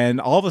wolves, and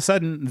all of a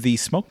sudden, the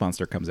smoke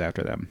monster comes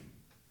after them.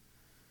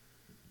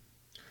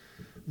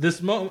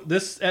 This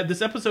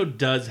episode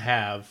does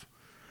have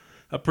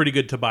a pretty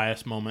good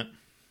Tobias moment.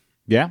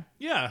 Yeah?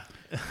 Yeah.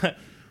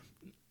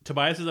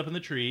 Tobias is up in the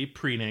tree,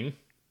 preening.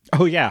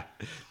 Oh, yeah.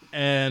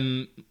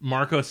 And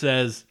Marco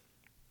says,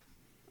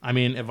 I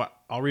mean,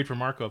 I'll read from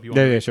Marco if you want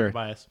to read sure. from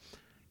Tobias.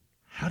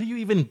 How do you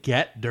even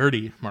get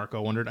dirty?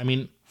 Marco wondered. I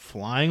mean,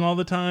 flying all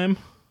the time?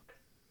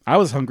 I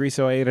was hungry,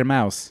 so I ate a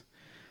mouse.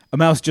 A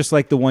mouse just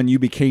like the one you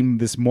became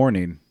this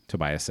morning,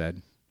 Tobias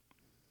said.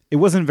 It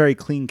wasn't a very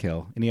clean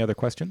kill. Any other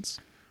questions?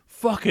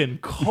 Fucking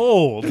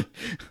cold.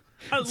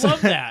 I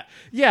love that.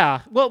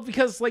 Yeah, well,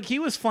 because like he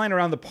was flying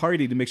around the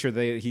party to make sure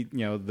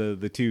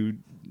the two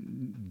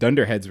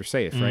dunderheads were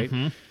safe, right?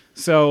 Mm-hmm.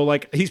 So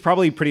like he's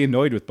probably pretty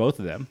annoyed with both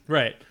of them,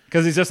 right?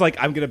 Because he's just like,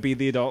 I'm gonna be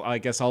the adult. I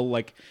guess I'll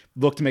like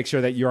look to make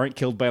sure that you aren't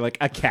killed by like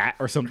a cat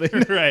or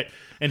something, right?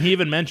 And he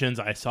even mentions,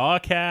 I saw a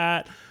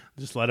cat.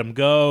 Just let him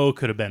go.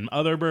 Could have been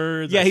other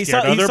birds. Yeah, he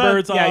saw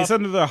birds off. Yeah, he saw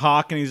another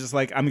hawk, and he's just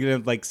like, I'm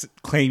gonna like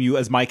claim you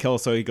as my kill,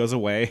 so he goes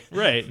away.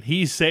 Right.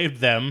 He saved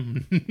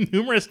them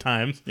numerous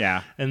times.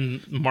 Yeah.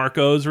 And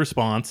Marco's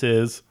response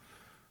is,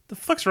 "The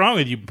fuck's wrong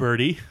with you,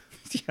 birdie?"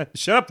 Yeah,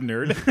 shut up,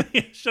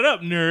 nerd. Shut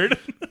up, nerd.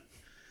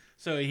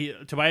 So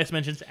Tobias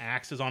mentions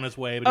Axe is on his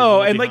way.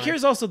 But and like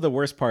here's also the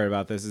worst part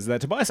about this is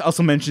that Tobias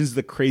also mentions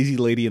the crazy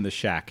lady in the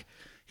shack.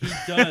 He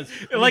does.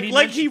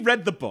 He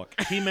read the book.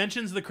 He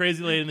mentions the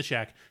crazy lady in the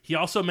shack. He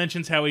also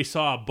mentions how he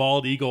saw a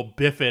bald eagle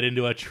biff it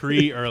into a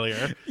tree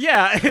earlier.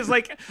 Yeah, it's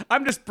like,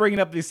 I'm just bringing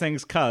up these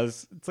things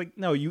because it's like,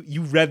 no,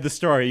 you read the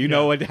story. You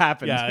know what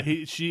happened. Yeah,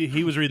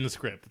 he was reading the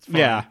script. It's fine.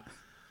 Yeah.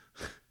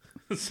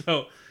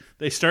 So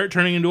they start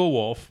turning into a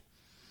wolf.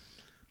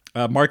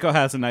 Marco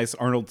has a nice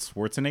Arnold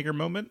Schwarzenegger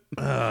moment,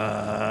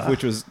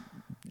 which was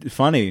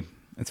funny.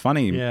 It's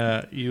funny.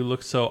 Yeah, you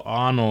look so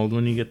Arnold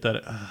when you get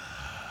that...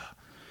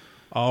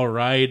 All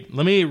right.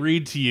 Let me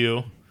read to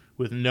you,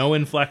 with no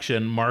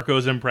inflection,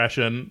 Marco's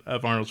impression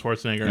of Arnold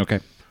Schwarzenegger.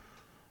 Okay.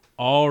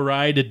 All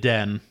right,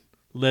 Den.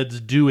 Let's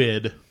do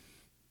it.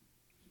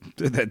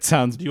 That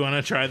sounds... Do you want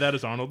to try that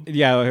as Arnold?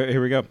 Yeah,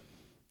 here we go.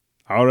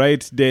 All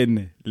right,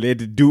 then.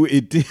 Let's do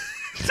it.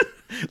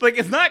 Like,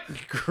 it's not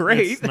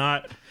great. It's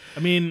not...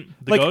 I mean,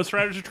 the Ghost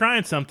Riders are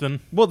trying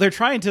something. Well, they're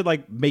trying to,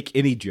 like, make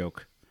any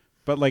joke.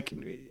 But, like...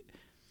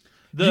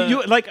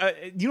 You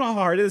know how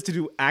hard it is to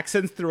do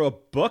accents through a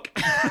book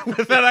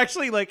without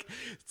actually like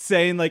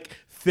saying like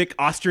thick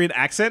Austrian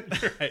accent.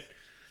 Right.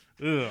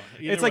 Ugh.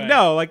 It's like,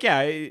 no, like,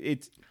 yeah,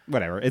 it's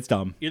whatever. It's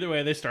dumb. Either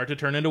way, they start to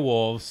turn into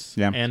wolves.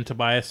 Yeah. And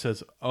Tobias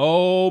says,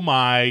 "Oh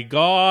my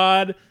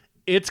God,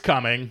 it's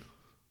coming."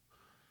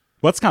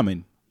 What's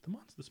coming?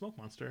 The smoke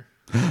monster.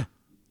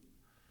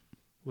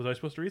 Was I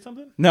supposed to read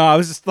something? No, I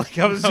was just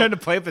trying to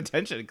play up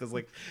attention because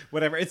like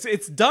whatever.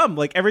 It's dumb.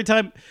 Like every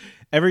time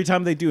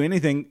they do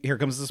anything, here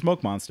comes the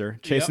smoke monster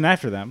chasing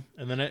after them.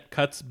 And then it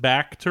cuts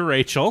back to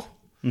Rachel,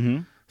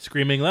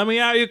 screaming, "Let me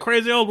out, you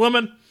crazy old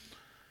woman!"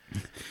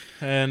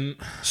 And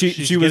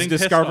she was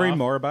discovering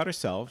more about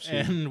herself.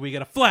 And we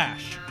get a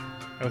flash.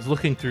 I was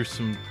looking through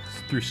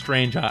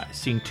strange eyes,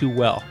 seeing too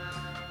well,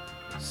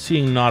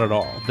 seeing not at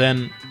all.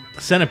 Then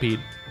a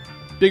centipede,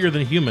 bigger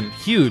than human,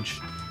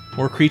 huge.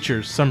 More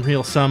creatures, some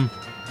real, some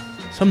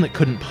that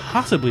couldn't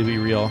possibly be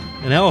real.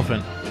 An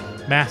elephant,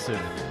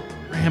 massive,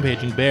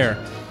 rampaging bear.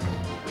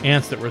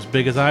 ants that were as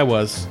big as I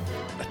was,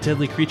 a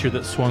deadly creature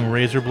that swung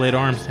razor blade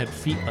arms and had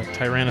feet like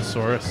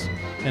Tyrannosaurus,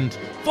 and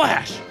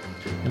flash!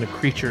 And a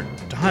creature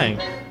dying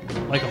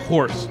like a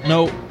horse.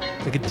 No,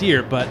 like a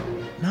deer, but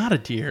not a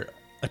deer.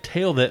 A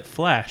tail that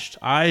flashed.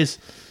 Eyes,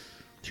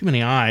 too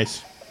many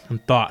eyes,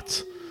 and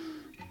thoughts.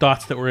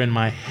 Thoughts that were in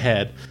my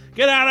head.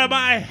 Get out of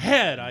my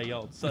head! I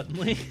yelled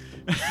suddenly.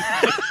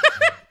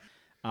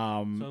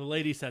 So the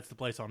lady sets the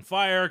place on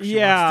fire. She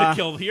wants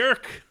to kill the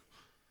Yeerk.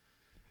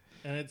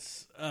 And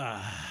it's...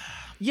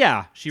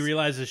 Yeah. She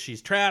realizes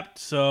she's trapped,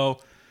 so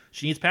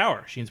she needs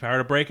power. She needs power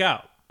to break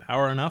out.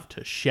 Power enough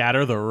to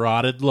shatter the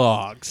rotted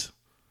logs.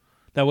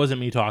 That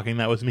wasn't me talking.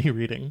 That was me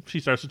reading.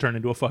 She starts to turn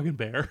into a fucking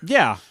bear.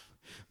 Yeah.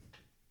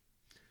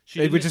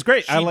 Which is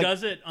great. She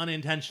does it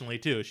unintentionally,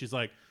 too. She's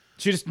like...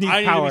 She just needs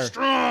I power. Need to be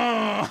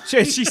strong.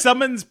 She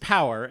summons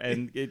power,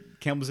 and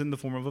it comes in the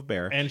form of a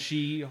bear. And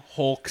she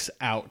hulks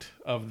out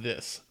of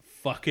this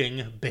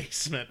fucking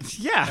basement.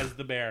 Yeah. As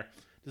the bear.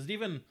 Does it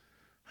even...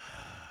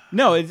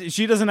 No,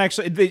 she doesn't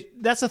actually...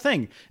 that's the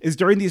thing, is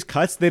during these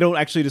cuts, they don't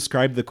actually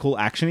describe the cool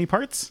action-y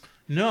parts.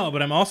 No,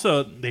 but I'm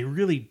also... They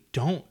really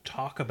don't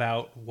talk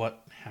about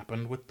what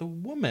happened with the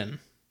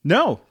woman.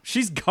 No,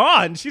 she's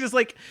gone. She just,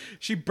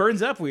 she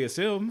burns up, we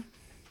assume.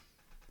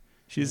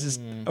 She's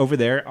just over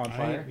there on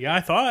fire.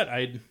 I thought.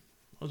 I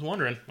was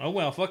wondering. Oh,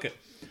 well, fuck it.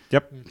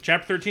 Yep.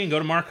 Chapter 13, go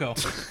to Marco.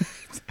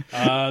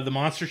 The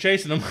monster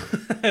chasing them.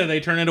 They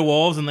turn into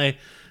wolves, and they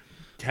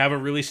have a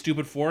really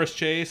stupid forest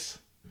chase.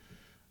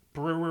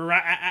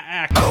 It's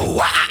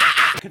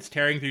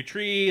tearing through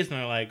trees, and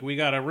they're like, we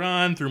gotta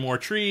run through more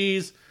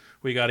trees.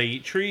 We gotta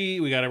eat tree.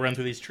 We gotta run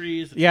through these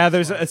trees. Yeah,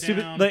 there's a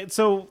stupid...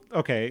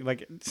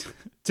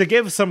 to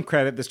give some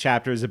credit, this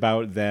chapter is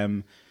about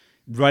them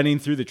running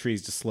through the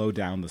trees to slow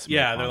down the smoke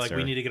they're monster. like,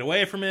 we need to get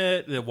away from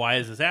it. Why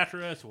is this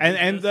after us?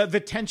 And the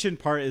tension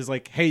part is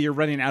like, hey, you're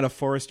running out of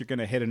forest, you're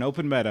gonna hit an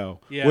open meadow,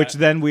 yeah. which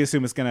then we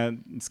assume it's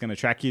gonna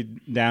track you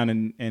down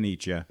and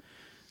eat you.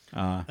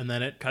 And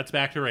then it cuts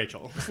back to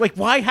Rachel. Like,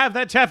 why have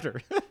that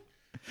chapter?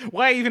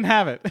 Why even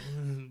have it?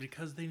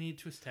 Because they need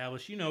to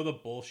establish, the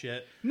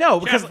bullshit.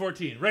 No, because Chapter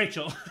 14,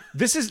 Rachel.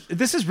 This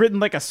is written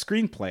like a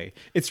screenplay.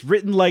 It's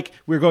written like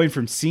we're going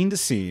from scene to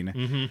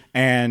scene,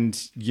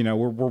 and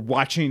we're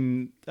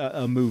watching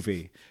a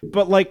movie.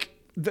 But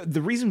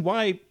the reason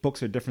why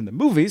books are different than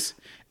movies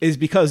is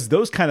because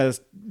those kind of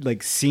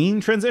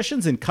scene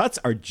transitions and cuts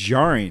are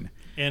jarring.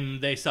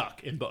 And they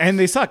suck in books.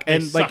 They suck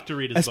to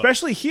read as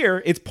especially books.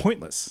 Here, it's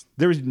pointless.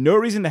 There's no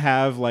reason to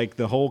have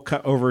the whole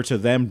cut over to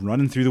them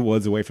running through the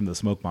woods away from the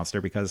smoke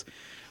monster, because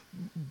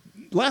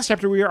last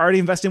chapter we were already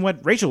invested in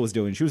what Rachel was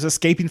doing. She was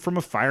escaping from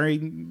a fiery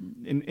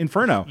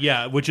inferno.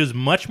 Yeah, which is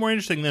much more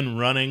interesting than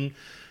running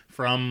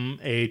from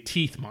a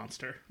teeth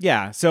monster.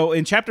 Yeah, so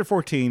in chapter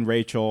 14,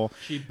 Rachel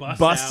she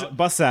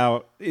busts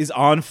out, is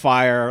on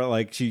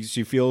fire,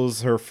 she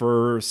feels her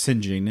fur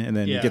singeing, and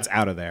then gets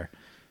out of there.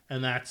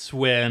 And that's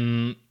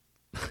when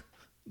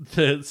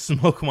the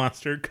smoke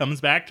monster comes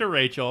back to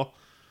Rachel,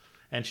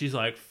 and she's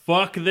like,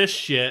 fuck this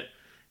shit.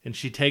 And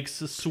she takes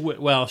a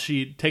swing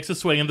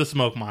at the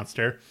smoke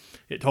monster.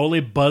 It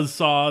totally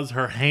buzzsaws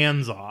her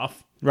hands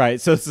off. Right,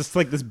 so it's just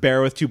this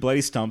bear with two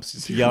bloody stumps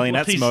just yelling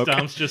at smoke.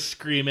 Stumps just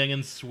screaming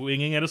and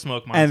swinging at a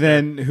smoke monster. And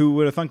then who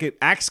would have thunk it?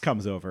 Axe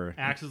comes over.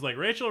 Axe is like,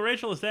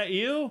 Rachel, is that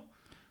you?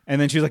 And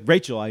then she's like,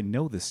 Rachel, I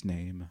know this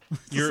name.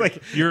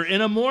 You're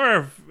in a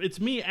morph. It's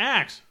me,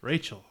 Axe.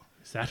 Rachel,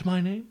 is that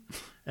my name?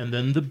 And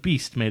then the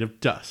beast made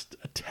of dust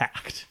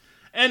attacked.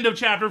 End of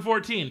chapter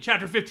 14.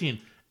 Chapter 15,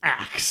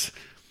 Axe.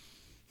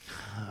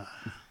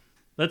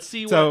 Let's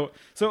see what...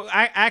 So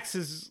Axe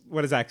is...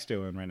 What is Axe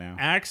doing right now?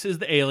 Axe is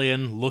the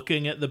alien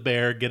looking at the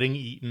bear getting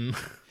eaten.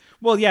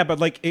 Well, yeah, but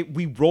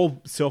we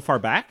roll so far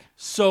back.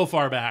 So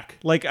far back.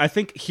 I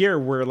think here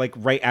we're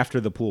right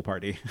after the pool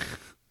party.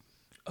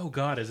 Oh,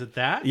 God, is it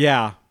that?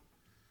 Yeah.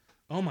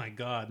 Oh, my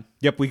God.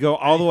 Yep, we go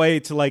all the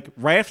way to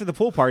right after the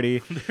pool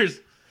party.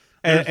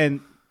 And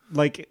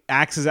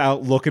Axe is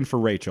out looking for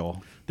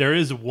Rachel. There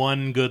is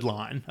one good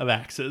line of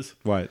Axe's.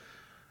 What?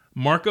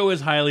 Marco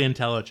is highly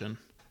intelligent,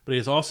 but he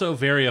is also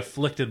very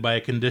afflicted by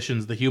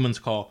conditions the humans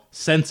call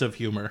sense of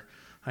humor.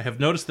 I have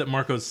noticed that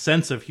Marco's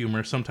sense of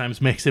humor sometimes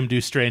makes him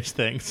do strange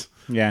things.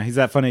 Yeah, he's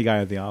that funny guy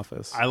at the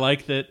office. I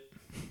like that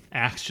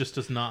Axe just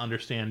does not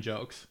understand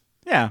jokes.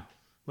 Yeah.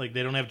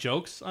 They don't have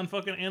jokes on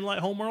fucking Andalite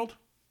Homeworld?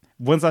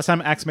 When's the last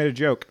time Axe made a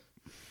joke?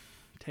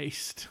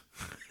 Taste.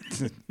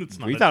 It's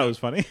not. We thought it was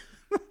funny.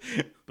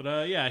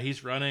 But yeah,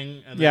 he's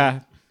running. And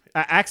then,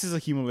 Axe is a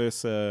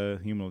humorless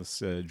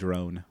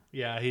drone.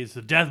 Yeah, he's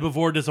a death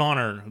before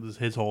dishonor. This is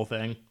his whole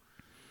thing.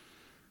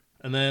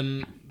 And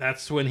then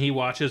that's when he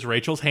watches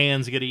Rachel's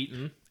hands get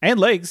eaten. And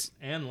legs.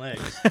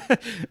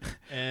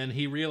 And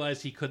he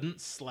realized he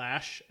couldn't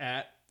slash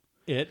at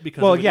it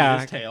because it would eat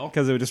his tail.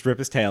 Because it would just rip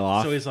his tail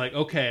off. So he's like,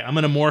 okay, I'm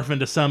going to morph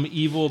into some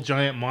evil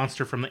giant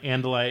monster from the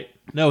Andalite.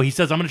 No, he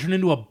says, I'm going to turn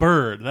into a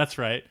bird. That's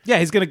right. Yeah,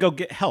 he's going to go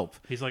get help.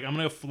 He's like, I'm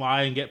going to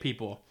fly and get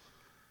people.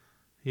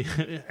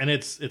 And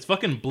it's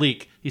fucking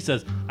bleak. He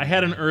says, I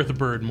had an earth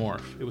bird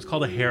morph. It was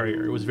called a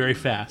harrier. It was very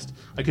fast.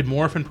 I could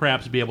morph and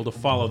perhaps be able to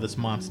follow this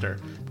monster.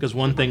 Because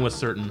one thing was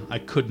certain, I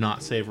could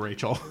not save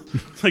Rachel.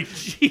 Like,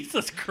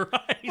 Jesus Christ.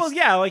 Well,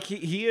 yeah, like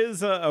he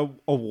is a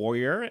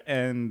warrior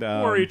and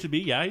Warrior to be,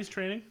 yeah, he's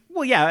training.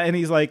 Well, yeah, and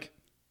he's like,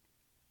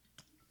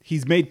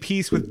 he's made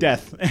peace with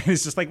death, and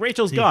it's just like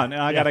Rachel's gone,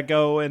 and I gotta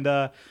go and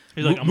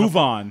he's like, move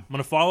on. I'm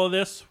gonna follow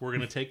this. We're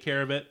gonna take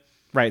care of it.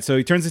 Right, so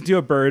he turns into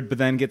a bird, but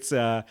then gets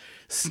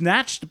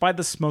snatched by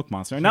the smoke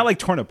monster. Not like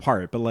torn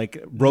apart, but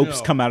like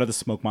ropes come out of the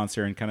smoke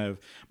monster and kind of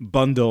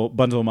bundle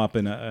him up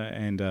and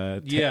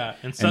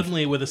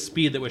suddenly with a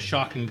speed that was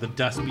shocking, the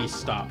dust beast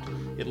stopped.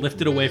 It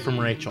lifted away from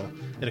Rachel.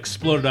 It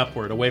exploded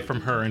upward, away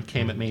from her, and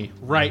came at me,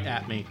 right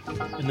at me.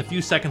 In the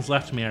few seconds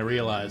left to me, I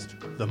realized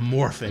the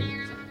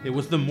morphing. It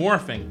was the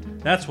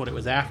morphing. That's what it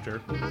was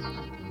after.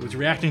 It was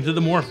reacting to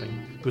the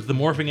morphing. It was the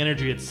morphing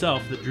energy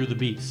itself that drew the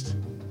beast.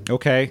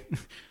 Okay.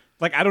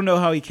 Like, I don't know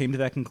how he came to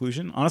that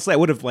conclusion. Honestly, I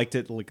would have liked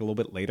it like a little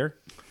bit later.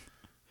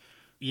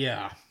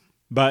 Yeah.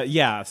 But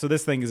yeah, so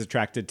this thing is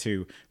attracted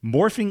to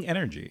morphing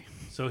energy.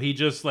 So he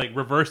just like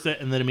reversed it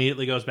and then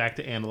immediately goes back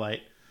to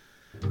Andalite.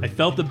 I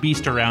felt the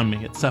beast around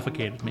me. It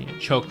suffocated me. It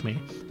choked me.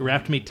 It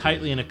wrapped me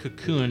tightly in a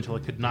cocoon until I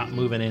could not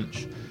move an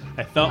inch.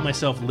 I felt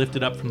myself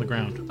lifted up from the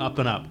ground, up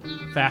and up,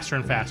 faster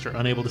and faster,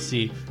 unable to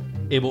see,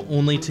 able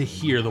only to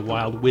hear the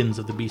wild winds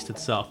of the beast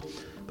itself.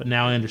 But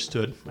now I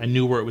understood. I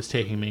knew where it was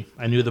taking me.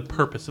 I knew the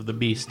purpose of the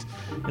beast.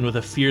 And with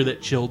a fear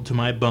that chilled to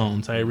my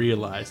bones, I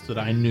realized that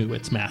I knew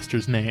its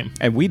master's name.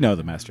 And we know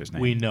the master's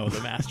name. We know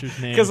the master's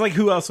name. Because, like,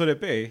 who else would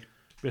it be?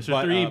 Visser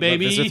 3,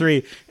 baby. Visser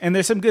 3. And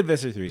there's some good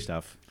Visser 3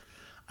 stuff.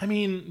 I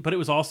mean, but it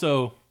was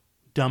also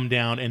dumbed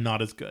down and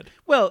not as good.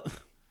 Well,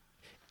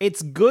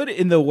 it's good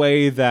in the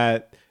way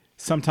that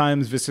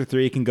sometimes Visser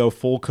 3 can go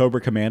full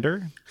Cobra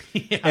Commander.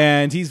 Yeah.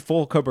 And he's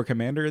full Cobra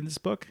Commander in this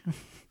book.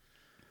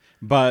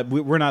 But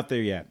we're not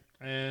there yet.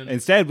 And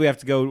instead, we have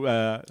to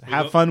go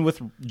have fun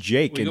with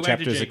Jake in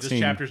chapter 16. This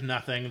chapter's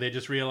nothing. They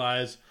just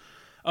realize,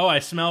 oh, I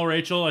smell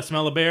Rachel. I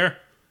smell a bear.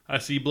 I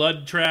see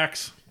blood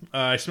tracks.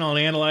 I smell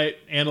an Andalite.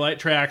 Andalite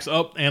tracks.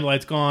 Oh,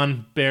 Andalite's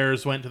gone.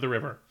 Bears went to the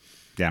river.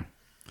 Yeah.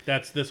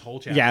 That's this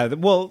whole chapter. Yeah,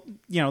 well,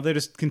 they're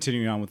just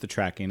continuing on with the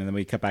tracking, and then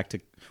we cut back to...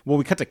 Well,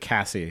 we cut to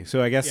Cassie.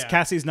 So I guess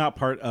Cassie's not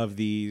part of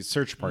the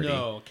search party.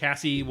 No,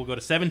 Cassie will go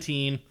to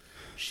 17.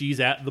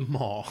 She's at the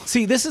mall.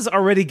 See, this is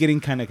already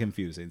getting kind of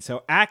confusing.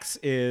 So Axe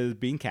is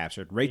being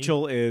captured.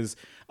 Rachel is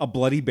a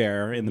bloody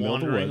bear in the middle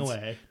of the woods.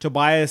 Wandering away.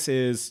 Tobias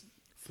is...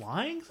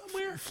 Flying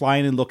somewhere?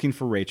 Flying and looking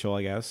for Rachel,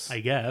 I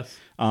guess.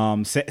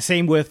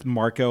 Same with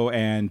Marco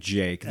and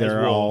Jake.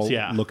 They're all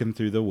looking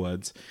through the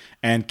woods.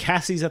 And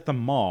Cassie's at the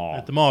mall.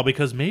 At the mall,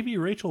 because maybe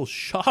Rachel's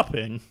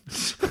shopping.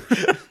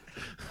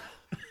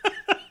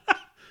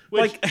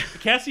 Which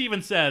Cassie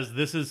even says,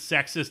 this is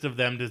sexist of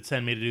them to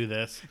send me to do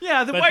this.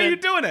 Yeah, then why are you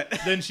doing it?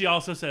 Then she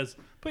also says,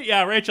 but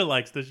yeah, Rachel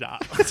likes to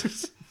shop.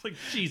 It's like,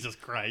 Jesus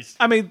Christ.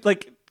 I mean,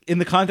 like, in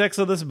the context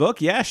of this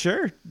book, yeah,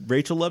 sure.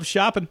 Rachel loves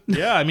shopping.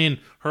 Yeah, I mean,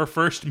 her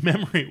first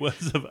memory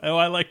was of,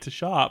 I like to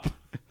shop.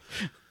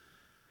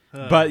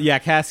 But yeah,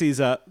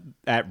 Cassie's at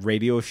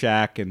Radio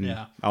Shack and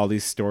all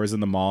these stores in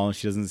the mall, and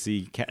she doesn't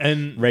see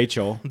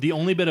Rachel. The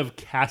only bit of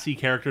Cassie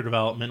character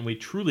development we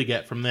truly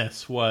get from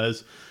this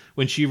was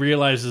when she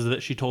realizes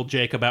that she told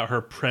Jake about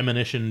her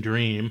premonition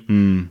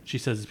dream. She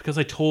says, it's because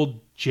I told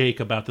Jake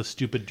about the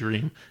stupid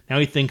dream. Now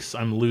he thinks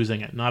I'm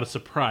losing it. Not a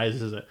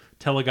surprise, is it?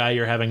 Tell a guy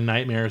you're having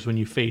nightmares when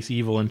you face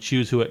evil and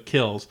choose who it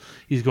kills.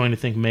 He's going to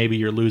think maybe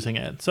you're losing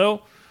it.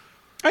 So...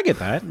 I get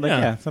that.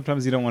 Like,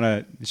 sometimes you don't want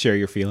to share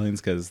your feelings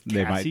because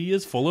they might... Cassie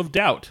is full of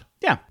doubt.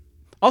 Yeah.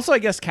 Also, I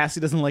guess Cassie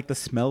doesn't like the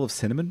smell of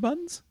cinnamon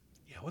buns.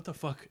 Yeah, what the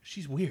fuck?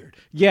 She's weird.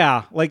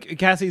 Yeah, like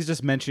Cassie's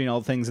just mentioning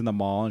all the things in the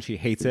mall and she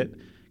hates it.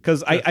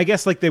 Because I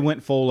guess like they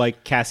went full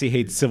like Cassie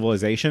hates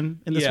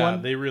civilization in this one.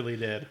 Yeah, they really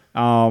did.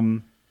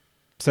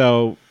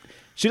 So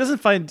she doesn't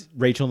find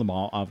Rachel in the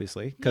mall,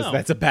 obviously, because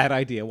that's a bad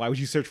idea. Why would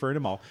you search for her in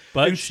a mall?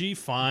 But she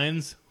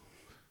finds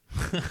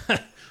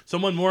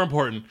someone more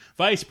important,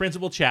 Vice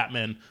Principal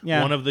Chapman,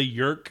 one of the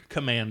Yeerk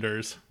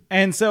commanders.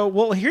 And so,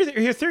 well,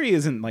 her theory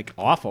isn't like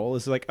awful.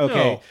 It's like,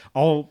 okay,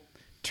 I'll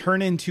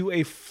turn into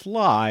a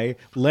fly,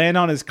 land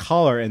on his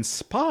collar, and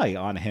spy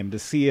on him to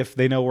see if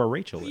they know where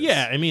Rachel is.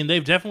 Yeah, I mean,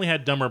 they've definitely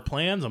had dumber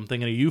plans. I'm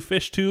thinking of you,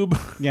 Fishtube.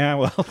 Yeah,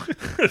 well.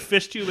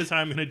 Fishtube is how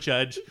I'm going to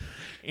judge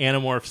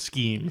Animorph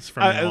schemes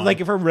from now on. Like,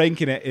 if we're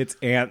ranking it, it's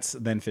ants,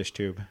 then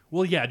Fishtube.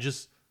 Well, yeah,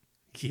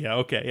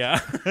 okay, yeah.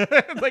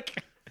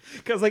 Like,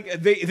 because,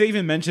 like, they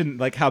even mentioned,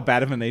 like, how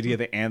bad of an idea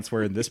the ants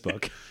were in this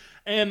book.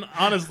 And,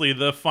 honestly,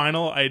 the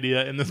final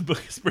idea in this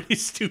book is pretty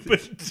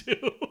stupid,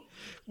 too.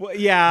 Well,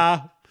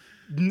 yeah.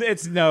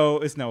 It's no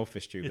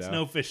Fishtube. It's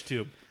no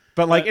Fishtube.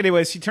 But like,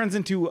 anyways, she turns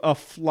into a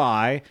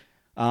fly.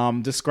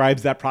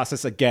 Describes that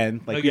process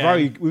again. Like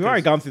we've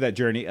already gone through that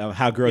journey of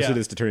how gross it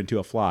is to turn into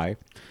a fly.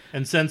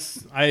 And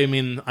since I'm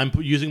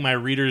using my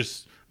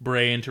reader's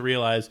brain to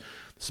realize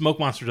the smoke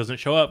monster doesn't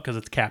show up because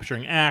it's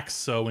capturing Axe.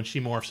 So when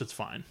she morphs, it's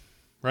fine,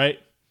 right?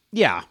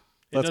 Yeah.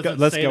 Let's go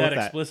with that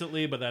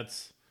explicitly, but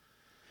that's.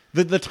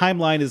 The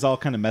timeline is all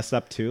kind of messed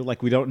up too.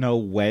 Like we don't know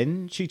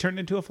when she turned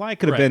into a fly. It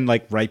could have Right. been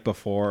like right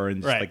before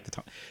and just Right. like the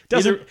time.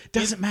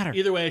 Doesn't matter.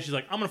 Either way, she's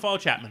like, I'm gonna follow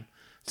Chapman.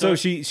 So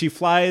she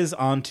flies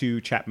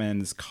onto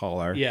Chapman's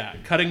collar. Yeah,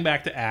 cutting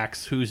back to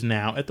Axe, who's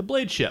now at the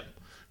Blade ship.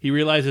 He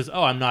realizes,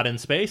 oh, I'm not in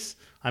space.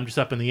 I'm just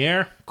up in the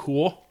air.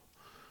 Cool.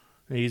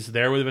 He's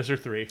there with Visser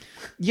 3.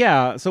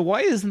 Yeah. So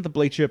why isn't the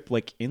Blade ship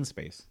like in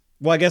space?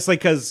 Well, I guess like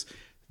because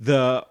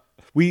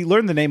we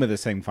learned the name of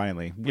this thing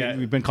finally. Yeah.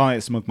 We've been calling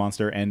it Smoke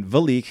Monster and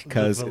Valik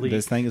because The Valik.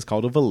 this thing is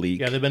called a Valik.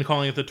 Yeah, they've been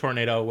calling it the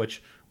Tornado,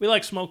 which we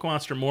like Smoke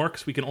Monster more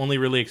because we can only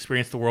really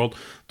experience the world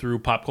through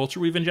pop culture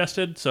we've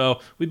ingested.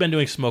 So we've been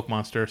doing Smoke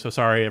Monster. So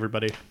sorry,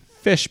 everybody.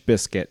 Fish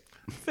biscuit.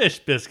 Fish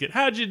biscuit.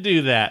 How'd you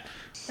do that?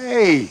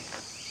 Hey,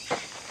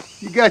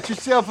 you got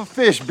yourself a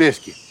fish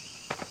biscuit.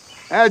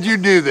 How'd you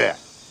do that?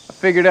 I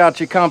figured out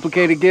your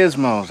complicated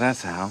gizmos,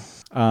 that's how.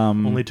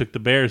 Only took the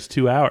bears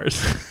 2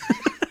 hours.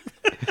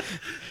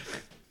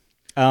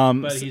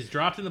 But he's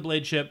dropped in the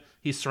Blade ship.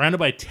 He's surrounded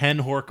by 10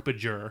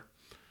 Hork-Bajir.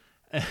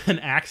 And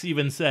Axe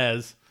even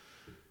says,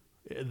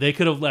 they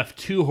could have left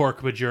 2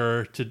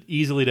 Hork-Bajir to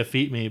easily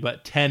defeat me,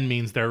 but 10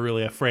 means they're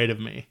really afraid of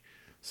me.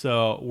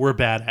 So we're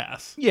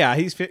badass. Yeah,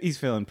 he's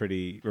feeling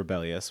pretty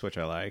rebellious, which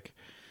I like.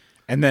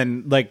 And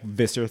then like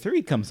Visser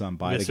 3 comes on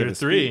by to Visser give a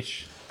 3.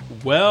 speech.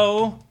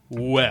 Well,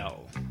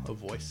 a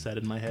voice said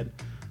in my head.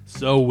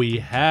 So we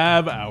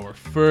have our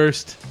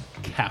first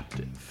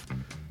captive.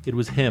 It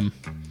was him,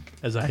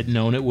 as I had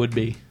known it would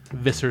be.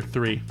 Visser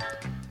 3.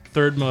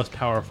 Third most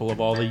powerful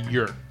of all the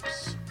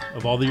Yeerks.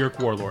 Of all the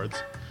Yeerk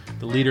warlords.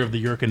 The leader of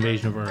the Yeerk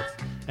invasion of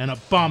Earth. An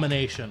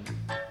abomination.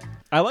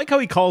 I like how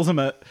he calls him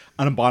an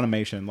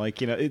abomination. Like,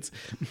 you know, it's...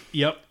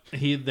 Yep.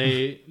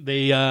 They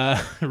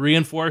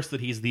reinforce that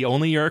he's the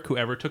only Yeerk who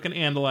ever took an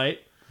Andalite.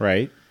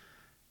 Right.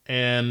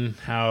 And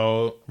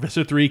how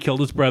Visser 3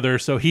 killed his brother,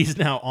 so he's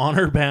now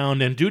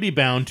honor-bound and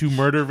duty-bound to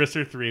murder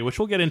Visser 3, which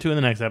we'll get into in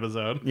the next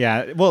episode.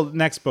 Yeah, well,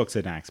 next book's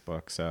an Axe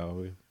book,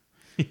 so...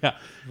 Yeah.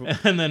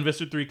 And then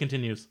Visser 3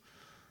 continues.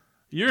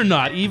 You're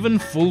not even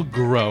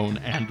full-grown,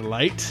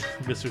 Andalite,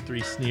 Visser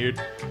 3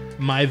 sneered.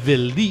 My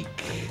Valik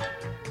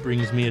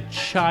brings me a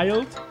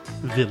child?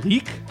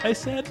 Valik, I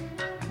said.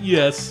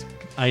 Yes,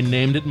 I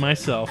named it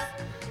myself.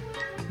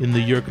 In the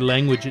Yeerk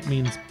language, it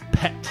means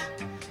pet.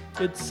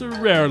 It's a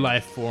rare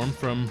life form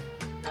from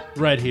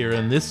right here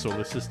in this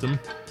solar system.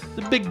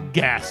 The big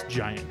gas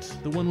giant,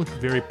 the one with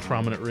very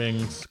prominent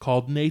rings,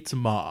 called Nate's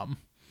mom.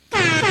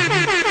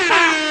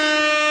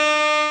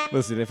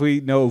 Listen, if we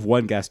know of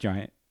one gas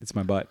giant, it's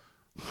my butt.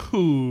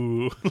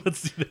 Ooh, let's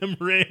see them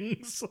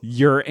rings.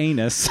 Your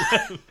anus.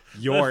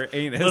 Your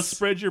anus. Let's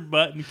spread your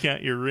butt and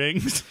count your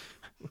rings.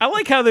 I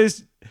like how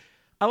there's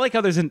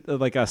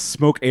like a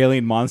smoke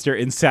alien monster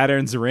in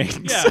Saturn's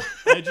rings. Yeah,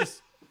 I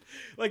just...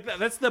 Like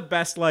that's the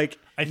best like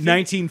I think-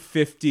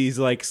 1950s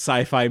like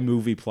sci-fi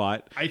movie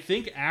plot. I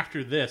think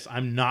after this,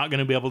 I'm not going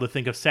to be able to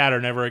think of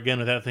Saturn ever again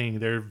without thinking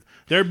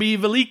there be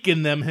Valik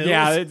in them hills.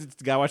 Yeah,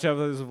 gotta watch out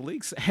for those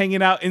leaks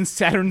hanging out in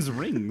Saturn's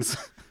rings.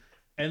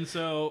 And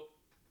so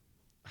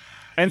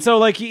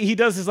like he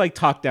does his like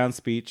talk down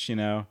speech, you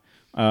know.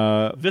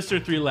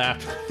 Visser 3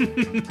 laughed.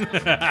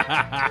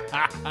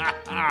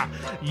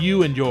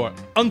 You and your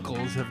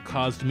uncles have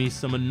caused me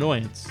some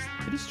annoyance.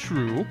 It is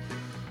true.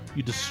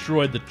 You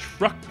destroyed the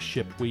truck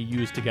ship we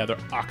used to gather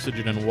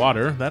oxygen and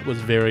water. That was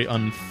very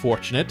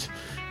unfortunate.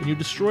 And you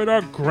destroyed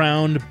our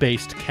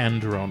ground-based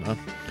Kandrona.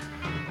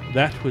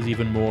 That was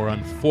even more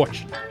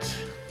unfortunate.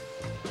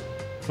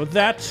 For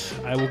that,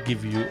 I will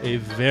give you a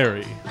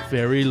very,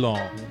 very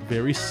long,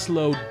 very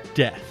slow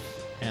death,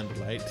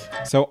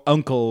 Andalite. So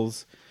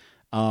uncles,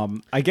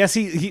 I guess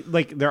he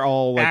like they're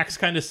all like. Axe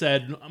kind of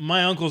said,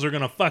 my uncles are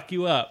going to fuck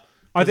you up.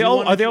 Are they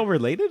 'Cause he all wanted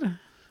related?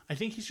 I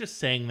think he's just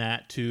saying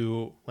that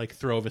to like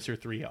throw Visser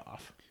 3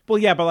 off. Well,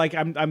 yeah, but like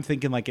I'm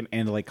thinking like an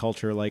Andalite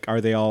culture, like are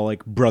they all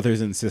like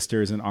brothers and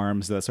sisters in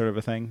arms, that sort of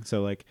a thing?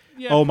 So like,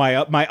 Yeah. oh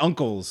my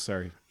uncles,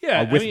 are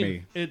with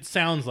me. It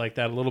sounds like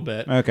that a little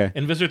bit. Okay.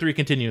 And Visser 3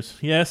 continues.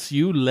 Yes,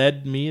 you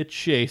led me a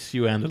chase,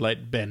 you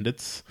Andalite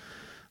bandits.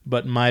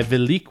 But my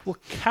Valik will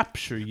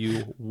capture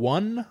you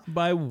one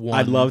by one.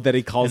 I love that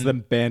he calls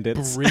them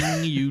bandits.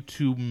 Bring you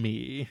to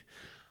me.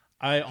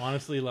 I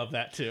honestly love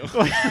that too.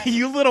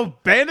 You little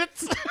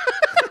bandits.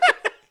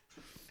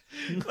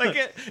 Like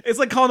it's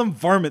like calling them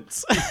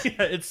varmints.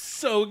 Yeah, it's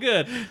so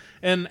good.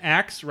 And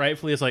Axe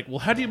rightfully is like, well,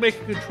 how do you make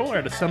a controller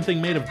out of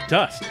something made of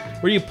dust?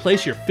 Where do you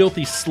place your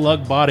filthy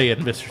slug body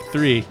in Visser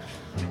 3?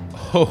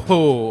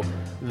 Ho,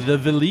 the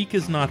Valik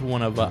is not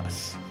one of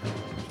us.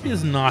 He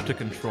is not a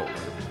controller.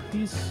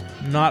 He's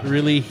not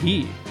really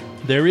he.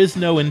 There is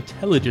no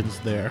intelligence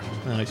there.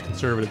 Oh, he's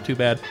conservative, too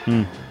bad.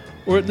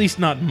 Or at least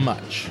not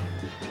much.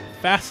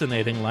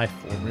 Fascinating life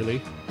form,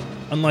 really.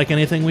 Unlike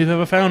anything we've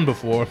ever found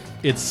before,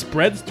 it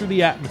spreads through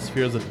the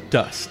atmospheres of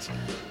dust.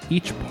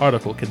 Each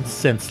particle can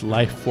sense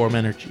life form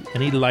energy,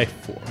 any life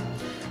form.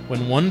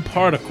 When one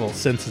particle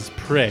senses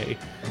prey,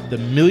 the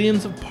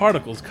millions of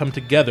particles come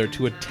together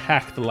to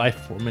attack the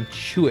life form and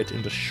chew it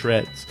into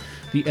shreds.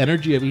 The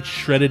energy of each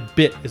shredded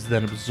bit is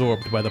then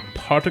absorbed by the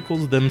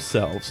particles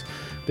themselves.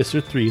 Visser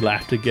 3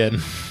 laughed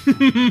again.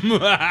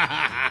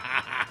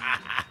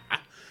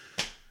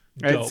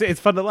 It's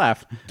fun to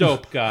laugh.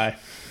 Dope guy.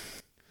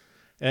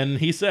 And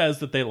he says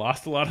that they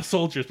lost a lot of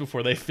soldiers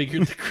before they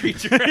figured the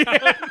creature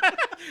out.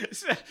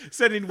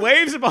 Sending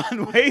waves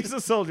upon waves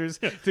of soldiers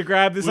to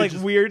grab this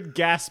weird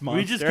gas monster.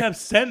 We just kept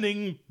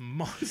sending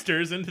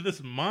monsters into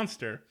this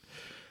monster.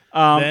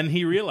 Then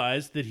he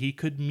realized that he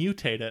could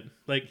mutate it.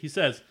 Like he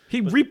says.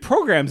 He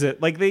reprograms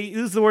it. Like they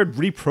use the word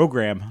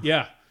reprogram.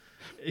 Yeah.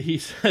 He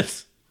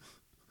says.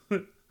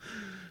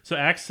 So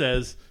Axe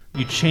says,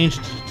 you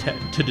changed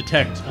to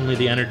detect only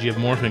the energy of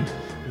morphing.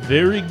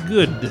 Very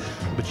good.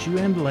 But you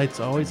Andalites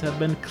always have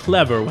been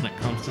clever when it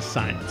comes to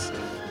science.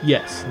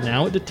 Yes,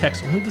 now it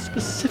detects only the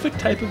specific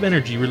type of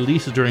energy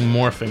released during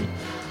morphing.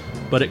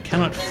 But it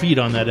cannot feed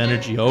on that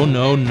energy. Oh,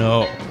 no,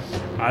 no.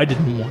 I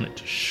didn't want it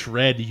to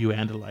shred you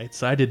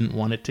Andalites. I didn't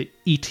want it to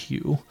eat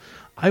you.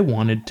 I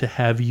wanted to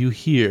have you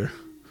here.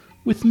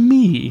 With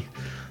me.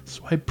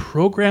 So I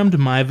programmed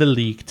my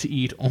Valik to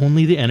eat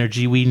only the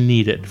energy we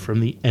needed from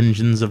the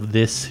engines of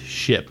this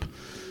ship.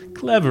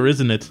 Clever,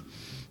 isn't it?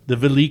 The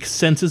Valik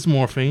senses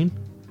morphine,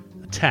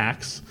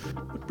 attacks,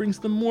 but brings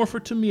the morpher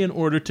to me in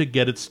order to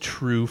get its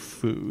true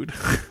food.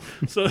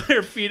 So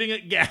they're feeding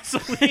it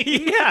gasoline.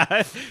 Yeah.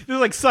 Just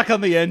like suck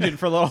on the engine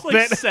for a little It's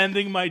like bit.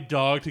 sending my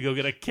dog to go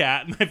get a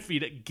cat and I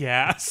feed it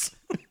gas.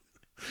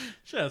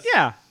 Just.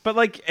 Yeah. But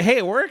like, hey,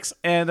 it works.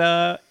 And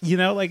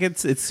like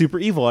it's super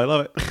evil. I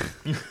love it.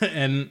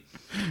 And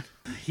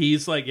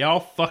he's like, yeah, I'll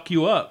fuck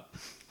you up.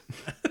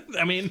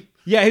 I mean,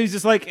 yeah, he was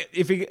just like,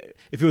 if he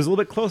was a little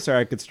bit closer,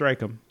 I could strike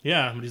him.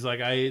 yeah, but he's like,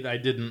 I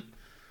didn't.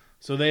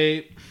 So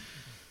they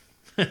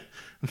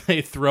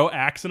throw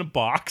Axe in a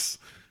box,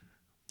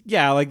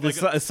 Yeah, like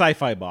this a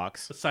sci-fi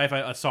box.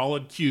 a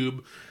solid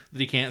cube that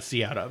he can't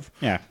see out of,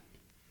 Yeah.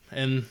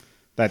 and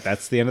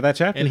That's the end of that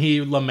chapter. and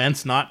he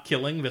laments not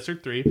killing Visser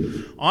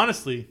 3.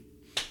 Honestly,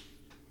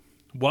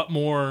 what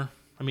more?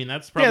 I mean,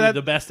 that's probably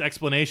the best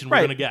explanation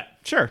we're gonna get.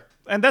 Sure.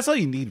 And that's all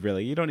you need,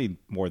 really. You don't need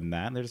more than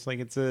that. They're just like,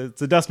 it's a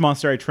dust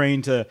monster I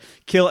trained to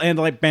kill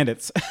Andalite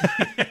bandits.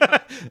 All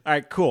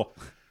right, cool.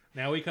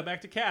 Now we come back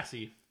to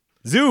Cassie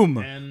Zoom.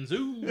 and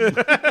zoom.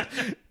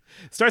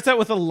 Starts out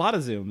with a lot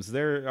of zooms.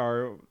 There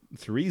are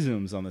 3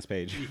 zooms on this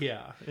page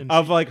Yeah, and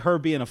of like her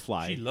being a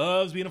fly. she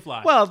loves being a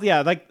fly. Well,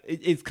 yeah, like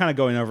it's kind of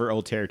going over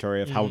old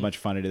territory of how much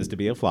fun it is to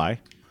be a fly.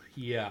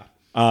 yeah,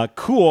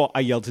 Cool. I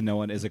yelled to no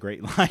one is a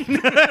great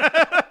line.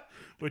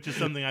 which is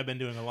something I've been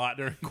doing a lot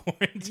during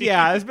quarantine.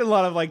 Yeah, there's been a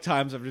lot of like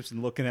times I've just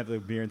been looking at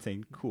the mirror and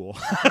saying, cool.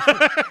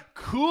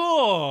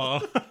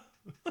 Cool.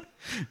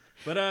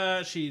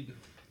 But she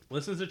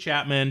listens to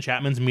Chapman.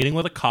 Chapman's meeting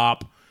with a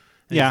cop.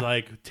 And Yeah. he's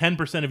like,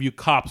 10% of you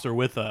cops are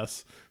with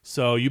us,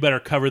 so you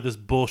better cover this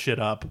bullshit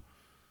up.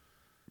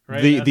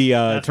 Right? The That's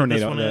what this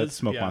tornado, one the is?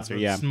 smoke monster,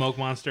 the yeah. Smoke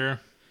monster.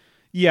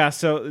 Yeah,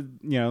 so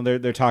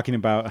they're talking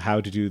about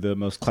how to do the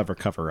most clever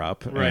cover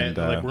up. Right. And,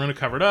 Like, we're going to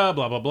cover it up,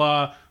 blah, blah,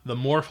 blah. The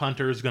Morph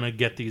Hunter is going to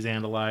get these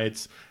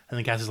Andalites. And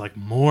the guy's like,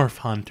 Morph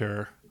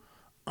Hunter.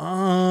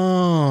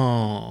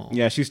 Oh.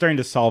 yeah, she's starting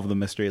to solve the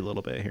mystery a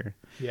little bit here.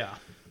 Yeah.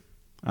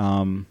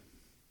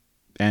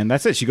 And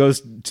that's it. She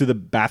goes to the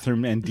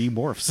bathroom and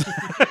demorphs.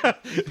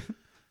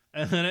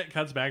 And then it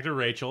cuts back to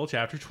Rachel,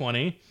 chapter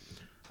 20.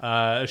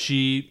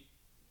 She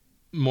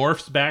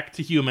morphs back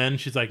to human.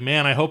 She's like,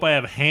 man, I hope I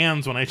have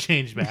hands when I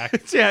change back.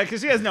 Yeah,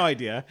 because she has no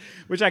idea,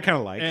 which I kind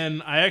of like.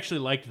 And I actually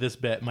liked this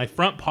bit. My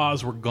front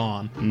paws were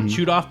gone,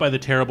 chewed off by the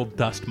terrible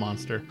dust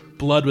monster.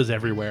 Blood was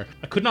everywhere.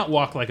 I could not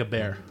walk like a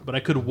bear, but I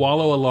could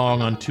wallow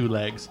along on 2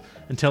 legs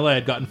until I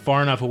had gotten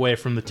far enough away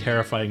from the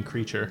terrifying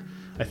creature.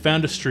 I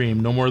found a stream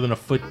no more than a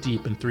foot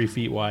deep and 3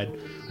 feet wide.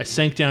 I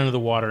sank down into the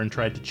water and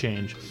tried to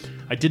change.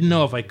 I didn't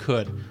know if I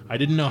could. I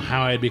didn't know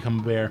how I had become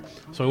a bear,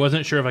 so I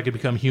wasn't sure if I could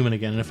become human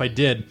again. And if I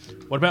did,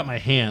 what about my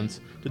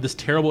hands? Did this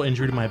terrible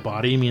injury to my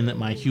body mean that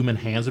my human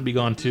hands would be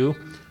gone too?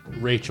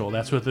 Rachel,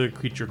 that's what the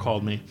creature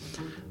called me.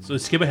 So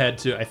skip ahead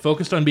to, I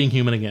focused on being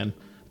human again,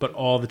 but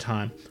all the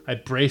time. I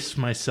braced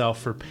myself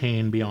for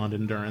pain beyond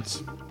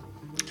endurance.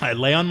 I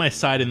lay on my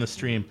side in the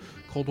stream.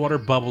 Cold water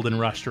bubbled and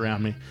rushed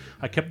around me.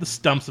 I kept the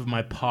stumps of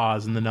my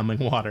paws in the numbing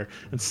water,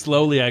 and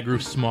slowly I grew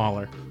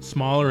smaller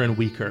and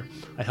weaker.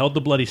 I held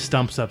the bloody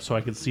stumps up so I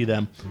could see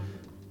them.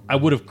 I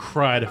would have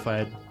cried if I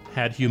had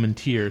had human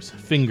tears.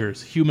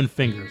 Human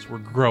fingers were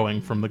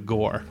growing from the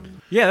gore.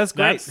 Yeah, that's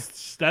great.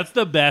 That's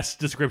the best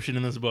description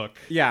in this book.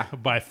 Yeah.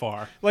 By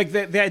far. Like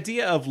the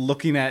idea of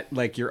looking at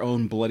like your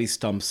own bloody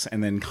stumps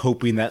and then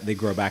hoping that they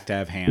grow back to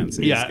have hands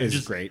is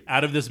just great.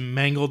 Out of this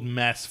mangled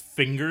mess,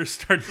 fingers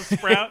start to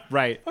sprout.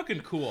 Right.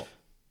 Fucking cool.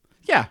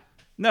 Yeah.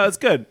 No, it's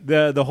good.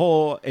 The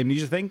whole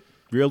amnesia thing,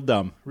 real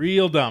dumb.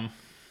 Real dumb.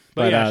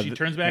 But yeah, she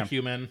turns back yeah.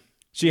 human.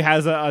 She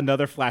has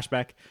another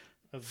flashback.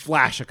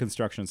 Flash a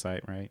construction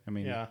site, right? I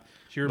mean, Yeah.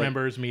 She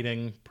remembers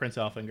meeting Prince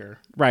Elfinger.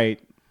 right.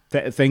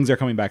 Things are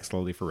coming back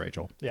slowly for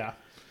Rachel. Yeah.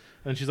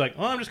 And she's like,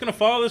 well, I'm just going to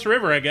follow this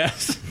river, I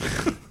guess.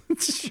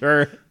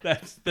 Sure.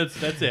 That's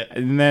it.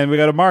 And then we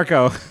go to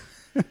Marco.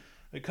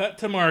 They cut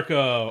to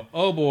Marco.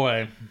 Oh,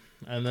 boy.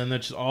 And then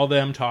it's just all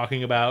them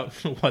talking about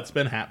what's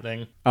been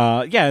happening.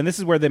 Yeah, and this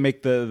is where they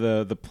make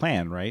the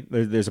plan, right?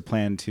 There's a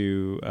plan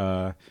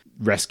to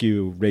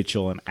rescue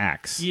Rachel and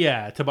Axe.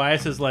 Yeah,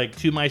 Tobias is like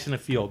 2 mice in a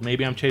field.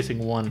 Maybe I'm chasing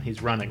one, he's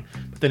running.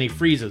 But then he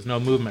freezes, no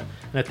movement.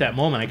 And at that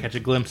moment, I catch a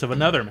glimpse of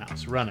another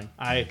mouse running.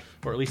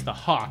 Or at least the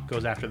hawk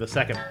goes after the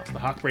second mouse. The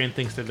hawk brain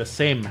thinks they're the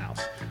same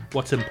mouse.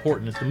 What's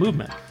important is the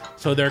movement.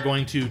 So they're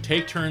going to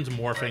take turns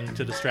morphing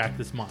to distract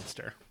this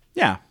monster.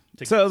 Yeah.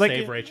 To so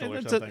save Rachel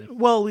or something.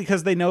 Well,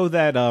 because they know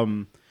that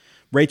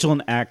Rachel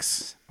and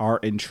Axe are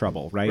in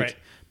trouble, right?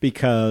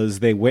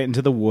 Because they went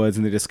into the woods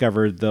and they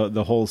discovered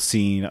the whole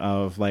scene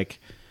of like,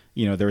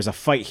 there was a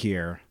fight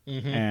here,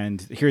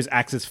 and here's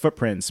Axe's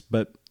footprints,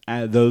 but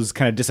those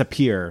kind of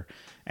disappear,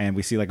 and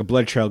we see like a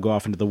blood trail go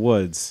off into the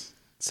woods.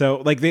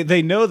 So like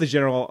they know the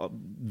general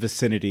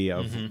vicinity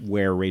of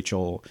where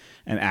Rachel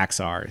and Axe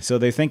are. So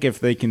they think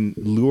if they can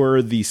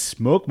lure the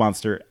smoke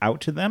monster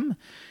out to them,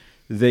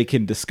 they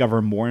can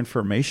discover more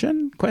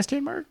information? ?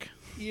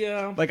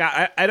 Yeah. Like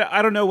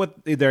I don't know what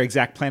their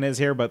exact plan is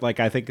here, but like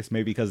I think it's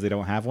maybe because they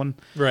don't have one.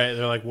 Right.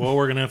 They're like, well,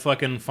 we're gonna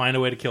fucking find a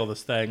way to kill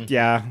this thing.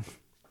 Yeah.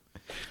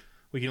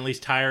 We can at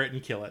least tire it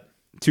and kill it.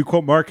 To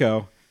quote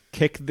Marco,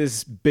 kick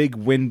this big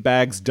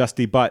windbag's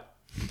dusty butt.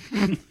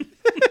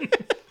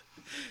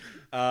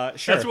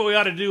 Sure. That's what we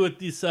ought to do with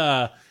this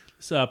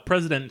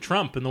President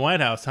Trump in the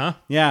White House, huh?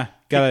 Yeah.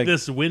 Kick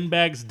this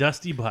windbag's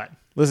dusty butt.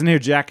 Listen here,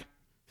 Jack.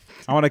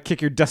 I want to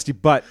kick your dusty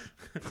butt.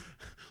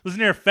 Listen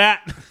here,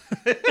 fat.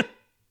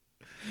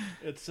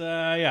 It's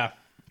yeah.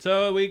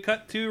 So we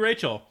cut to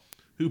Rachel,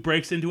 who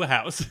breaks into a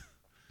house.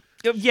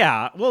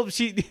 Yeah, well,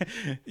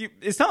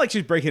 it's not like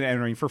she's breaking and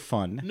entering for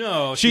fun.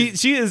 No, she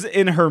is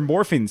in her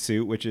morphine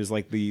suit, which is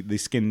like the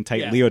skin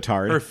tight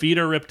leotard. Her feet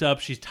are ripped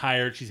up. She's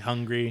tired. She's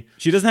hungry.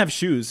 She doesn't have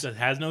shoes.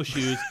 Has no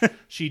shoes.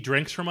 She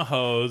drinks from a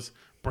hose.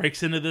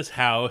 Breaks into this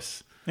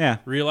house. Yeah.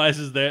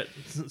 Realizes that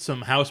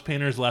some house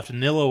painters left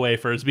Nilla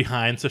wafers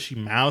behind, so she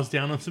mows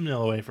down on some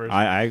Nilla wafers.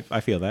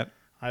 I feel that.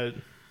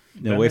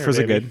 No, wafers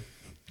are good.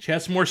 She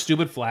has some more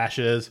stupid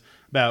flashes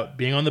about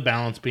being on the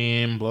balance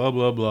beam, blah,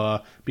 blah,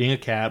 blah, being a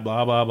cat,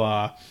 blah, blah,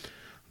 blah.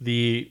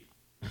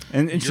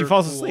 And she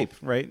falls asleep,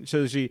 right?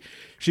 So she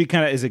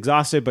kind of is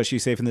exhausted, but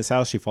she's safe in this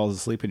house. She falls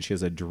asleep and she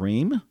has a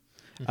dream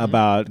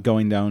about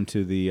going down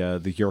to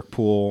the York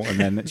pool. And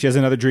then she has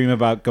another dream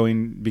about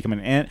becoming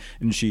an ant.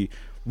 And she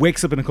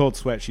wakes up in a cold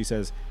sweat. She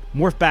says,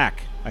 "Morph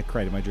back." I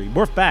cried in my dream.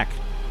 "Morph back.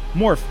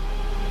 Morph.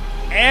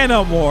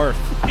 Animorph."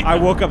 I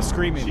woke up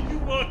screaming. She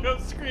woke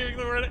up screaming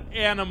the word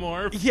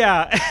Animorph.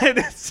 Yeah. And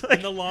it's like,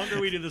 and the longer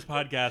we do this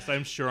podcast,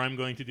 I'm sure I'm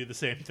going to do the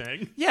same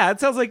thing. Yeah, it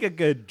sounds like a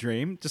good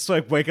dream. Just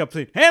like wake up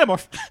saying,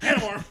 "Animorph."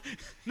 Animorph.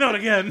 Not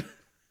again.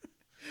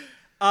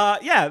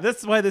 Yeah,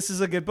 that's why this is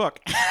a good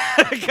book.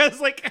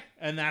 Because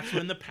and that's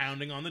when the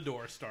pounding on the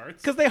door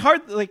starts. Because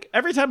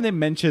every time they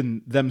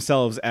mention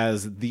themselves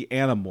as the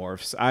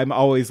Animorphs, I'm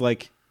always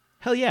like,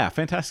 hell yeah,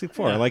 Fantastic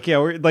Four. Yeah.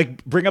 We're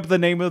like, bring up the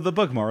name of the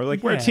book more.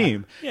 Like, we're a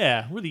team.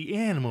 Yeah, we're the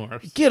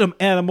Animorphs. Get them,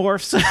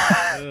 Animorphs.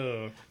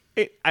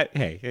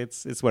 Hey,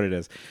 it's what it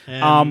is.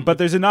 But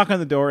there's a knock on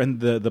the door, and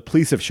the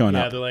police have shown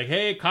up. Yeah, they're like,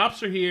 "Hey,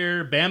 cops are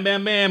here. Bam,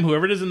 bam, bam.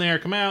 Whoever it is in there,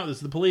 come out. This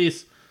is the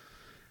police."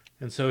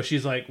 And so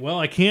she's like, "Well,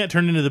 I can't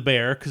turn into the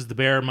bear because the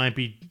bear might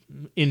be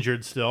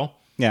injured still."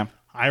 Yeah.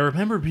 I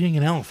remember being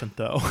an elephant,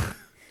 though.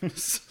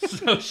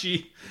 So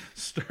she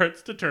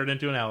starts to turn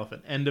into an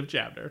elephant. End of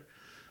chapter.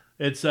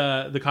 It's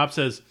the cop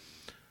says,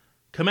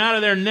 "Come out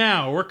of there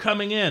now. We're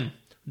coming in."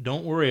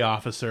 "Don't worry,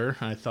 officer,"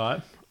 I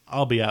thought.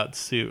 "I'll be out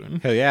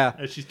soon." Hell yeah.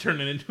 As she's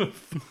turning into a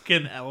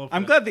fucking elephant.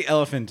 I'm glad the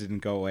elephant didn't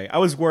go away. I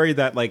was worried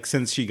that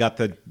since she got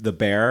the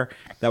bear,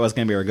 that was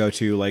going to be her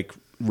go-to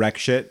wreck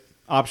shit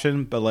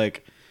option.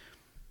 But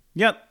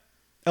yep,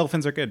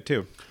 elephants are good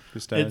too.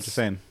 Just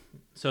saying.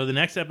 So the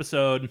next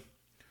episode,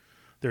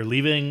 they're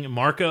leaving.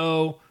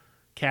 Marco,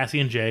 Cassie,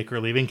 and Jake are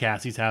leaving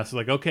Cassie's house.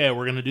 They're like, "Okay,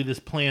 we're going to do this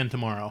plan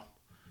tomorrow."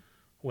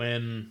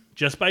 When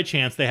just by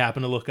chance they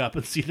happen to look up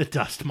and see the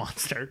dust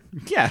monster.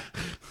 Yeah.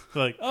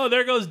 They're like, "Oh,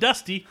 there goes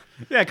Dusty."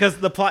 Yeah, because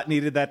the plot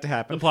needed that to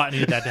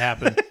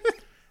happen.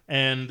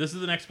 And this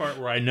is the next part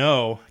where I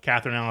know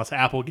Catherine Alice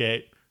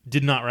Applegate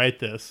did not write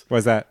this.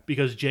 Why's that?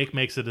 Because Jake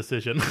makes a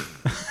decision.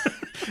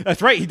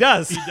 That's right, he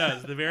does. He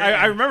does. The very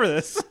I remember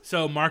this.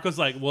 So Marco's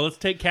like, "Well, let's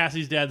take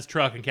Cassie's dad's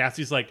truck," and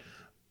Cassie's like,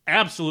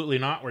 "Absolutely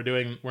not. We're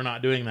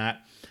not doing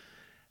that."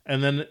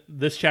 And then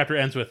this chapter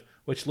ends with,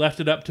 "Which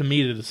left it up to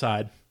me to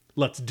decide.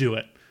 Let's do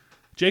it."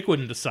 Jake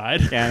wouldn't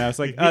decide. Yeah, and I was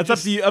like, "It's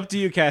up to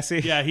you, Cassie."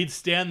 Yeah, he'd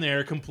stand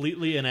there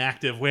completely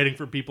inactive, waiting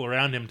for people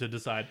around him to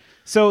decide.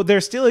 So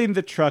they're stealing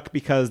the truck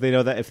because they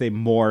know that if they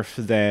morph,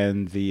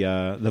 then the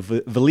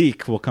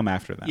Valik will come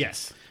after them.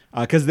 Yes,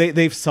 because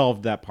they've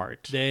solved that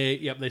part.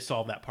 They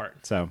solved that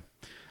part. So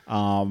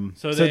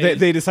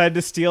they decided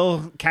to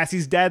steal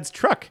Cassie's dad's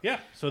truck. Yeah.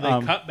 So they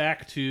cut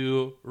back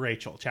to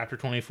Rachel, chapter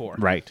 24.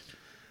 Right.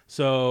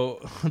 So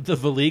the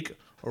Valik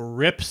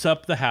rips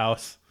up the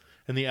house,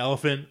 and the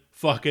elephant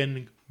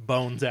fucking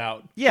bones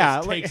out. Yeah,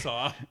 Just like- takes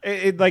off.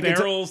 It like it's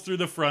Barrels through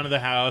the front of the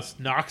house,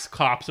 knocks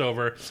cops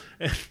over.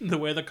 And the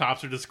way the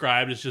cops are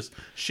described is just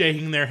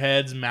shaking their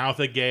heads, mouth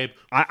agape.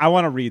 I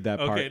want to read that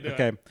part. Okay, do it.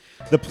 Okay.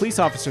 The police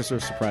officers are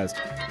surprised.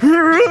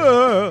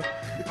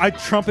 I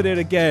trumpeted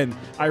again.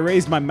 I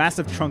raised my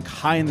massive trunk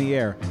high in the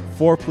air.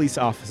 4 police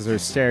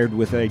officers stared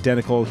with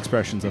identical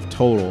expressions of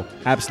total,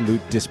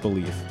 absolute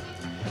disbelief.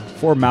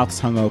 4 mouths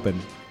hung open.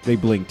 They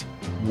blinked.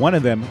 One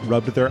of them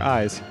rubbed their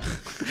eyes.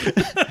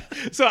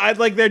 So I'd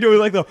like they're doing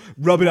like the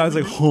rubbing eyes,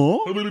 like huh,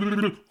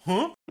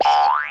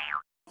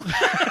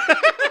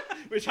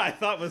 which I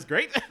thought was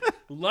great.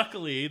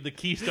 Luckily, the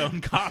Keystone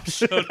cops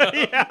showed up.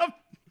 Yeah.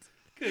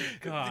 Good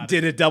God.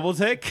 Did a double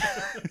take.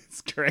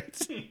 It's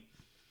great.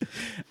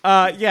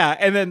 Yeah,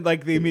 and then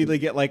like they immediately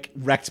get like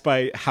wrecked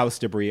by house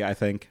debris, I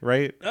think,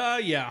 right?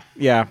 Yeah.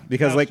 Yeah,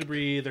 because House like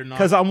debris, they're not.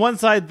 because on one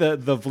side the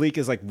Vleek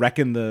is like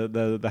wrecking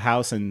the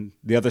house, and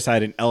the other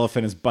side an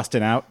elephant is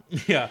busting out.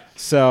 Yeah.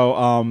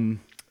 So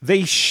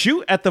they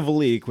shoot at the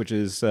Vleek, which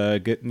is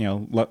good. You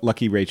know,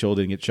 lucky Rachel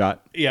didn't get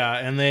shot. Yeah,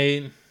 and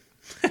they...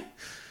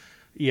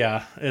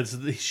 yeah,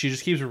 she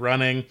just keeps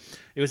running.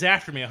 It was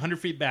after me, 100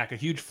 feet back, a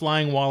huge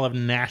flying wall of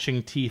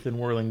gnashing teeth and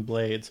whirling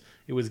blades.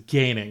 It was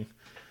gaining.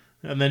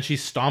 And then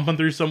she's stomping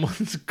through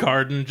someone's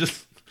garden.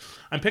 Just,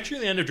 I'm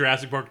picturing the end of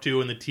Jurassic Park 2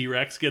 when the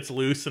T-Rex gets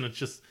loose and it's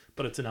just...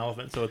 But it's an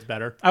elephant, so it's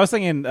better. I was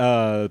thinking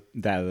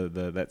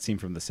that scene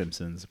from The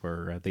Simpsons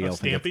where the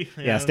elephant Stampy?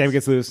 gets, Stampy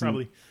gets loose.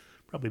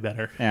 Probably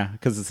better. Yeah,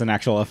 because it's an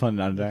actual elephant,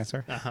 not a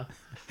dinosaur.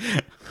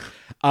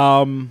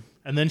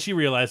 And then she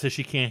realizes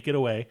she can't get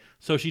away,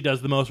 so she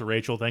does the most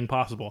Rachel thing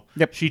possible.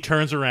 Yep. She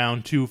turns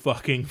around to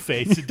fucking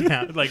face it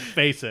down, like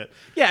face it.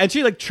 Yeah, and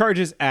she like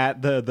charges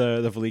at the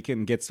Vleek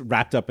and gets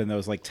wrapped up in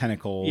those like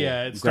tentacle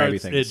Yeah, grabby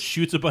things. It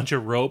shoots a bunch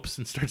of ropes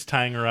and starts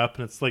tying her up,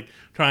 and it's like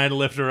trying to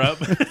lift her up.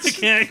 It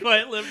can't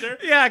quite lift her.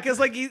 Yeah, because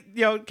like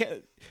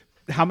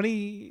how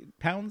many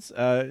pounds?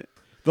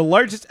 The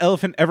largest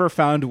elephant ever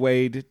found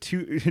weighed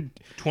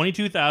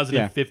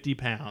 22,050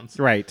 pounds.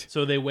 Right.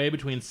 So they weigh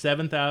between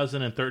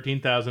 7,000 and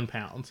 13,000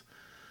 pounds.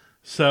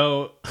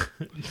 So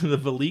the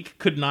Vleek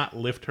could not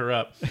lift her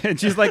up. And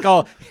she's like,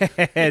 "Oh,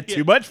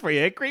 too much for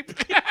you, creep."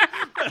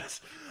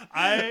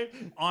 I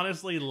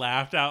honestly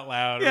laughed out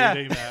loud Yeah,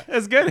 reading that.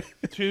 that's good.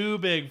 Too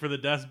big for the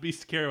dust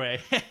beast to carry away.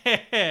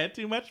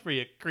 Too much for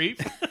you, creep.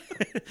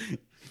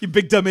 You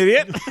big dumb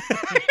idiot.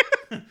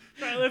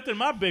 Try lifting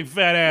my big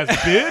fat ass,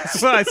 bitch.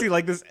 So I see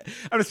like this.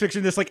 I'm just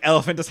picturing this like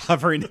elephant just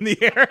hovering in the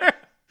air.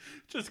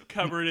 Just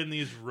covered in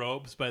these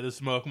ropes by the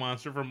smoke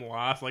monster from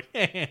Lost. Like,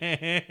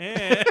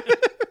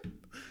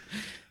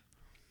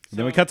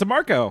 Then we cut to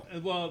Marco.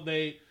 well,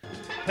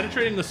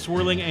 penetrating the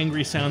swirling,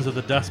 angry sounds of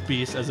the dust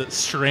beast as it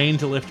strained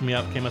to lift me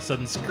up came a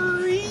sudden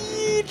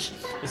screech.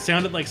 It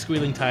sounded like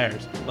squealing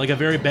tires, like a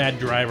very bad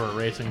driver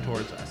racing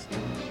towards us.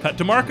 Cut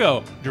to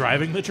Marco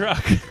driving the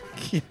truck.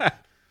 Yeah.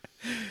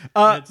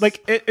 It's-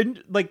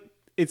 Like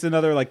it's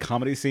another like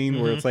comedy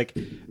scene where it's like,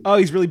 oh,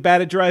 he's really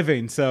bad at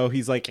driving, so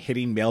he's like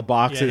hitting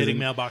mailboxes. Yeah,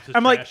 hitting and- mailboxes,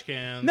 I'm trash like,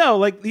 cans. no,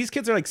 like these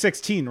kids are like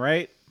 16,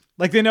 right?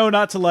 Like they know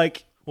not to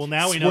like Well,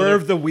 now we know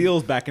swerve they're- the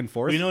wheels back and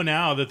forth. We know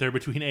now that they're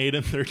between 8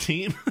 and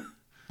 13.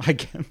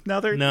 Like now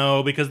they're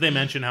No, because they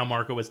mentioned how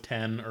Marco was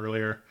 10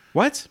 earlier.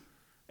 what?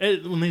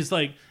 When he's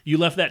like, you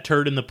left that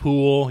turd in the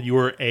pool, you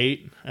were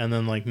 8, and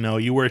then like, no,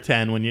 you were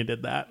 10 when you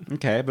did that.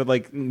 Okay, but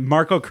like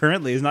Marco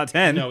currently is not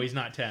 10. No, he's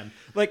not 10.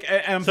 Like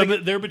and I'm So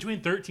thinking, they're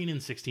between 13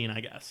 and 16,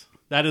 I guess.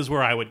 That is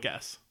where I would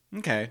guess.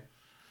 okay.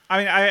 I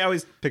mean, I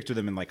always picture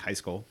them in like high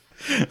school.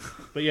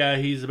 But yeah,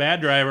 he's a bad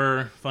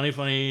driver.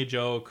 Funny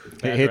joke.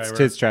 Bad Hits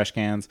driver. trash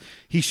cans.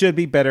 He should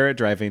be better at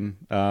driving.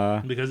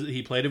 Because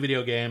he played a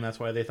video game. That's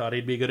why they thought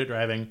he'd be good at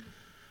driving.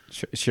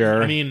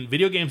 Sure. I mean,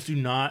 video games do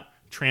not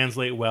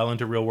translate well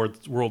into real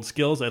world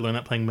skills. I learned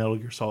that playing Metal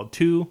Gear Solid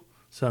 2,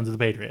 Sons of the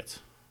Patriots.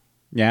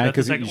 yeah, That's the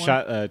because you second one?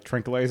 shot a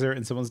tranquilizer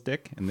in someone's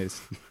dick and they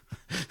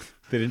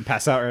they didn't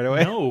pass out right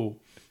away. No,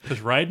 because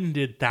Raiden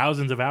did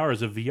thousands of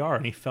hours of VR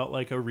and he felt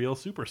like a real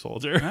super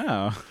soldier.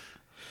 Oh.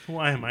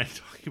 Why am I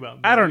talking about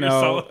I don't Metal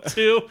Gear know. Solid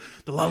 2?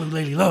 The Lolly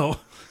Lady Low.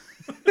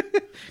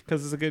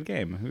 Because it's a good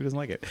game. Who doesn't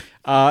like it?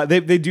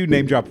 They do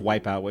name drop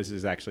Wipeout, which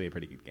is actually a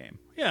pretty good game.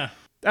 Yeah.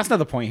 That's not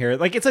the point here.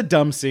 Like, it's a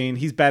dumb scene.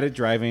 He's bad at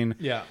driving.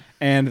 Yeah.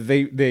 And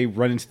they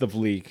run into the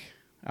Vleek.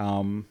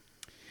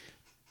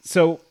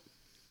 So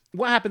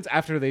what happens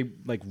after they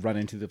like run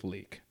into the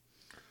Vleek?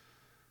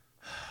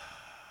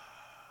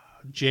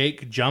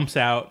 Jake jumps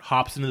out,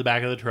 hops into the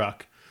back of the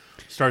truck,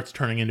 starts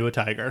turning into a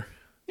tiger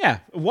Yeah.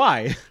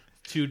 Why?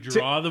 to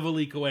draw the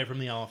Vleek away from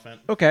the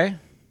elephant. Okay.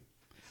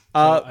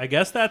 So I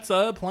guess that's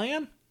a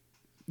plan.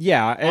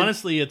 Yeah. and-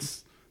 Honestly,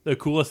 it's the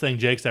coolest thing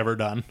Jake's ever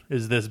done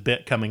is this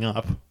bit coming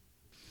up.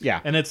 Yeah.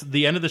 And it's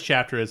the end of this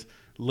chapter is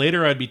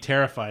later I'd be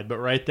terrified, but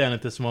right then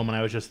at this moment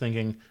I was just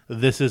thinking,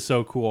 this is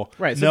so cool.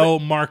 Right, so No,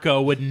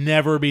 Marco would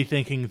never be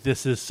thinking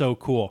this is so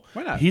cool.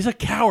 Why not? He's a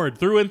coward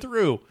through and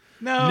through.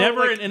 No,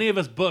 Never like- in any of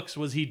his books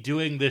was he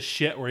doing this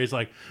shit where he's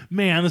like,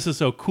 man, this is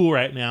so cool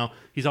right now.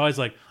 He's always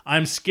like,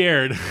 I'm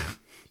scared.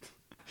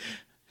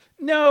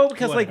 No,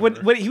 because like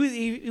Whatever. when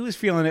he was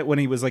feeling it when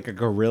he was like a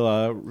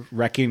gorilla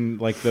wrecking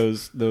like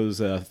those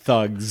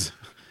thugs.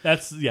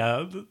 That's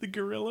the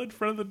gorilla in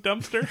front of the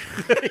dumpster.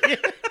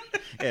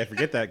 Yeah,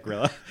 forget that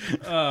gorilla.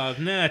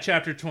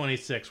 Chapter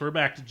 26. We're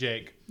back to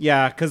Jake.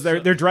 Yeah, because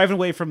they're driving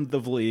away from the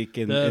Valik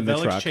in the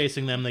Velik's truck.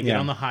 chasing them. They get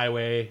on the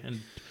highway,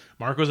 and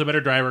Marco's a better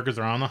driver because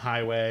they're on the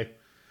highway.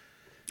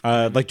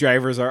 Like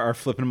drivers are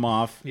flipping them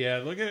off. Yeah,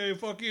 like, hey,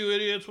 fuck you,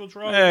 idiots. What's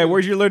wrong? Hey,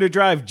 where'd you learn to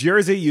drive?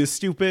 Jersey, you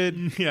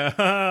stupid.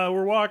 Yeah,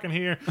 we're walking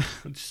here.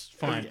 It's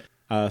fine.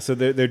 So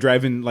they're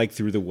driving like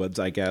through the woods,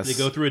 I guess. They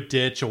go through a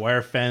ditch, a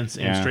wire fence,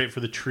 and straight for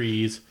the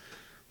trees.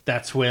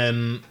 That's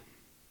when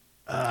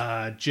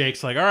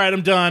Jake's like, all right,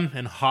 I'm done,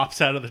 and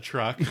hops out of the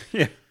truck.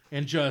 Yeah.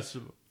 And just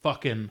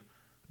fucking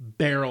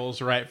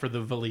barrels right for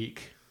the Valik.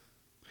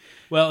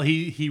 Well,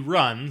 he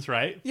runs,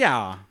 right?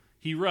 Yeah.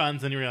 He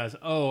runs, and you realize,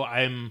 oh,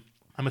 I'm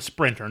a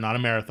sprinter, not a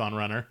marathon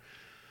runner.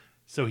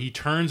 So he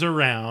turns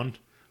around,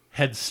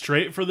 heads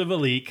straight for the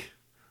Valik,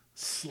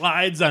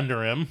 slides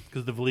under him,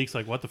 because the Valik's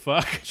like, what the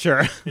fuck?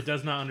 Sure. It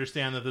does not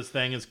understand that this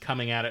thing is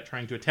coming at it,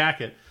 trying to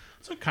attack it.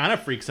 So it kind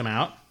of freaks him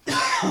out.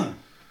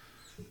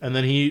 And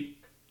then he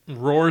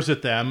roars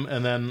at them,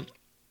 and then...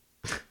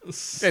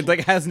 It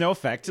like has no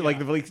effect. Like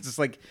the Valik's just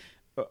like,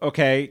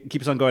 okay,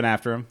 keeps on going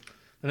after him.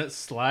 And it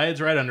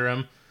slides right under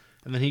him,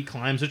 and then he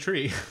climbs a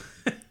tree.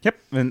 Yep,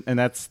 and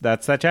that's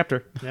that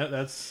chapter. Yeah,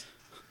 that's...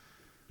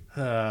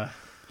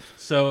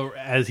 So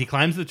as he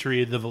climbs the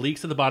tree, the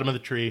Valik's at the bottom of the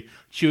tree,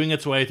 chewing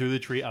its way through the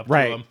tree up to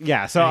him.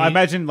 Yeah, so And I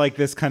imagine like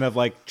this kind of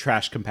like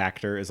trash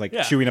compactor is like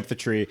chewing up the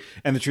tree,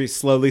 and the tree's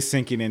slowly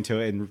sinking into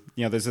it, and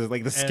there's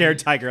like the scared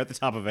tiger at the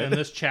top of it. And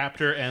this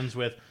chapter ends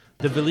with,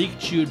 the Valik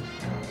chewed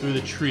through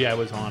the tree I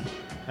was on.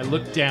 I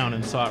looked down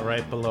and saw it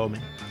right below me.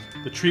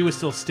 The tree was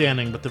still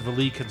standing, but the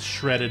Valik had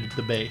shredded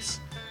the base,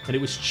 and it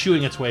was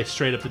chewing its way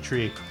straight up the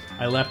tree.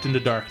 I leapt into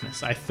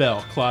darkness. I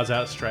fell, claws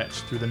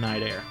outstretched, through the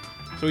night air.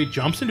 So he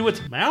jumps into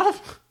its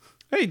mouth?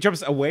 Hey, he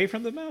jumps away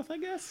from the mouth, I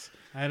guess.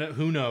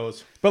 Who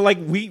knows? But like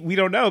we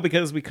don't know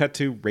because we cut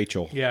to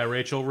Rachel. Yeah,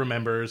 Rachel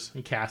remembers,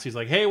 and Cassie's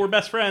like, hey, we're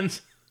best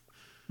friends.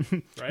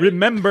 Right?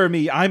 Remember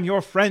me, I'm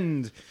your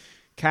friend,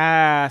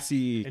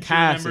 Cassie. And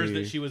Cassie. she remembers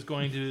that she was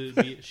going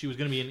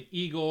to be an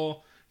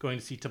eagle, going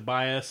to see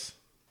Tobias.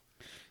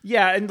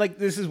 Yeah, and like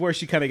this is where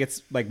she kind of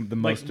gets like the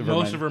most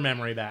of her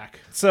memory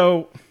back.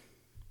 So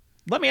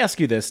let me ask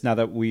you this: now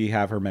that we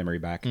have her memory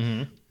back,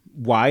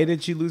 why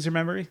did she lose her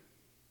memory?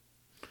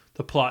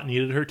 The plot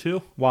needed her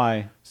to.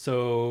 Why?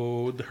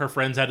 So her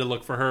friends had to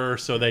look for her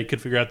so they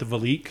could figure out the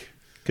Valik.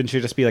 Couldn't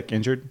she just be like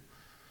injured?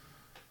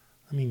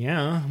 I mean,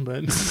 yeah,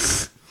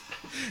 but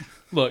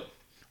look,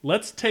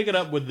 let's take it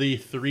up with the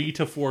 3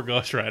 to 4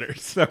 Ghost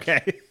Riders.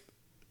 Okay.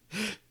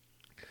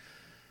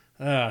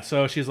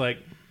 So she's like,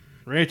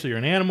 Rachel, you're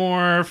an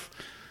Animorph.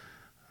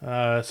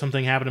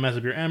 Something happened to mess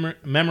up your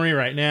memory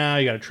right now.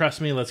 You got to trust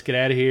me. Let's get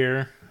out of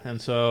here. And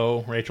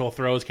so Rachel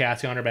throws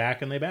Cassie on her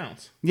back, and they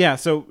bounce. Yeah.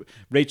 So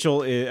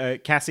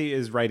Cassie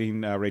is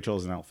writing Rachel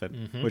as an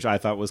elephant, which I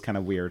thought was kind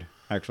of weird,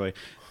 actually.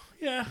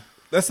 Yeah,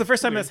 That's the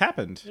first time that's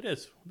happened. it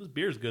is. This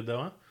beer's good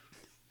though, huh?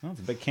 Oh, it's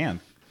a big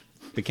can.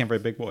 Big can for a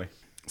big boy.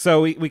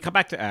 So we come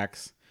back to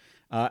Axe.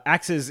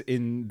 Axe is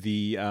in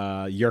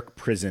the Yerk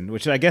prison,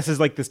 which I guess is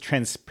like this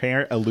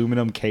transparent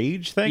aluminum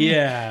cage thing.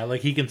 Yeah,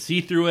 like he can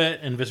see through it,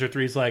 and Visser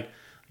 3's like,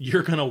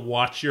 you're going to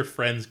watch your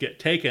friends get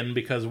taken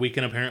because we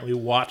can apparently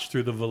watch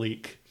through the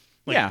Valik.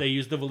 Like, they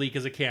use the Valik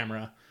as a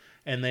camera,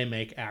 and they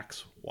make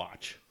Axe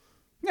watch.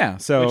 Yeah,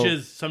 so... Which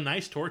is some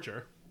nice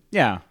torture.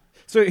 Yeah.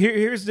 So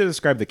here's to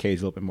describe the cage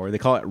a little bit more. They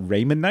call it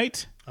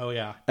Raymonite. Oh,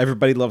 yeah.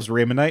 Everybody loves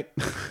Raymonite.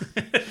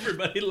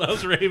 Everybody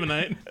loves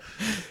Raymonite.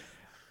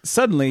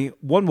 Suddenly,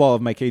 one wall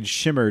of my cage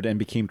shimmered and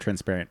became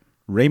transparent.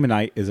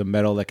 Raymonite is a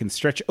metal that can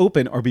stretch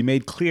open or be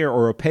made clear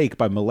or opaque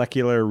by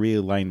molecular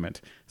realignment.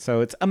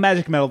 So it's a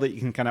magic metal that you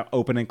can kind of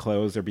open and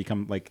close or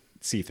become like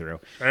see-through.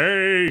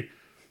 Hey,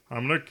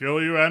 I'm gonna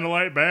kill you,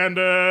 Andalite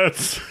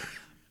bandits.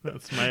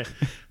 That's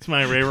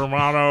my Ray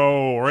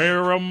Romano. Ray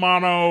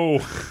Romano.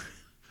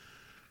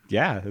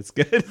 Yeah, it's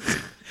good.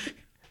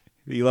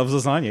 He loves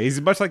lasagna. He's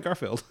much like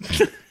Garfield.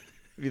 If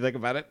you think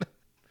about it.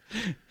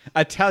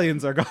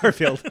 Italians are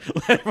Garfield.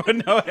 Let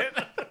everyone know it.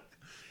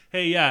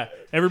 Hey, yeah,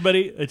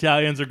 everybody,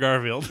 Italians are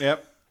Garfield.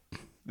 Yep.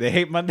 They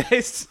hate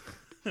Mondays.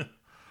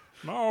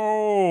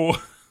 No,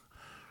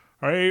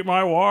 I hate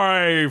my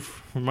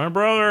wife, my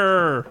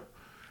brother.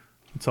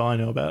 That's all I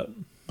know about.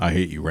 I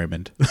hate you,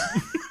 Raymond.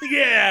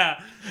 Yeah.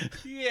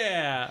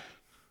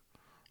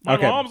 My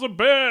mom's a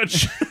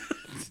bitch.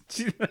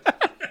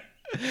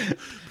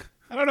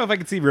 I don't know if I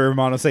can see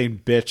Romano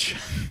saying bitch.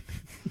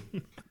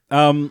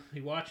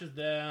 He watches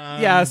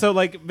them. Yeah, so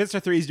like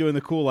Mr. 3 is doing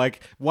the cool like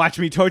watch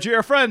me torture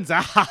your friends,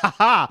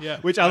 Yeah,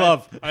 which I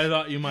love. I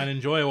thought you might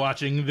enjoy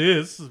watching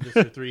this,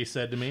 Mr. 3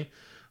 said to me.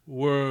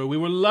 We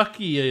were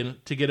lucky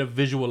to get a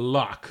visual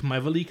lock. My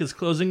Valik is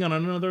closing on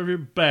another of your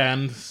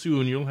band.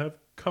 Soon you'll have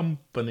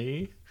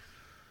company.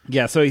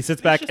 Yeah, so he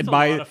sits back It's and just a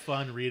buys. lot of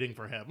fun reading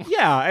for him.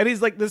 Yeah, and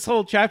he's like this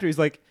whole chapter. He's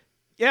like,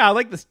 Yeah, I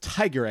like this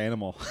tiger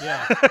animal.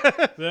 Yeah.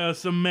 There are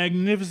some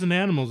magnificent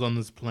animals on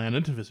this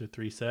planet, Visser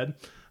 3 said.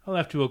 I'll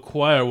have to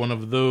acquire one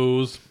of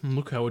those.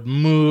 Look how it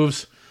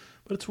moves.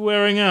 But it's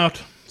wearing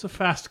out. It's a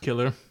fast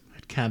killer.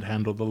 It can't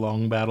handle the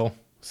long battle.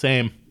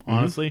 Same,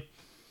 honestly.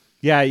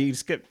 Yeah,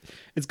 it's good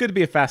to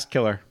be a fast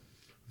killer.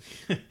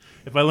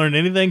 If I learned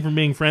anything from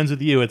being friends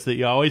with you, it's that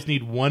you always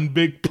need one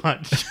big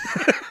punch.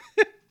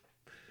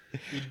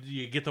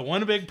 you get the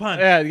one big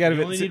punch. Yeah, you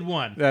only need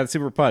one.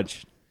 Super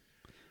punch.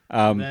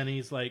 And then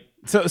he's like...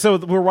 So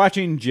we're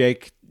watching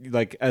Jake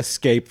like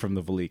escape from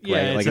the Valik,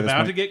 yeah, right? it's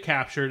about to get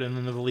captured, and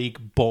then the Valik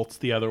bolts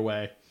the other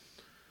way.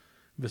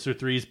 Visser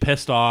 3's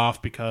pissed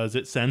off because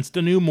it sensed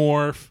a new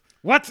morph.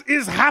 What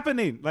is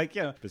happening? Like,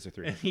 yeah, Visser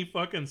 3. And he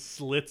fucking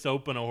slits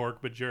open a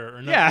Hork-Bajir.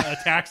 Or no, Yeah. a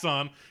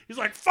Taxon. He's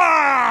like,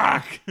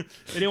 fuck!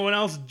 Anyone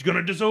else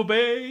gonna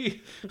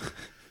disobey?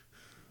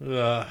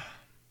 Ugh.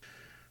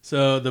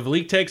 So the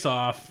Valik takes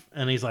off,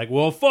 and he's like,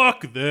 well,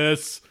 fuck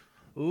this.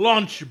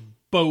 Launch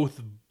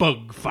both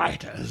bug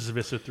fighters,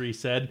 Visser 3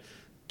 said.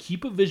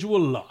 Keep a visual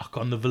lock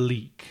on the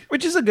Valik.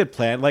 Which is a good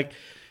plan. Like,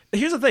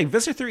 here's the thing.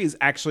 Visser 3 is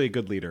actually a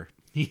good leader.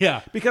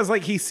 Yeah. Because,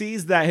 like, he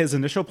sees that his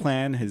initial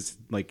plan has,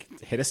 like,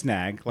 hit a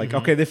snag. Like,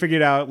 okay, they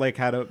figured out, like,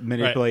 how to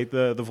manipulate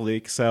the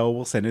Valik, so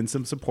we'll send in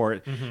some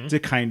support to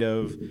kind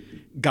of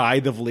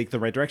guide the Valik the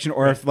right direction.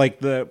 Or if, like,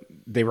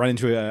 they run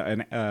into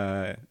an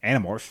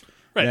Animorph,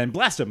 then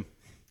blast him.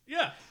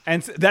 Yeah.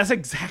 And that's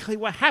exactly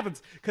what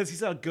happens, because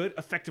he's a good,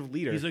 effective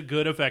leader. He's a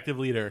good, effective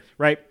leader.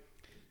 Right?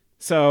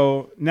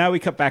 So now we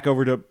cut back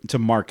over to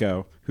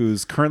Marco,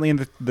 who's currently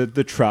in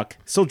the truck,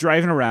 still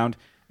driving around.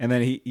 And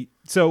then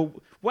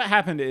so what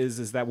happened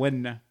is that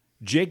when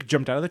Jake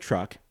jumped out of the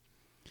truck,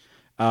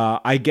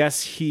 I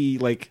guess he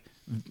like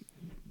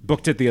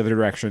booked it the other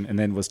direction and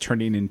then was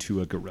turning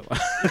into a gorilla.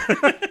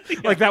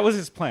 Like that was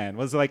his plan.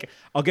 Was like,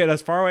 I'll get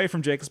as far away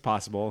from Jake as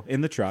possible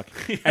in the truck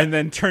and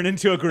then turn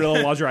into a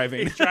gorilla while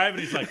driving. He's driving.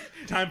 He's like,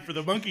 time for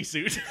the monkey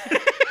suit.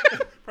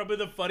 Probably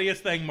the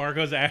funniest thing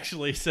Marco's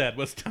actually said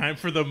was time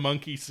for the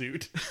monkey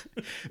suit.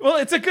 Well,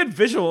 it's a good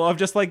visual of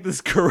just like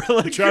this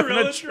gorilla driving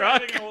a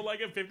truck. Driving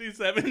like a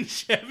 57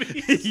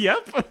 Chevy.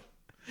 Yep.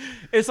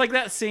 It's like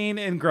that scene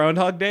in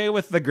Groundhog Day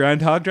with the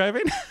groundhog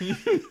driving.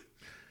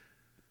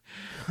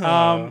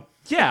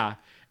 Yeah.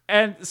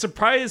 And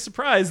surprise,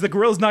 surprise, the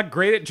gorilla's not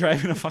great at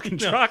driving a fucking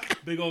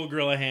truck. Big old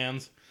gorilla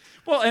hands.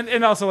 Well,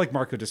 and also like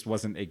Marco just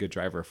wasn't a good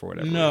driver for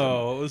whatever reason.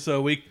 No,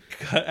 so we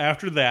cut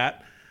after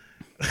that.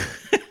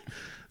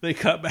 They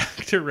cut back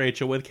to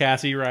Rachel with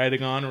Cassie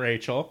riding on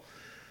Rachel.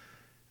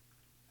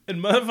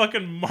 And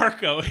motherfucking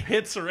Marco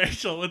hits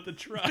Rachel with the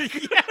truck.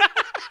 Yeah.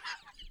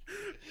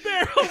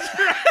 Barrels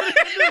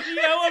right into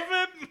the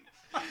elephant.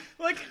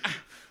 Like,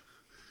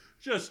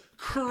 just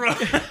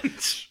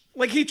crunch.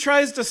 Like he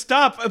tries to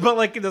stop, but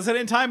like it does it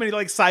in time and he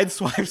like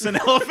sideswipes an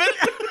elephant.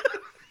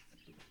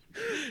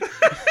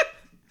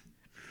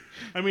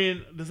 I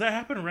mean, does that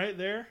happen right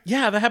there?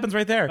 Yeah, that happens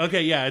right there.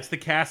 Okay, yeah, it's the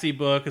Cassie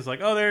book. It's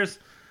like, oh,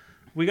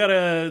 we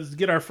gotta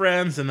get our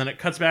friends, and then it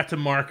cuts back to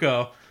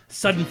Marco.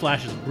 Sudden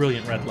flashes of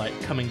brilliant red light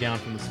coming down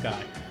from the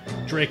sky.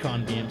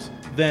 Dracon beams.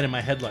 Then in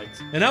my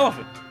headlights, an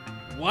elephant.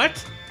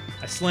 What?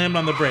 I slammed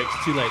on the brakes.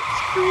 Too late.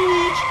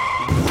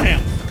 Screech!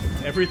 Bam!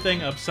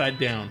 Everything upside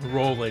down.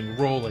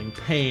 Rolling.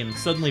 Pain.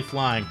 Suddenly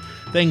flying.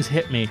 Things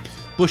hit me.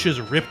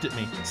 Bushes ripped at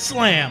me.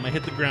 Slam! I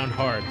hit the ground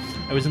hard.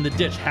 I was in the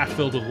ditch, half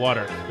filled with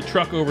water. The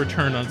truck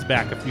overturned on its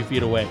back a few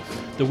feet away.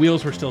 The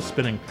wheels were still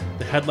spinning.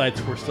 The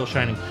headlights were still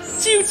shining.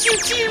 Choo, choo,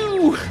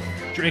 choo!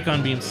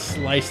 Dracon beams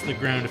sliced the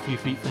ground a few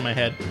feet from my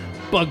head.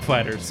 Bug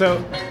fighters.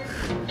 So,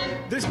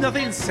 there's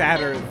nothing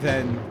sadder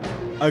than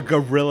a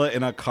gorilla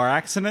in a car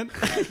accident.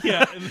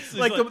 Yeah.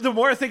 Like, the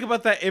more I think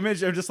about that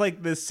image of just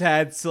like this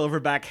sad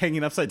silverback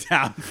hanging upside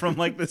down from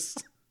like this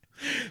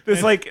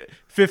like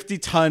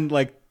 50-ton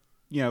like,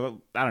 you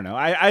know, I don't know.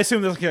 I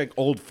assume this is like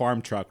old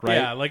farm truck, right?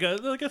 Yeah, like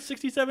a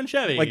 67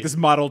 Chevy. Like this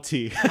Model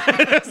T.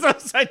 It's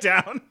upside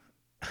down.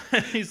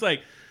 He's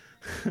like,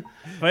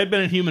 if I had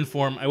been in human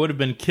form, I would have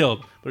been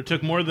killed. But it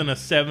took more than a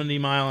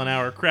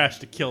 70-mile-an-hour crash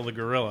to kill the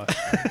gorilla.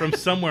 From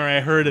somewhere,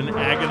 I heard an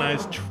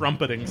agonized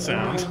trumpeting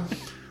sound.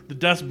 The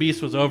dust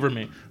beast was over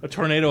me, a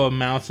tornado of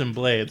mouths and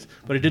blades.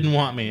 But it didn't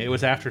want me. It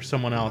was after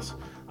someone else.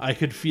 I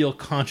could feel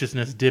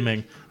consciousness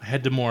dimming. I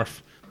had to morph.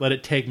 Let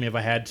it take me if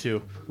I had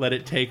to. Let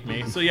it take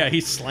me. So yeah,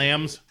 he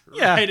slams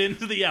right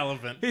into the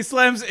elephant. He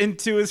slams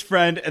into his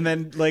friend and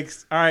then like,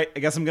 all right, I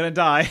guess I'm going to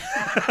die.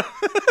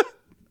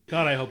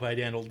 God, I hope I'd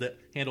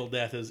handle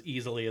death as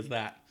easily as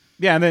that.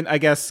 Yeah, and then I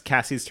guess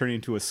Cassie's turning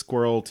into a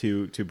squirrel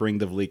to bring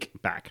the Valik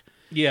back.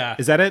 Yeah.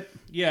 Is that it?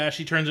 Yeah,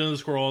 she turns into the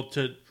squirrel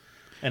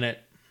and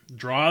it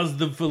draws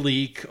the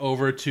Valik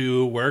over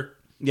to where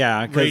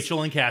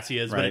Rachel and Cassie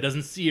is, but it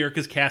doesn't see her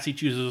because Cassie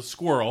chooses a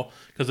squirrel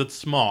because it's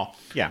small.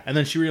 Yeah. And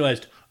then she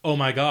realized, oh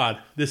my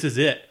God, this is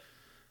it.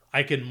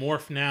 I can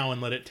morph now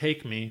and let it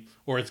take me,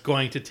 or it's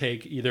going to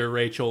take either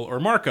Rachel or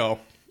Marco.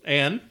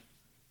 And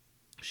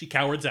she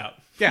cowards out.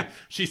 Yeah.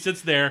 She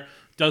sits there,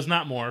 does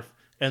not morph,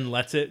 and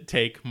lets it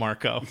take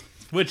Marco.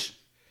 Which,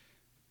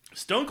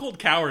 stone cold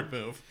coward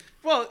move.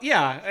 Well,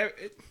 yeah.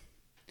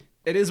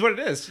 It is what it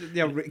is.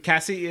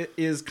 Cassie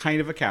is kind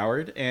of a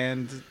coward,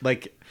 and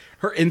like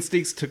her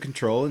instincts took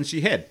control, and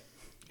she hid.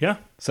 Yeah.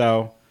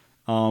 So,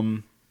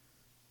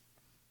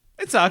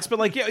 it sucks, but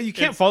like you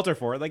can't fault her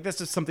for it. Like that's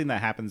just something that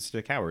happens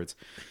to cowards.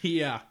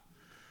 Yeah.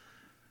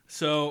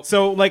 So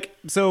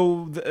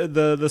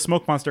the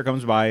smoke monster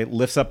comes by,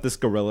 lifts up this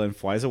gorilla, and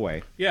flies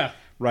away. yeah,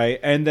 Right,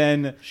 and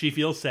then she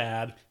feels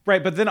sad.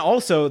 right, but then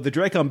also the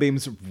Dracon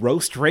beams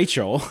roast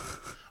Rachel.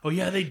 Oh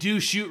yeah, they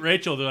do shoot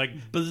Rachel. They're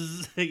like,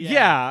 buzz.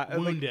 Yeah,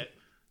 wound like- it.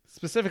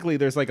 Specifically,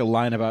 there's like a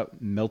line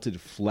about melted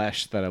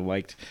flesh that I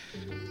liked.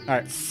 All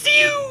right,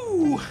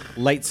 Phew!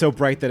 light so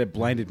bright that it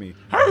blinded me.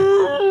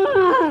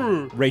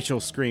 Rachel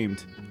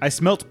screamed. I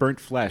smelt burnt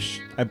flesh.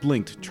 I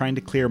blinked, trying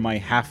to clear my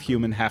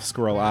half-human,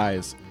 half-squirrel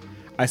eyes.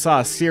 I saw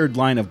a seared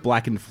line of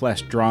blackened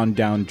flesh drawn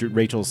down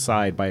Rachel's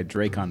side by a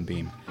Dracon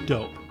beam.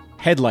 Dope.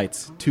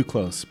 Headlights, too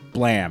close.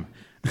 Blam.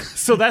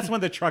 So that's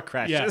when the truck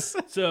crashes. Yes.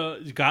 So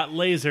got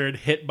lasered,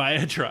 hit by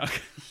a truck.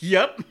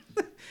 Yep.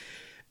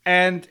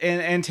 And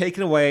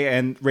taken away,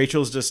 and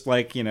Rachel's just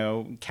like,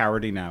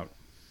 cowarding out.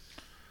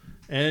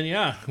 And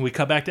yeah, we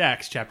cut back to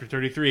Axe, chapter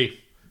 33.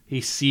 He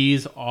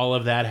sees all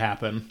of that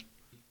happen.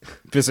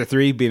 Visser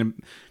 3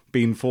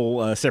 being full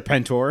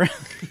Serpentor.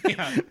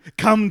 Yeah.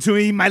 Come to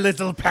me, my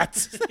little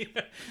pet.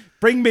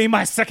 Bring me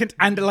my second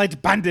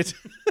Andalite bandit.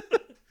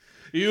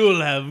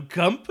 You'll have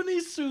company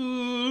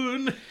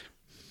soon.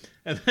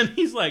 And then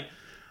he's like,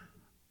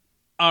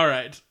 all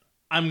right,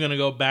 I'm going to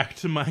go back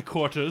to my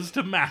quarters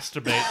to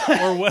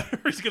masturbate. Or whatever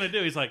he's going to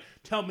do. He's like,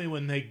 tell me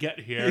when they get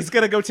here. He's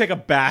going to go take a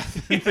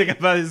bath and think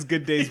about his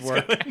good day's He's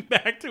work. going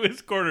back to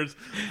his quarters.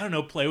 I don't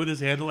know, play with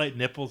his Andalite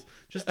nipples.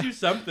 Just do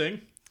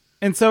something.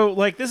 And so,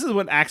 like, this is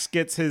when Axe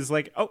gets his,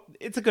 like, oh,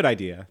 it's a good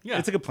idea. Yeah.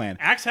 It's a good plan.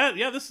 Axe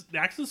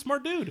is a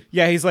smart dude.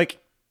 Yeah, he's like,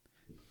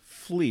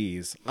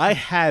 fleas. I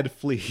had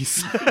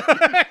fleas.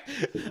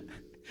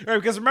 Right,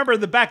 because remember,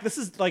 in the back, this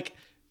is, like,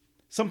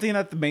 something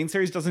that the main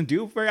series doesn't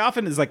do very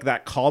often is, like,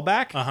 that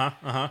callback.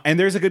 And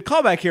there's a good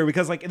callback here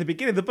because, like, in the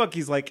beginning of the book,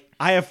 he's like,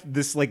 I have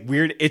this, like,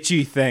 weird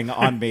itchy thing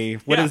on me.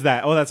 What Yeah. is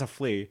that? Oh, that's a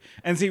flea.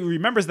 And so he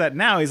remembers that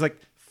now. He's like,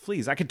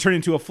 fleas. I could turn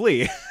into a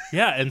flea.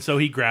 Yeah, and so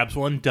he grabs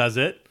one, does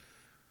it,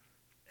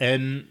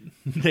 and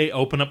they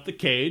open up the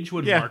cage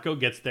when Yeah. Marco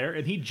gets there,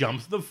 and he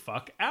jumps the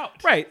fuck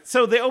out. Right.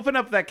 So they open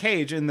up that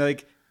cage and,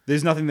 like,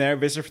 there's nothing there.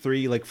 Visser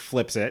 3, like,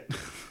 flips it.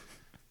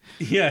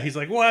 Yeah, he's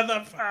like, what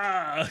the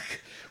fuck?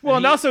 Well,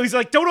 and also he's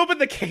like, don't open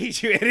the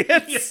cage, you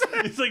idiots.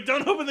 He's like,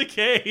 don't open the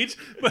cage.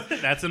 But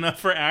that's enough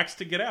for Axe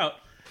to get out.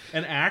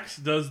 And Axe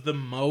does the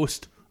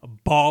most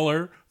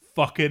baller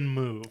fucking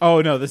move.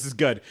 Oh, no, this is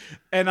good.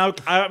 And I'm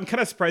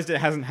kind of surprised it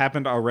hasn't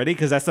happened already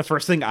because that's the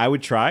first thing I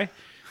would try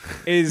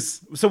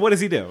so what does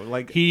he do?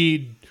 Like,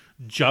 He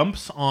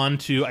jumps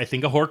onto, I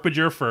think, a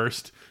Hork-Bajir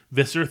first.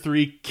 Visser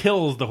 3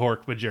 kills the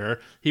Hork-Bajir.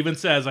 He even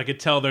says, I could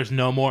tell there's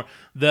no more.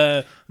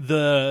 God,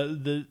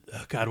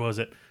 what was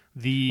it?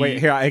 wait,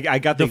 here, I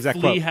got the exact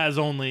flea quote. has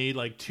only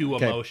like 2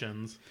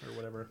 emotions or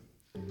whatever.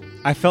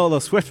 I felt a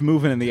swift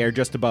movement in the air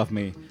just above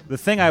me. The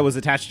thing I was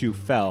attached to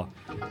fell.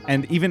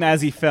 And even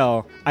as he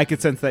fell, I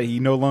could sense that he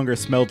no longer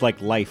smelled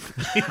like life.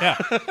 Yeah,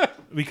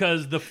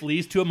 because the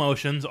flea's 2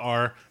 emotions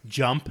are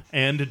jump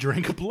and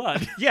drink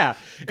blood. Yeah.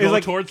 Go It's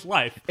like, towards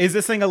life. is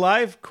this thing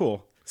alive?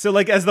 Cool. So,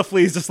 like, as the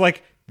flea's just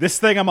like, this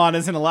thing I'm on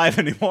isn't alive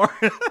anymore.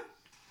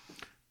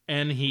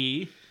 And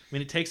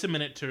it takes a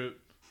minute to...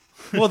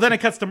 Well, then it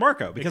cuts to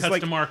Marco. It Because, cuts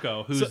like, to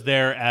Marco, who's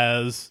there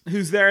as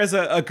who's there as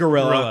a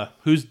gorilla.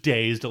 who's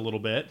dazed a little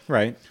bit.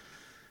 Right.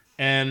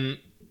 And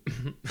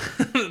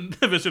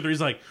Visser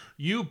 3's like,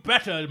 you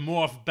better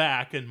morph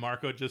back. And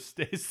Marco just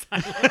stays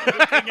silent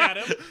looking at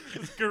him.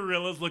 This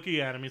gorilla's looking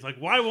at him. He's like,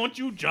 why won't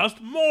you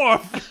just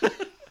morph?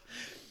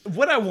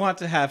 What I want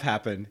to have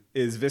happen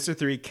is Visser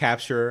 3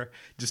 capture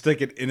just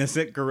like an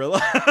innocent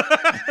gorilla.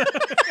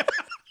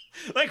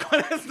 Like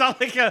when it's not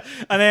like an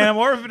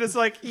anamorph, but it's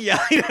like, yeah,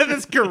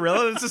 this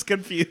gorilla that's just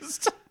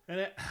confused.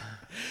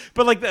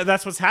 But like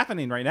that's what's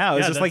happening right now.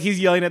 It's Yeah, just like he's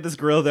yelling at this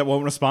gorilla that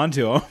won't respond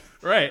to him.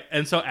 Right.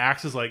 And so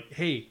Axe is like,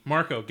 hey,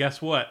 Marco, guess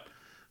what?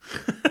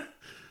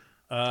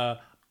 I'm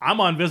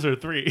on Visser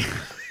 3.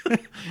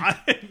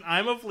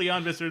 I'm a flea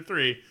on Visser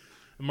 3.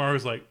 And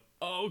Marco's like,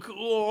 oh,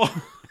 cool.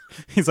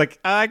 He's like,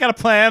 I got a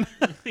plan.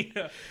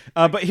 Yeah.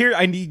 But here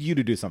I need you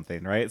to do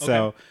something, right?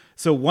 Okay.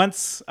 So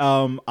once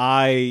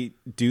I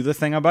do the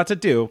thing I'm about to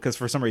do, because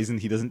for some reason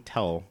he doesn't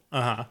tell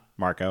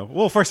Marco.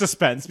 Well, for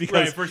suspense,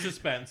 because Right, for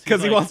suspense.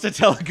 because he He's like- wants to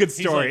tell a good he's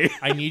story. like,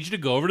 I need you to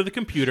go over to the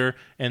computer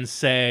and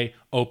say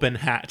open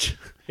hatch.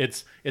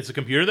 It's a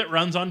computer that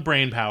runs on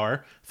brain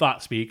power,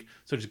 thought speak.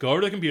 So just go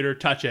over to the computer,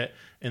 touch it,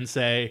 and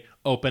say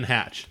open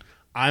hatch.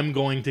 I'm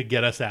going to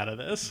get us out of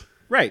this.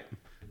 Right.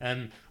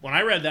 And when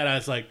I read that, I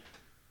was like,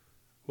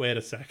 wait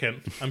a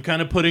second. I'm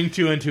kind of putting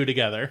 2 and 2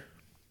 together.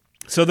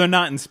 So they're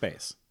not in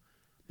space.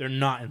 They're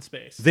not in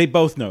space. They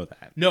both know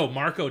that. No,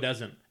 Marco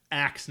doesn't.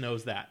 Axe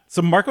knows that.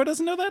 So Marco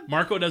doesn't know that?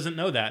 Marco doesn't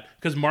know that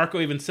because Marco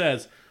even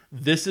says,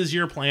 this is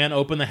your plan,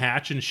 open the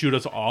hatch and shoot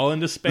us all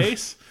into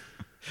space.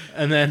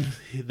 And then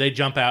they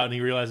jump out and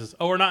he realizes,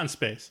 oh, we're not in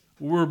space.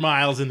 We're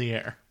miles in the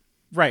air.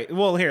 Right.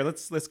 Well, here,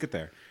 let's get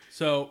there.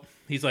 So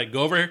he's like,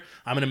 go over here.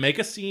 I'm going to make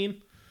a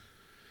scene.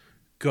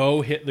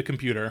 Go hit the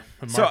computer.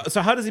 And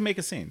So how does he make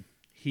a scene?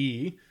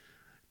 he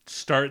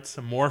starts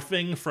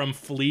morphing from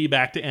Flea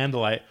back to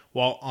Andalite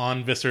while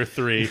on Visser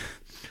 3.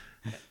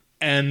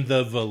 And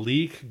the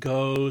Valik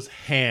goes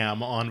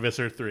ham on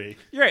Visser 3.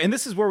 You're right, and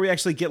this is where we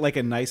actually get like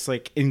a nice,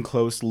 like in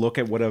close look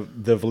at what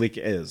the Valik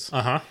is.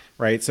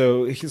 Right.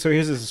 So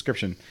here's his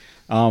description.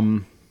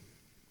 Well,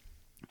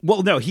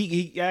 no,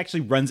 he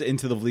actually runs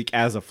into the Valik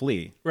as a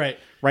flea. Right.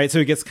 Right. So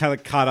he gets kind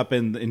of caught up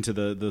into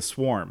the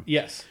swarm.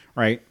 Yes.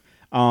 Right.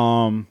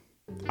 I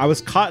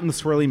was caught in the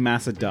swirling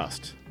mass of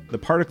dust. The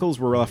particles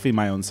were roughly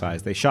my own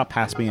size. They shot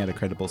past me at a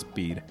credible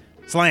speed.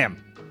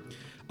 Slam!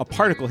 A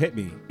particle hit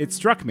me. It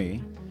struck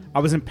me. I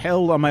was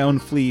impaled on my own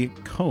flea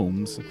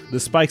combs, the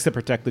spikes that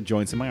protect the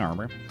joints in my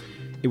armor.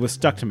 It was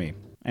stuck to me.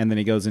 And then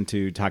he goes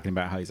into talking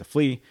about how he's a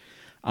flea.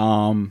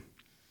 But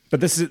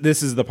this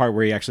is the part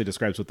where he actually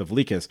describes what the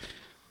Valik is.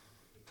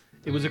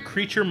 It was a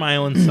creature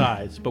mile in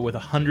size, but with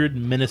 100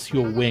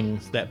 minuscule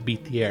wings that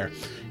beat the air.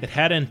 It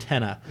had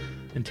antennae,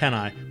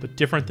 but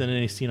different than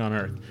any seen on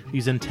Earth.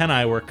 These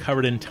antennae were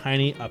covered in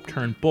tiny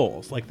upturned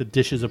bowls, like the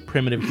dishes of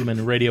primitive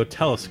human radio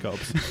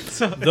telescopes.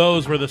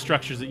 Those were the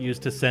structures it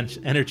used to sense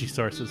energy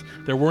sources.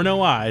 There were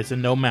no eyes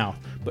and no mouth,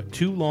 but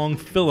two long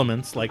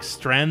filaments, like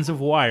strands of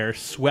wire,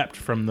 swept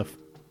from the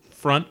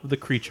front of the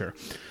creature.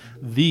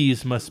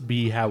 These must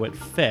be how it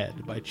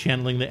fed, by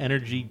channeling the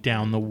energy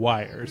down the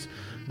wires.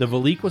 The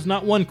Valik was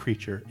not one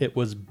creature, it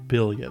was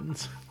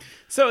billions.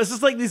 So it's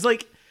just like these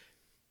like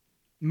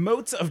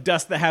motes of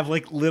dust that have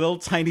like little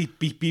tiny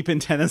beep beep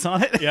antennas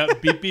on it. Yeah,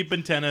 beep beep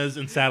antennas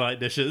and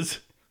satellite dishes.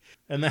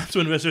 And that's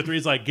when Visser 3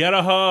 is like, get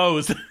a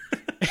hose.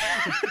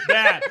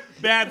 bad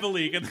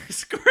Valik. And they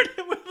squirt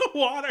it with the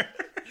water.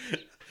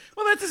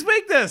 Well, let's just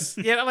make this.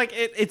 You know, like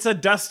it's a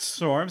dust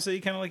storm, so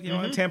you kind of like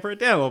want to tamper it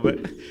down a little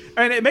bit.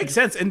 And it makes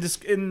sense. And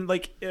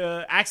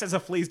acts as a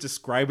flea is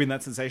describing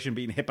that sensation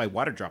being hit by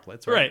water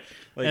droplets, right?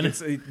 Like and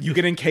it's you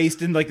get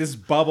encased in like this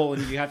bubble,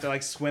 and you have to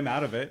like swim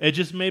out of it. It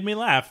just made me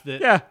laugh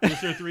that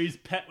Visser 3's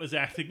pet was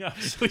acting up,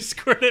 so he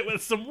squirted it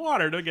with some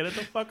water to get it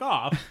the fuck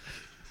off.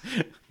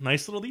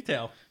 Nice little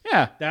detail.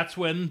 Yeah, that's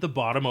when the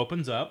bottom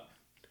opens up,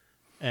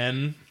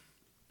 and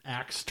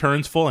Axe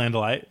turns full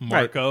Andalite.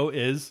 Marco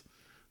is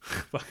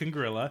fucking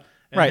gorilla,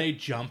 and they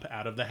jump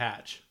out of the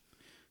hatch.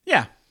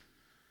 Yeah.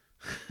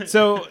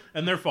 So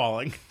and they're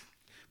falling.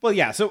 Well,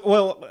 yeah.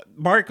 So,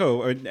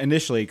 Marco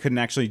initially couldn't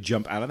actually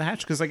jump out of the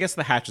hatch because I guess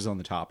the hatch is on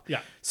the top.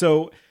 Yeah.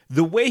 So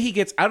the way he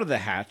gets out of the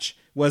hatch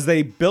was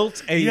they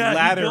built a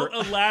ladder. He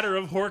built a ladder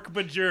of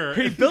Hork-Bajir.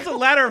 He built a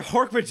ladder of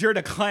Hork-Bajir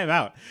to climb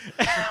out.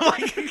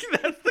 Like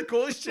that's the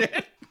coolest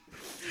shit.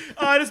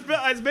 Oh, I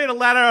just made a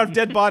ladder out of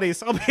dead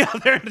bodies. I'll be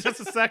out there in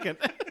just a second.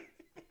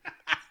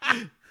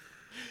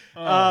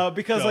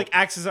 Because like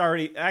Axe had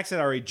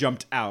already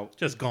jumped out,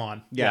 just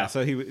gone. Yeah.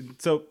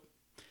 So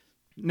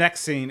next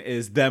scene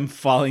is them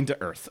falling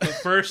to Earth. But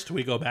first,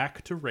 we go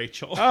back to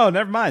Rachel. Oh,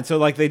 never mind. So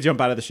like they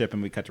jump out of the ship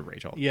and we cut to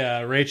Rachel.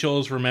 Yeah,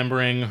 Rachel's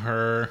remembering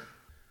her.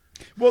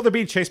 Well, they're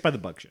being chased by the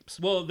bug ships.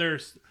 Well, they're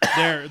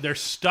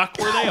stuck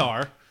where they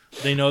are.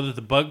 They know that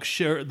the bug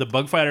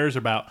fighters are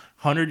about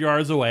 100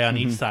 yards away on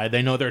each side.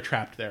 They know they're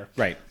trapped there.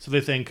 Right. So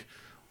they think,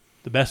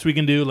 the best we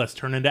can do, let's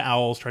turn into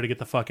owls, try to get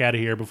the fuck out of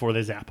here before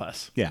they zap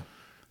us. Yeah.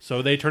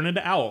 So they turn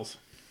into owls,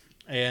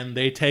 and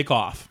they take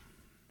off.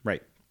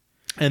 Right.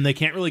 And they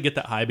can't really get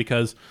that high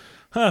because,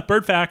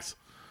 bird facts,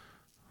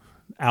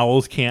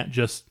 owls can't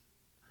just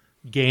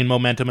gain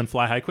momentum and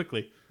fly high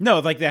quickly. No,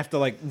 like they have to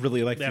like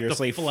really like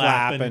fiercely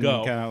flap and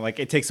go. Kind of like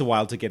it takes a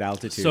while to get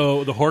altitude.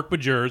 So the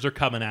Hork-Bajirs are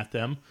coming at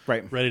them,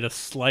 right, ready to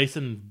slice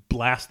and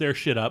blast their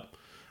shit up.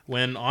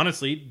 When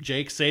honestly,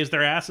 Jake saves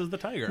their ass as the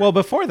tiger. Well,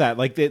 before that,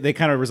 like they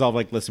kind of resolve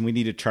like, listen, we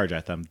need to charge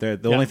at them. The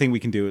only thing we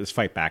can do is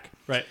fight back.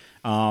 Right.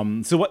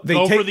 So what they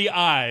go take, for the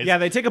eyes. Yeah,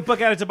 they take a book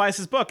out of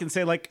Tobias's book and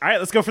say like, all right,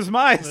 let's go for some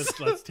eyes.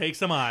 Let's take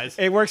some eyes.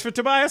 It works for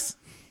Tobias.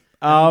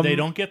 They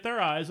don't get their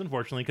eyes,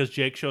 unfortunately, because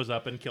Jake shows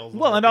up and kills them.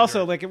 Well, and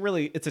also like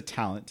it's a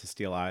talent to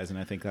steal eyes, and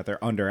I think that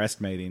they're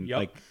underestimating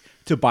like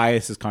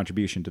Tobias's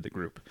contribution to the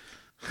group.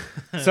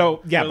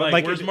 So yeah, but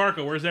like where's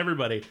Marco? Where's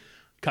everybody?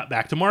 Cut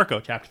back to Marco,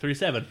 chapter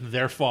 37.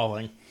 They're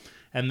falling,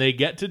 and they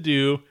get to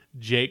do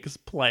Jake's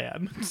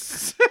plan.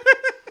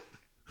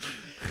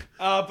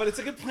 But it's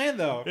a good plan,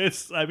 though.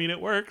 It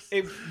works.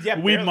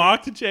 We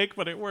mocked Jake,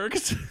 but it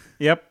works.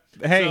 Yep.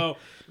 Hey. So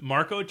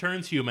Marco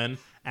turns human.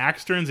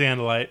 Axe turns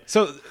Andalite.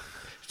 So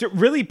to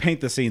really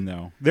paint the scene,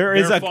 though,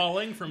 they're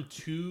falling from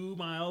 2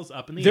 miles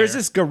up in the air. There's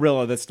this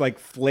gorilla that's like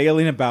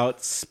flailing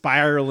about,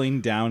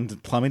 spiraling down,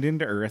 plummeting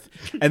to Earth,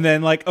 and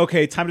then like,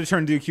 okay, time to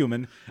turn to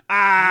human.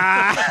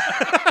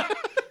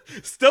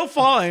 Still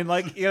falling,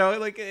 like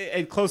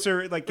and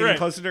closer, like getting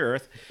closer to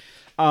Earth.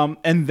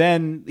 And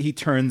then he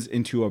turns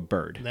into a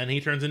bird. Then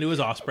he turns into his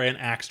osprey, and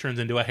Axe turns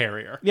into a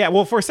harrier. Yeah,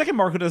 well, for a second,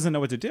 Marco doesn't know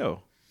what to do.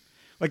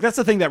 Like, that's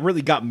the thing that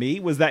really got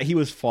me, was that he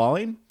was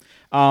falling.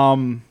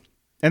 And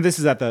this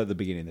is at the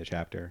beginning of the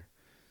chapter.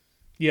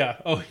 Yeah.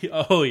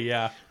 Oh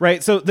yeah.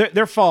 Right, so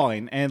they're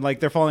falling, and like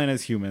they're falling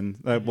as human,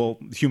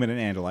 human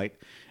and Andalite,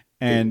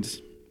 and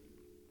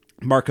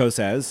Marco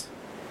says,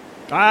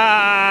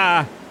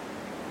 "Ah,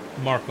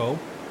 Marco,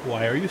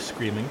 why are you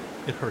screaming?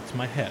 It hurts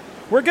my head.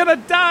 we're gonna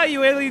die,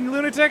 you alien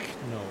lunatic."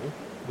 No,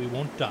 we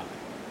won't die.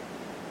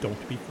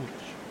 Don't be foolish,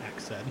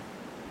 Axe said.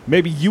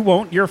 Maybe you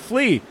won't. You're a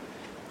flea.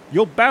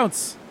 You'll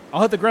bounce.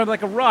 I'll hit the ground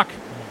like a rock.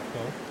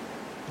 Marco,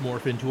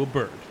 morph into a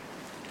bird.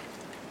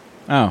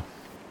 Oh,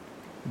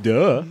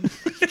 duh.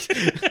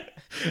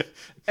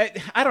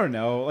 I don't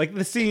know. Like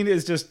the scene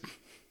is just.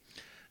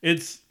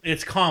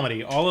 It's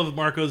comedy. All of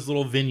Marco's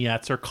little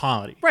vignettes are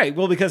comedy. Right,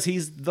 well, because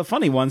he's the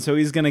funny one, so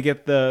he's going to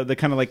get the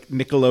kind of like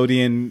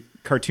Nickelodeon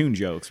cartoon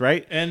jokes,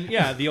 right? And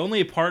yeah, the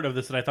only part of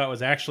this that I thought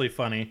was actually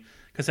funny,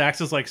 because Axe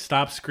is like,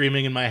 stop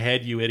screaming in my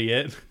head, you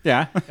idiot.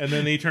 Yeah. And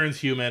then he turns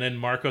human, and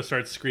Marco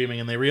starts screaming,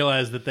 and they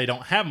realize that they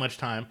don't have much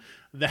time.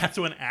 That's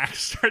when Axe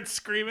starts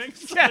screaming.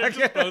 So they're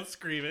just both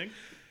screaming.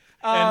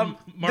 And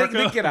Marco,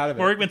 they get out of it.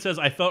 Morgman says,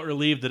 I felt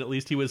relieved that at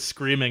least he was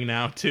screaming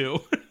now, too.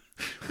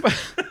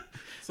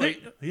 It's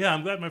like, yeah,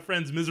 I'm glad my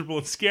friend's miserable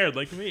and scared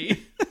like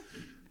me.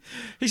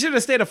 He should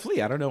have stayed a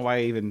flea. I don't know why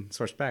he even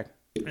switched back.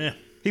 Yeah.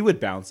 He would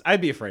bounce.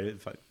 I'd be afraid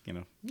if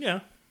Yeah.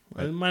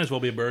 It might as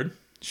well be a bird.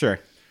 Sure.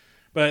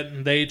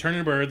 But they turn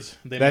into birds.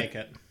 They make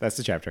it. That's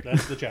the chapter.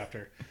 That's the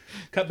chapter.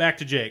 Cut back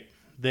to Jake.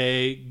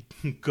 They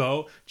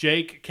go.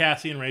 Jake,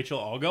 Cassie, and Rachel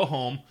all go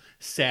home,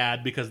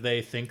 sad because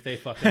they think they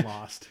fucking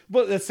lost.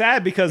 Well, it's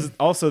sad because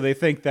also they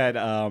think that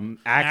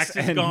Axe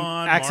is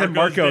gone, and Marco's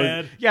Marco,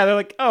 dead. yeah, they're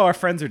like, oh, our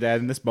friends are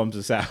dead, and this bums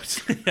us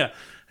out. Yeah.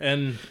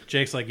 And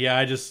Jake's like, yeah,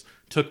 I just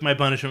took my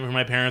punishment from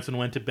my parents and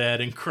went to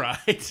bed and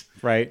cried.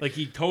 Right. Like,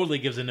 he totally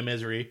gives into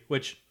misery,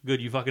 which, good,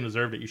 you fucking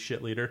deserved it, you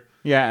shit leader.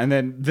 Yeah, and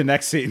then the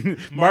next scene,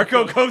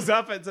 Marco goes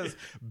up and says,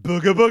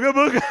 booga, booga,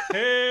 booga.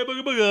 Hey,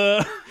 booga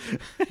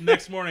booga.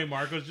 Next morning,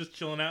 Marco's just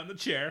chilling out in the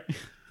chair.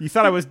 You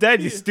thought I was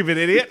dead, you stupid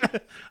idiot.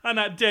 I'm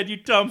not dead, you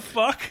dumb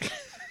fuck.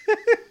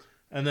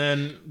 And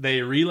then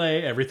they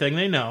relay everything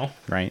they know.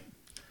 Right.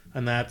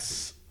 And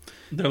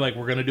they're like,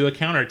 we're going to do a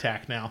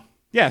counterattack now.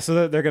 Yeah,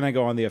 so they're going to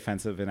go on the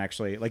offensive and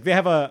actually, like, they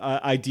have a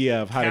idea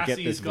of how to get this.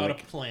 Cassie's got a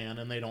plan,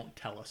 and they don't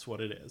tell us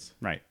what it is.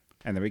 Right.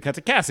 And then we cut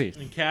to Cassie.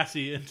 And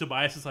Cassie and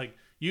Tobias is like,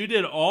 you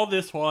did all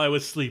this while I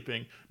was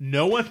sleeping.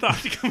 No one thought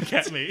to come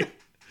get me.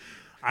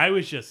 I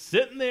was just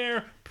sitting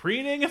there,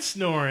 preening and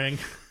snoring.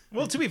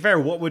 Well, to be fair,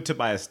 what would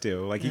Tobias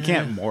do? Like, he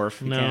can't morph.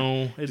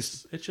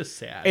 It's just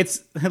sad.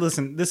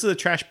 Listen, this is a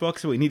trash book,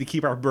 so we need to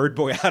keep our bird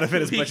boy out of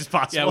it as much as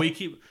possible. Yeah, we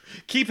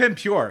keep him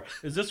pure.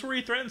 Is this where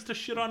he threatens to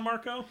shit on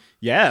Marco?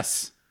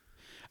 Yes.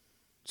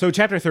 So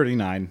chapter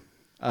 39,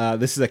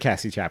 this is a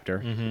Cassie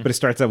chapter, but it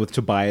starts out with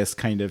Tobias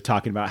kind of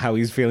talking about how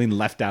he's feeling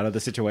left out of the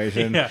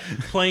situation. Yeah,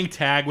 playing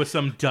tag with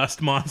some dust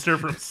monster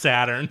from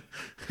Saturn.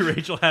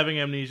 Rachel having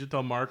amnesia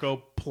till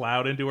Marco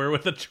plowed into her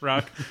with a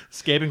truck,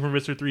 escaping from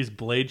Mr. Three's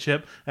blade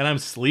chip, and I'm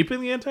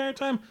sleeping the entire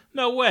time?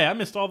 No way, I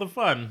missed all the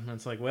fun. And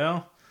it's like,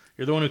 well,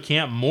 you're the one who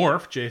can't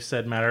morph, Jay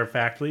said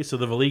matter-of-factly, so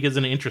the Valik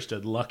isn't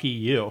interested. Lucky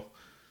you.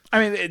 I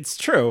mean, it's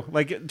true.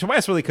 Like,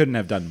 Tobias really couldn't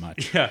have done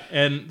much. Yeah,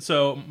 and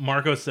so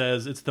Marco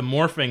says it's the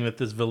morphing that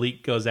this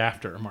Valik goes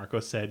after, Marco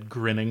said,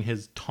 grinning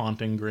his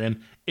taunting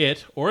grin.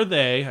 It, or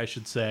they, I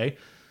should say,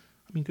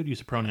 I mean, good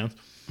use of pronouns,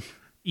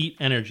 eat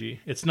energy.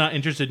 It's not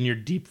interested in your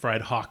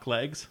deep-fried hawk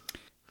legs.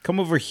 Come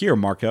over here,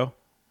 Marco.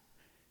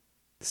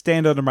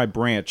 Stand under my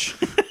branch.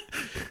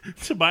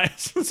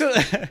 Tobias. So,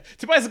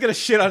 Tobias is going to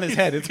shit on his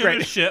head. It's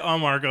great. Shit on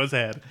Marco's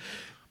head.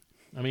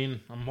 I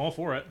mean, I'm all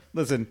for it.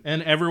 Listen.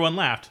 And everyone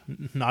laughed.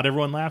 Not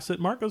everyone laughs at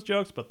Marco's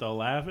jokes, but they'll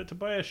laugh at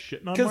Tobias shitting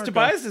on Marco. Because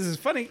Tobias is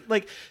funny.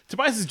 Like,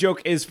 Tobias's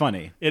joke is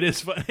funny. It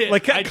is funny.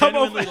 Like, I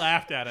genuinely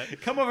laughed at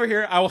it. Come over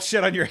here, I will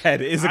shit on your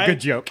head is a good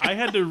joke. I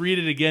had to read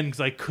it again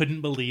because I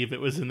couldn't believe it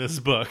was in this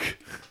book.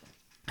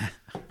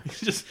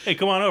 Just, hey,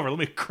 come on over. Let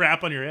me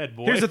crap on your head,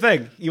 boy. Here's the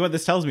thing. You know what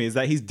this tells me is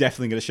that he's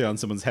definitely going to shit on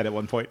someone's head at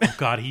one point.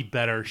 God, he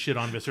better shit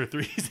on Mr.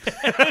 Three's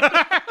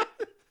head.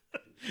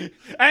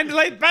 And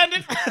late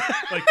bandit.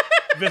 Like,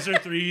 Mr.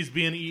 Three's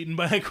being eaten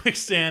by a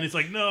quicksand. He's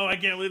like, no, I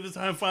can't believe this.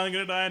 I'm finally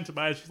going to die. And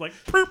Tobias is like,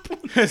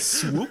 perp.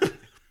 Swoop.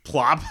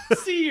 Plop.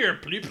 See here,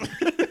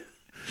 bleep.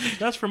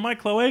 That's from my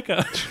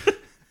cloaca.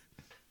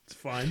 It's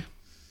fine.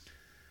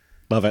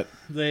 Love it.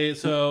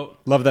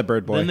 Love that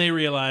bird boy. Then they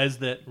realize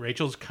that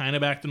Rachel's kind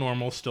of back to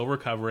normal, still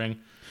recovering.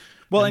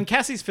 Well, and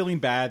Cassie's feeling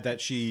bad that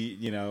she,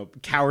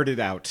 cowered it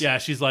out. Yeah,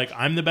 she's like,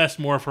 I'm the best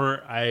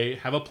morpher. I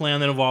have a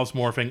plan that involves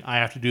morphing. I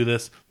have to do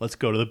this. Let's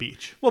go to the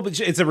beach. Well, but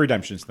it's a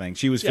redemption thing.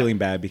 She was feeling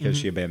bad because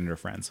she abandoned her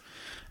friends.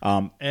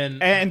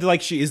 And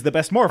like, she is the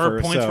best morpher.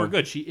 Her points were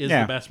good. She is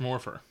the best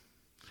morpher.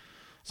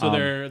 So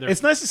they're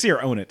it's nice to see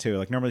her own it too.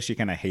 Like, normally she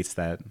kind of hates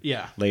that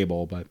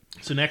label, but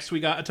so next we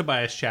got a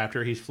Tobias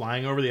chapter. He's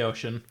flying over the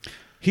ocean.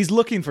 He's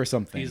looking for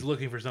something.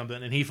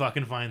 And he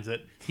fucking finds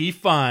it. He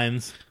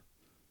finds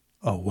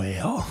a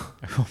whale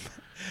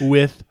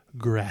with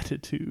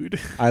gratitude.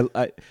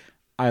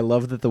 I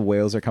love that the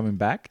whales are coming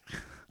back.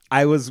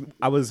 I was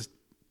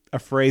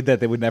afraid that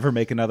they would never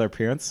make another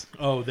appearance.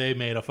 Oh, they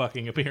made a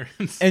fucking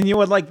appearance. And you know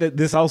what? Like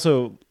this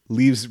also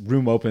leaves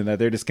room open that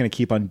they're just going to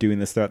keep on doing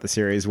this throughout the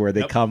series, where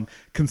they come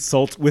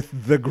consult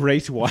with the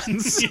great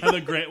ones. Yeah,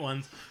 the great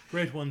ones.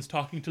 Great ones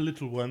talking to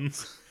little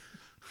ones.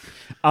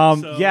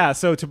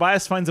 So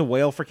Tobias finds a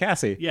whale for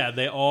Cassie. Yeah,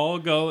 they all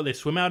go. They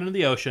swim out into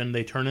the ocean.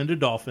 They turn into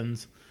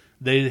dolphins.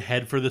 They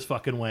head for this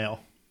fucking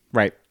whale.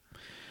 Right.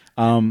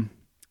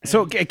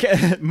 So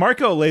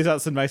Marco lays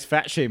out some nice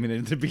fat shaming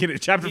at the beginning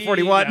of chapter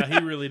 41. Yeah,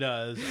 he really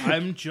does.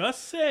 I'm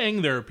just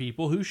saying there are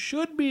people who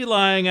should be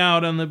lying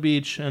out on the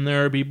beach, and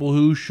there are people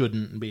who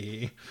shouldn't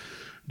be.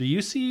 Do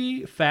you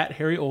see fat,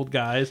 hairy old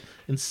guys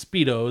in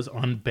Speedos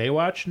on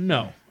Baywatch?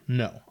 No.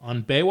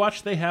 On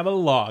Baywatch, they have a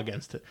law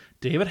against it.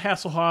 David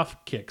Hasselhoff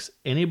kicks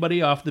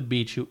anybody off the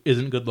beach who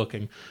isn't good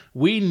looking.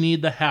 We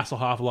need the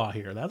Hasselhoff law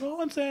here. That's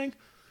all I'm saying.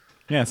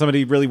 Yeah,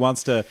 somebody really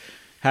wants to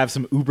have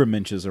some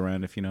Ubermenches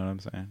around, if you know what I'm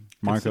saying.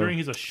 Marco. Considering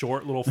he's a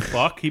short little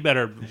fuck, he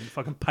better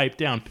fucking pipe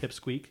down,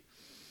 pipsqueak.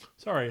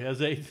 Sorry,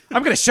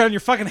 I'm gonna shut on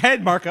your fucking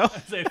head, Marco.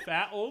 As a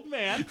fat old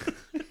man.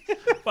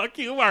 Fuck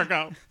you,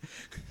 Marco.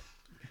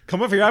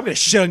 Come over here, I'm gonna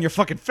shit on your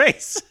fucking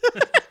face.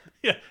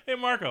 Yeah, hey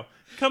Marco,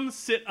 come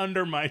sit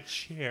under my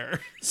chair.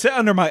 Sit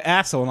under my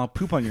asshole and I'll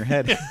poop on your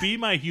head. Yeah, be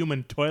my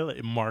human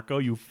toilet, Marco,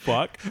 you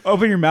fuck.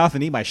 Open your mouth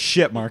and eat my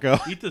shit, Marco.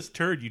 Eat this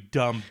turd, you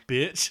dumb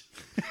bitch.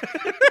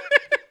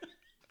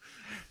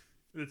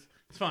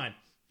 It's fine.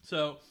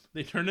 So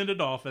they turn into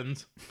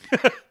dolphins.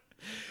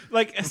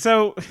 They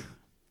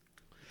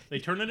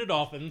turn into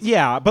dolphins.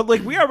 Yeah, but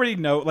we already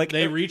know.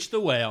 They reach the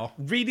whale.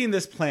 Reading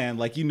this plan,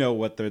 you know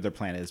what their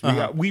plan is.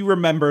 We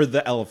remember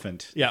the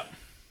elephant. Yeah.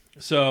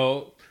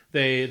 So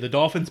the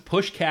dolphins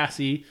push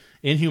Cassie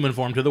in human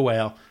form to the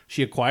whale.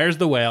 She acquires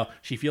the whale.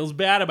 She feels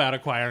bad about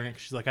acquiring it.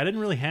 She's like, I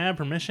didn't really have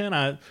permission.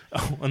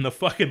 And the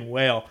fucking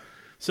whale.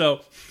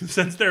 So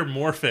since they're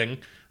morphing,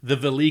 the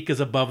Valik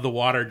is above the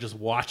water just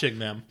watching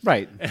them.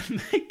 Right.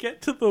 And they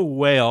get to the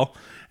whale,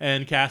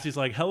 and Cassie's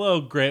like,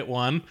 hello, great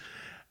one.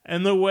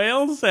 And the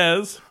whale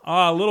says,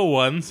 little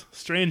ones,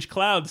 strange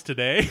clouds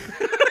today.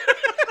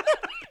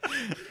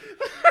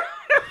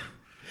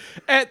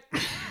 And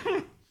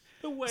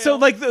so,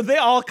 they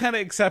all kind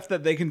of accept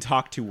that they can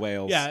talk to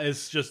whales. Yeah,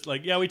 it's just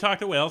we talk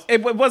to whales.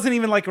 It wasn't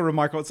even like a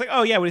remarkable. It's like,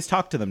 oh, yeah, we just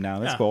talk to them now.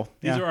 That's cool.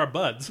 These are our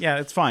buds. Yeah,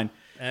 it's fine.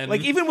 And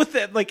even with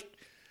the,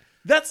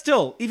 that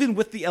still, even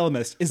with the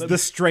Elemist, is the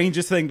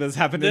strangest thing that's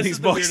happened in these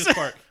books. This is the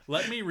weirdest part.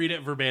 Let me read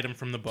it verbatim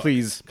from the book.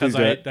 Please Because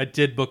do it. I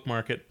did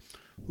bookmark it.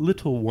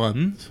 Little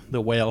ones,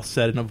 the whale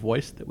said in a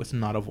voice that was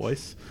not a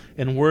voice,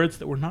 in words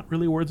that were not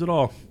really words at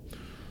all.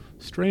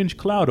 Strange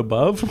cloud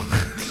above.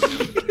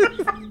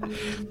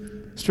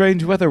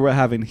 Strange weather we're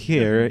having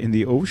here in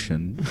the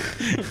ocean.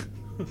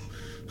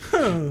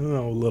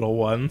 Oh, little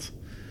ones.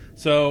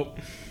 So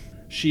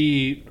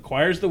she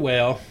acquires the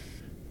whale,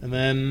 and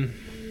then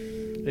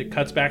it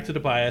cuts back to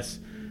Tobias.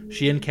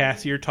 She and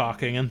Cassie are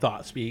talking in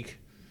thought speak.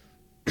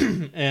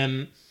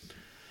 And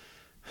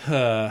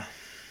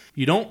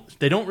they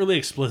don't really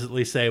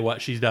explicitly say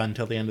what she's done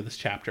until the end of this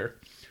chapter.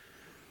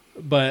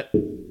 But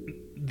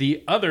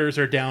the others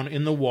are down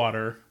in the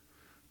water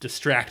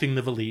distracting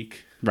the Valik.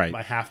 Right.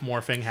 By half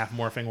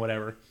morphing,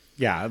 whatever.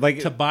 Yeah,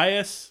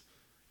 Tobias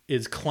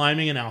is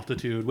climbing in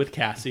altitude with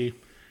Cassie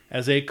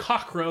as a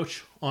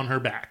cockroach on her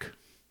back.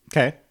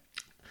 Okay.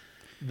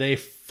 They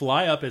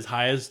fly up as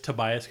high as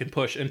Tobias can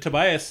push, and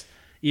Tobias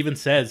even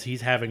says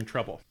he's having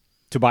trouble.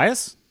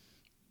 Tobias?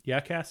 Yeah,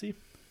 Cassie?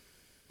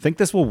 Think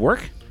this will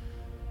work?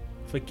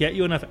 If I get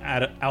you enough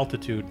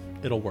altitude,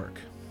 it'll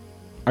work.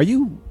 Are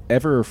you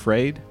ever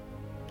afraid?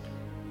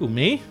 Who,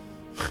 me?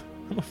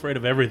 I'm afraid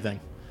of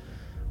everything.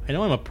 I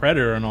know I'm a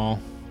predator and all,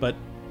 but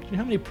do you know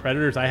how many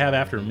predators I have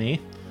after me?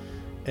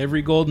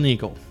 Every golden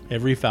eagle,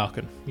 every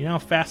falcon. You know how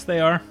fast they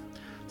are?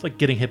 It's like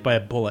getting hit by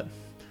a bullet.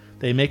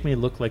 They make me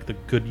look like the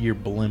Goodyear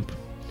blimp.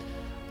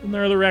 Then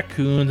there are the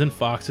raccoons and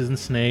foxes and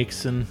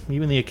snakes and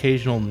even the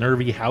occasional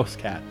nervy house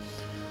cat.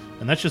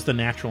 And that's just the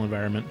natural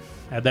environment.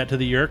 Add that to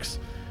the Yerks,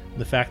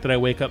 the fact that I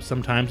wake up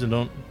sometimes and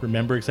don't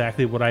remember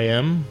exactly what I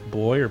am,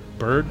 boy or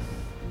bird.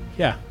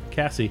 Yeah,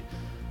 Cassie.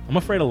 I'm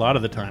afraid a lot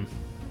of the time.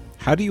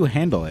 How do you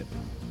handle it?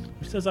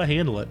 Who says I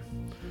handle it?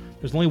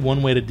 There's only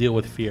one way to deal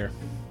with fear.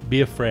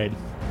 Be afraid.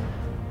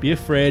 Be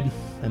afraid,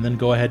 and then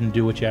go ahead and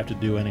do what you have to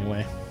do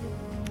anyway.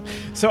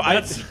 So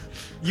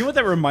you know what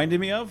that reminded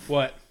me of?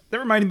 What? That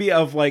reminded me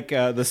of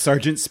the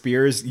Sergeant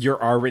Spears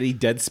 "You're already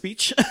dead"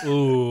 speech.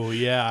 Ooh,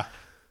 yeah.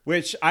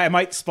 Which I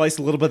might splice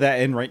a little bit of that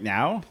in right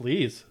now.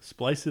 Please,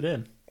 splice it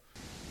in.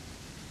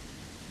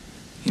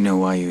 You know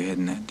why you hid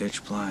in that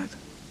ditch, Blythe?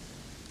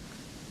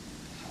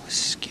 I was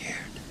scared.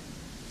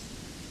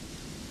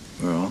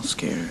 We're all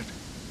scared.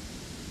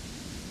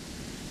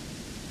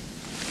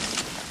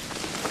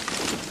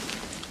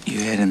 You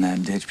hid in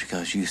that ditch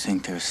because you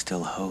think there's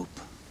still hope.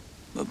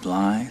 But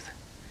Blythe,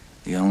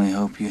 the only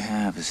hope you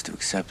have is to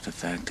accept the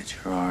fact that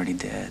you're already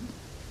dead.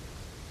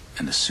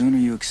 And the sooner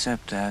you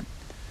accept that,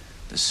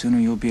 the sooner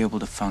you'll be able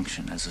to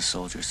function as a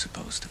soldier's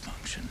supposed to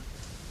function.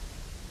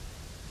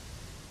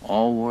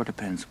 All war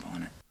depends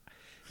upon it.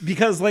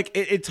 because like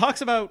it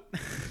talks about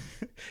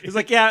it's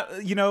like, yeah,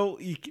 you know,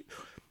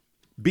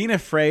 being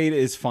afraid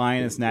is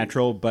fine, it's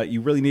natural, but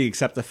you really need to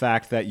accept the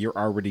fact that you're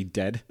already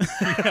dead.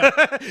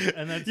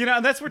 And that's, You know,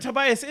 and that's where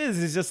Tobias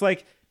is just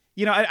like,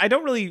 you know, I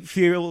don't really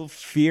feel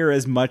fear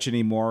as much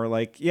anymore.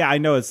 Like, yeah, I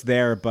know it's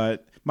there,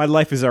 but my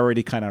life is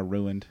already kind of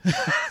ruined.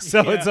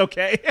 So it's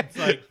okay. it's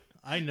like,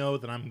 I know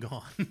that I'm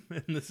gone,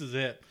 and this is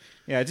it.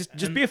 Yeah,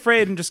 just be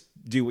afraid and just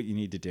do what you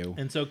need to do.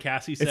 And so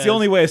Cassie says... It's the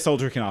only way a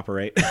soldier can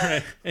operate.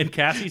 And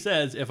Cassie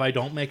says, if I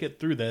don't make it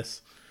through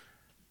this,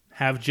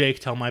 have Jake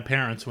tell my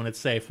parents when it's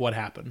safe what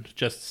happened.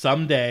 Just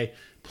someday,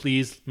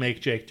 please make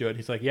Jake do it.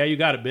 He's like, yeah, you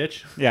got it,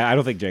 bitch. Yeah, I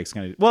don't think Jake's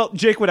going to... Well,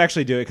 Jake would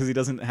actually do it because he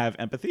doesn't have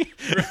empathy.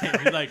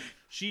 Right. He's like,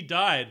 she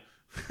died.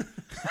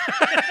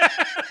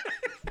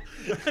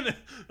 And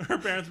her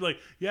parents were like,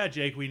 yeah,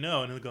 Jake, we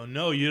know. And he'll go,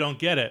 no, you don't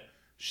get it.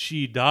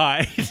 She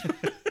died.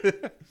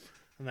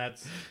 And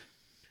that's...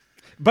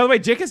 By the way,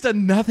 Jake has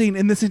done nothing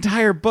in this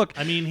entire book.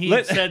 I mean, he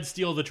said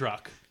steal the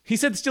truck. He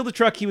said steal the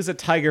truck. He was a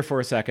tiger for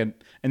a second,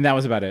 and that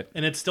was about it.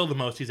 And it's still the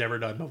most he's ever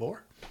done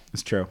before.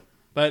 It's true.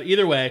 But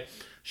either way,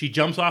 she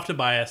jumps off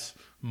Tobias,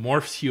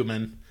 morphs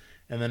human.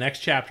 And the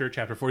next chapter,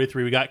 chapter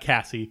 43, we got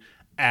Cassie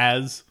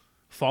as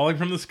falling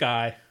from the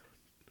sky,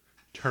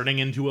 turning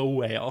into a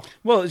whale.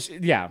 Well,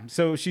 yeah.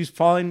 So she's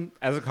falling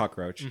as a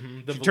cockroach.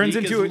 The She turns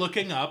Valik into is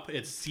looking up.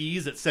 It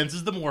sees, it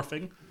senses the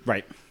morphing.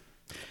 Right.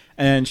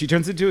 And she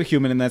turns into a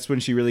human, and that's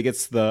when she really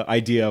gets the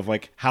idea of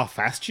like how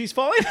fast she's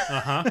falling.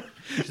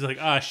 She's like,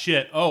 ah,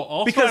 shit. Oh,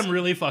 also Because- I'm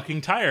really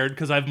fucking tired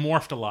because I've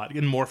morphed a lot.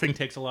 And morphing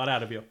takes a lot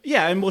out of you.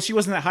 Yeah, and well, she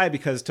wasn't that high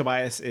because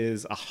Tobias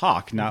is a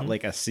hawk, not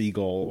like a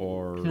seagull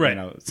or Right. you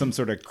know, some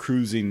sort of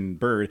cruising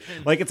bird.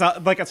 Like it's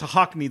a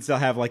hawk needs to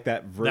have like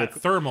that That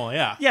vertical. thermal,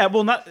 yeah. Yeah,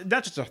 well, not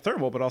just a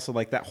thermal, but also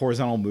like that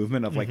horizontal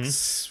movement of like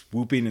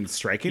swooping and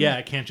striking. Yeah,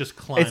 it can't just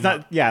climb it's not.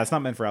 up. Yeah, it's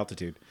not meant for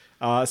altitude.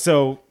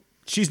 So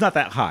she's not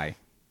that high,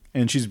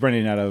 and she's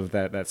running out of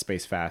that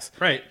space fast.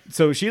 Right.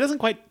 So she doesn't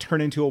quite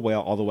turn into a whale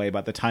all the way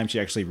by the time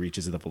she actually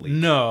reaches the Valik.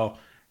 No.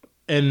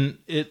 And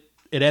it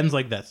ends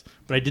like this.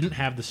 But I didn't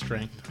have the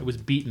strength. I was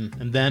beaten.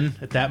 And then,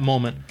 at that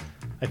moment,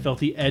 I felt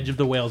the edge of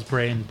the whale's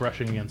brain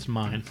brushing against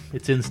mine.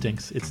 Its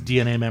instincts, its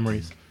DNA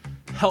memories.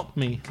 Help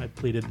me, I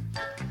pleaded.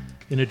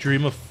 In a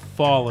dream of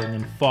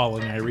falling,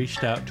 I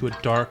reached out to a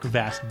dark,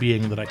 vast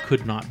being that I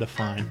could not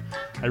define.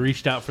 I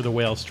reached out for the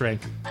whale's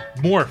strength.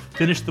 Morph!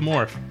 Finish the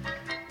morph.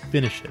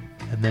 Finish it,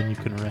 and then you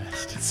can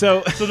rest.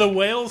 So So the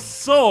whale's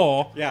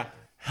soul yeah.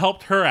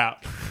 helped her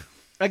out.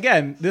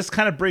 Again, this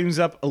kind of brings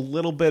up a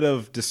little bit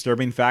of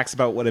disturbing facts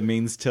about what it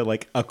means to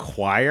like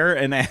acquire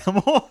an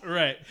animal.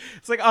 Right.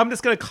 It's like, I'm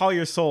just going to call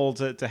your soul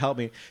to help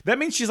me. That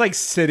means she's like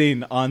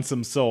sitting on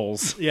some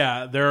souls.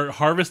 Yeah, they're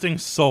harvesting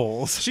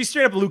souls. She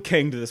straight up Liu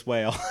Kang to this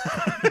whale.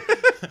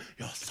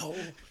 Your soul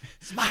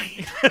is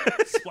mine.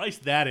 Splice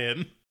that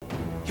in.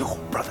 Your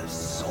brother's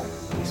soul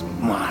is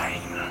mine.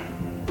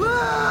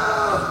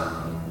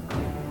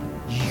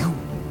 You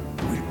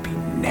will be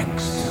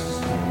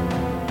next.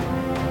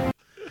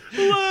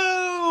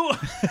 Whoa!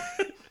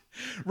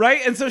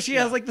 Right? And so she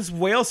has like this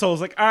whale soul.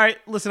 It's like, all right,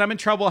 listen, I'm in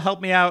trouble.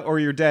 Help me out or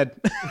you're dead.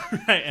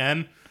 Right,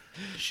 and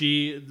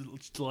she,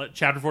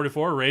 chapter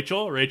 44,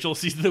 Rachel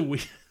sees the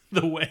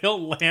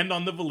whale land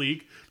on the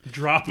Valik,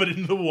 drop it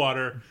into the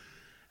water,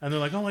 and they're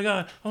like, oh my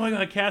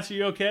god, Cassie,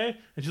 you okay?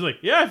 And she's like,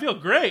 yeah, I feel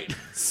great.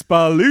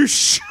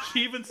 Spaloosh. She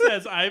even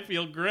says, I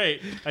feel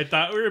great. I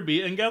thought we were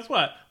beat, and guess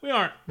what? We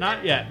aren't.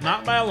 Not yet.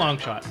 Not by a long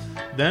shot.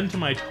 Then, to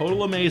my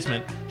total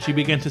amazement, she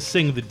began to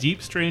sing the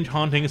deep, strange,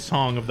 haunting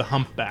song of the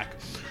humpback.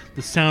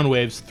 The sound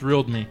waves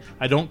thrilled me.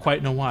 I don't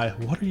quite know why.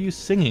 What are you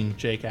singing?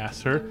 Jake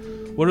asked her.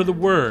 What are the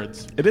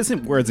words? It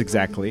isn't words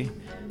exactly,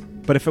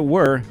 but if it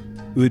were,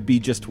 it would be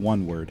just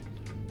one word.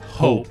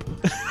 Hope.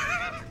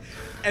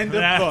 End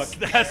That's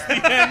the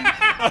end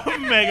of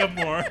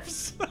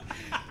Megamorphs.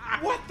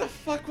 What the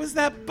fuck was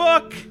that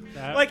book?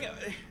 That- Like,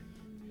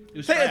 It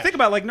was trash. think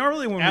about it, like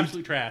normally when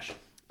Absolute trash.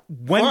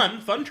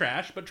 when Fun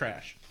trash, but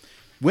trash.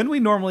 when we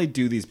normally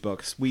do these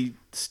books, we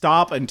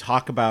stop and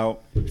talk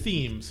about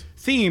Themes.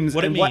 themes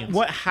What it and means.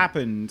 what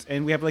happened,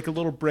 and we have like a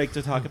little break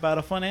to talk about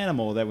a fun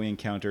animal that we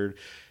encountered.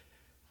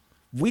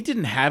 We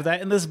didn't have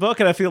that in this book,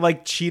 and I feel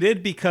like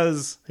cheated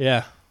because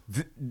Yeah.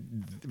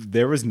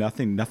 there was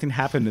nothing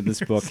happened in this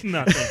book.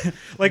 Nothing.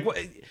 Like,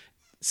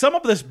 sum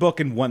up this book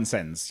in one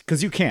sentence,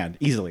 because you can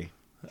easily.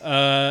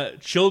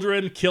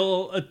 Children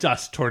kill a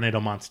dust tornado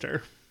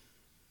monster.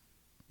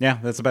 Yeah,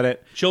 that's about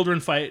it. Children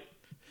fight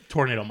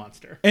tornado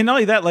monster. And not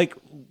only that, like,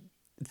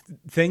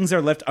 things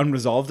are left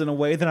unresolved in a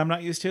way that I'm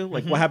not used to.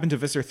 Like, what happened to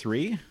Visser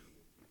 3?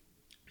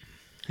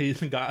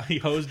 He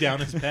hosed down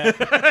his pet.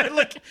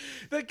 like,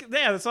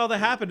 yeah, that's all that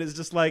happened. Is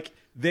just like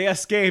they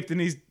escaped and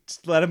he's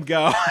just let him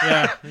go.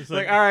 Yeah. He's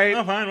like, all right,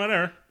 Oh, fine,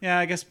 whatever. yeah,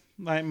 I guess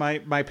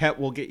my pet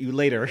will get you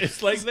later.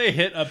 It's like they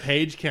hit a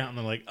page count and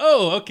they're like,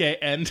 oh, okay,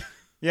 and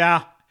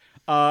Yeah.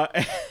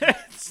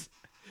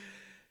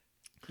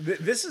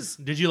 This is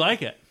did you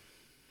like it?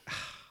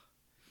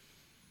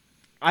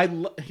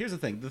 here's the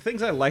thing. The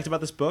things I liked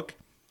about this book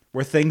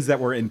were things that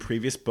were in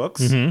previous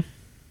books.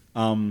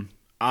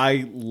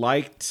 I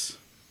liked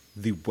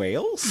the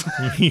whales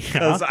Yeah.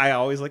 because I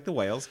always like the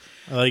whales.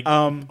 Like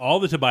all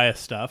the Tobias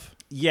stuff.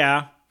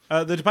 Yeah,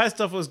 the Tobias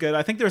stuff was good.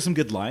 I think there were some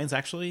good lines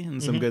actually,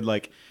 and some good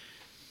like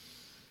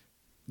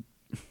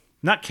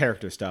not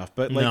character stuff,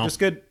 but like just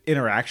good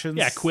interactions.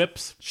 Yeah,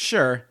 quips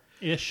Sure.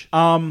 ish.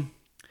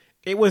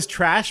 It was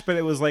trash, but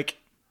it was like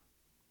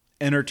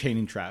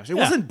entertaining trash. It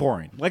wasn't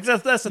boring. Like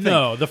that's the thing.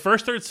 No, the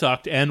first third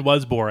sucked and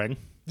was boring.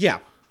 Yeah,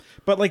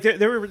 but like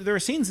there were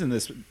scenes in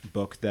this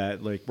book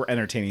that like were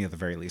entertaining at the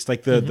very least.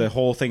 Like the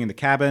whole thing in the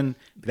cabin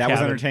that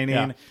was entertaining,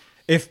 yeah.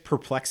 if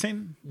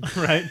perplexing.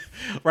 Right.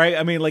 Right.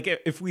 I mean, like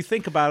if we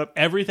think about it,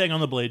 Everything on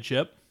the Blade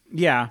ship.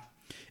 yeah,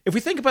 if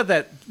we think about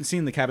that scene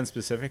in the cabin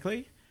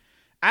specifically,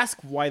 ask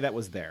why that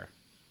was there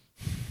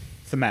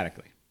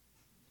thematically.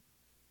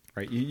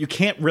 Right. You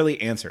can't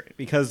really answer it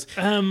because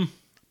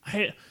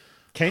I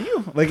can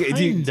you like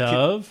kind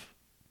of.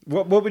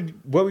 What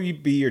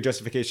would be your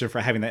justification for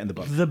having that in the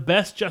book? The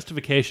best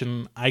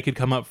justification I could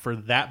come up for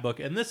that book,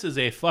 and this is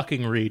a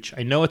fucking reach.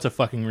 I know it's a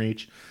fucking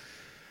reach.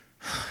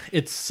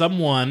 It's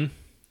someone.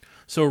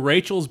 So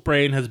Rachel's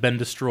brain has been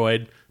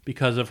destroyed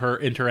because of her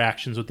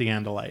interactions with the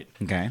Andalite.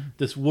 Okay.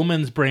 This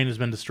woman's brain has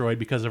been destroyed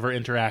because of her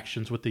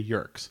interactions with the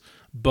Yeerks.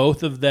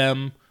 Both of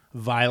them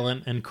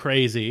violent and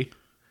crazy,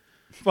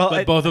 Well,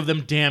 but both of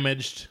them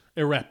damaged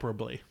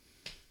irreparably.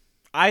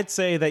 I'd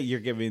say that you're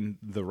giving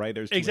the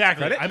writers too much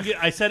Exactly. credit.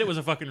 I said it was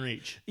a fucking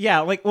reach. Yeah,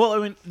 like, well, I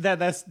mean,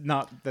 that's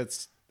not,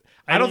 that's,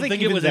 I don't think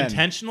it even was then-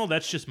 intentional.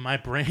 That's just my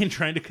brain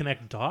trying to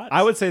connect dots.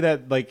 I would say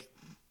that, like,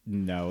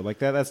 no, like,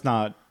 that's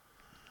not,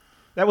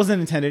 that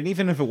wasn't intended. And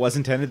even if it was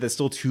intended, that's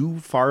still too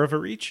far of a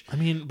reach. I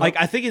mean, like,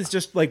 I think it's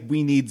just, like,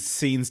 we need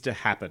scenes to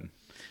happen,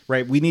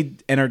 right? We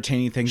need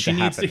entertaining things she to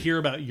needs happen. to hear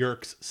about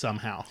Yeerks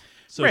somehow.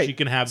 So Right. she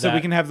can have So that.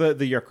 we can have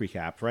the Yerk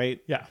recap,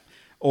 right? Yeah.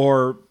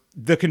 Or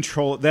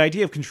the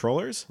idea of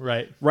controllers.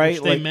 Right. Right,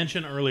 Which they like-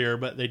 mentioned earlier,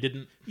 but they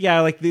didn't.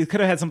 Yeah, like they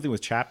could have had something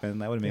with Chapman.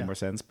 That would have made Yeah. more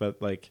sense.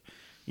 But like,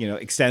 you know,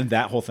 extend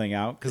that whole thing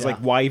out because Yeah. like,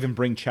 why even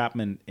bring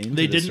Chapman into?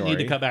 They the didn't story? need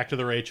to cut back to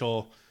the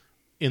Rachel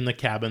in the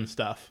cabin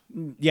stuff.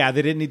 Yeah,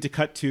 they didn't need to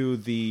cut to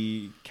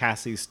the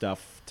Cassie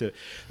stuff. To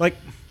like,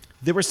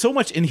 there was so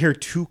much in here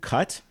to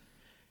cut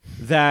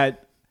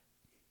that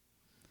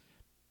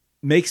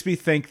makes me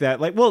think that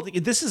like, well,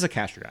 this is a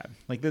cash grab.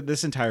 Like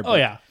this entire book Oh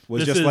yeah,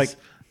 was This just is- like.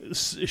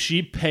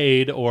 she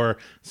paid or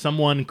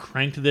someone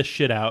cranked this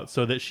shit out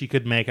so that she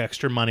could make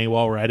extra money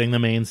while writing the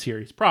main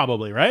series.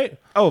 Probably, right?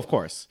 Oh, of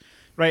course.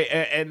 Right.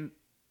 And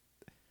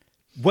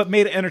what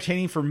made it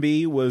entertaining for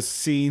me was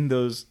seeing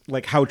those,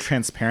 like how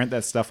transparent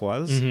that stuff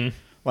was. Mm-hmm.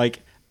 Like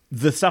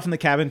the stuff in the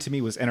cabin to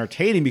me was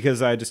entertaining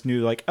because I just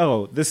knew like,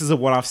 oh, this is a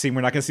one-off scene. We're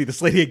not going to see this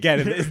lady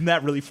again. And isn't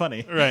that really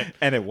funny? Right.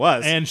 And it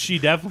was. And she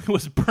definitely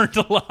was burnt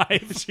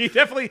alive. she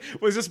definitely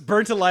was just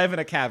burnt alive in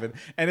a cabin.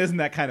 And isn't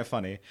that kind of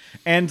funny?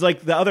 And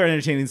like the other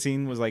entertaining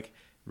scene was like,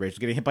 Rachel's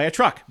getting hit by a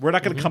truck. We're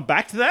not going to come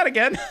back to that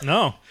again.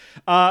 No.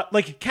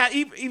 Like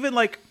even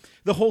like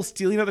the whole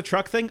stealing of the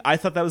truck thing, I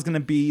thought that was going to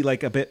be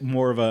like a bit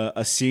more of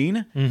a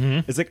scene.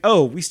 Mm-hmm. It's like,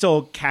 oh, we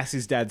stole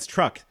Cassie's dad's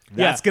truck.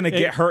 That's going to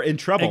get her in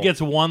trouble. It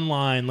gets one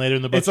line later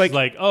in the book. It's It's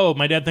like- like, oh,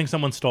 my dad thinks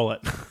someone stole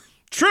it.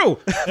 True.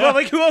 Well,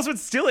 like who else would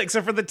steal it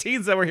except for the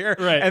teens that were here,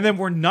 Right. and then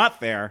we're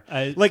not there.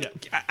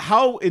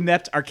 How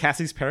inept are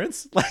Cassie's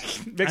parents?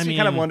 Like, makes me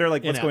kind of mean, wonder,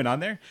 like, what's inept. going on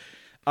there.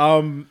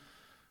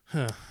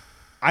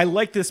 I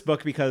like this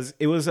book because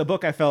it was a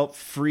book I felt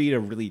free to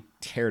really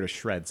tear to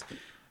shreds.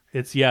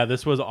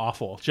 This was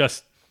awful.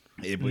 Just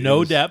It no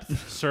was-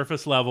 depth,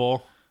 surface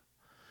level.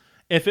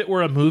 If it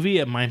were a movie,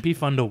 it might be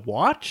fun to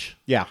watch.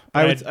 Yeah, but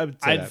I would say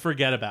I'd that.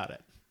 forget about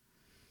it.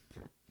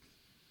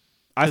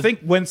 I think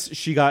once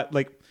she got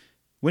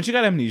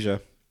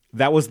amnesia,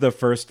 that was the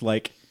first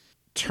like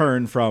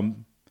turn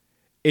from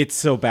it's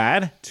so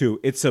bad to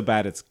it's so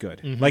bad it's good.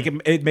 Mm-hmm. Like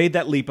it made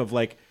that leap of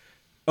like,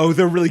 oh,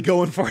 they're really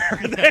going for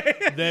her.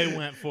 They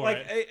went for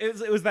Like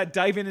it. it was that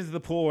diving into the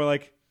pool where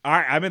like, all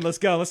right, I'm in. Let's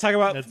go. Let's talk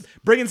about That's-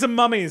 bringing some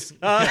mummies.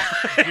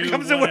 Here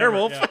comes a whatever,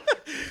 werewolf.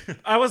 yeah.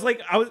 I was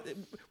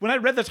when I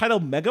read the title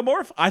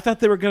Megamorph, I thought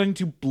they were going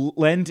to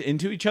blend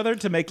into each other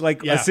to make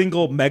like Yeah. a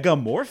single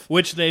Megamorph.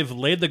 Which they've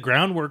laid the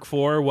groundwork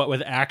for, what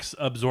with Axe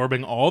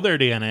absorbing all their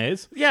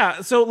DNAs.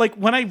 Yeah, so like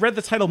when I read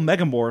the title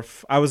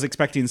Megamorph, I was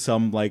expecting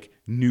some like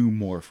new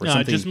morph or No,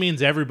 something. it just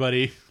means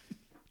everybody.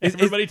 Is-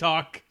 Everybody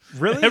talk.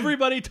 Really?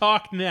 Everybody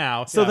talk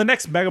now. so Yeah. the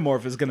next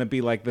Megamorph is going to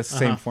be like the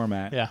same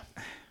format. Yeah.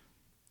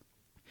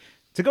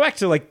 To go back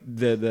to like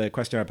the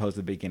question I posed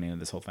at the beginning of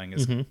this whole thing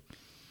is,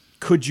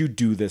 could you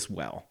do this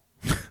well?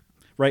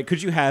 Right?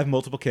 Could you have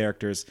multiple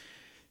characters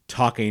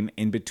talking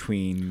in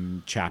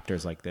between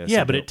chapters like this? Yeah,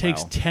 and but do it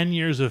takes well? 10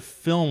 years of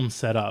film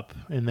set up,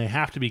 and they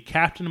have to be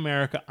Captain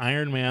America,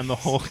 Iron Man, the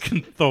Hulk,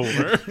 and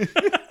Thor.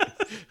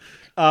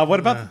 What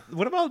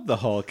about the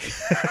Hulk?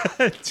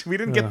 We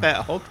didn't get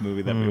that Hulk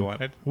movie that we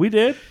wanted. We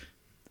did.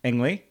 Ang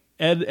Lee?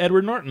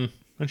 Edward Norton.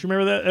 Don't you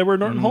remember that Edward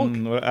Norton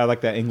Hulk? I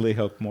like that Ang Lee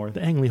Hulk more.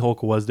 The Ang Lee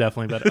Hulk was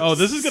definitely better. Oh,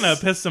 this is going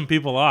to piss some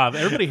people off.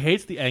 Everybody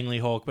hates the Ang Lee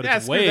Hulk, but Yeah,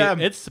 it's screw them.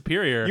 it's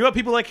superior. You have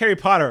people like Harry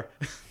Potter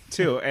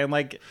too, and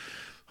like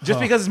just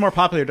because it's more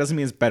popular doesn't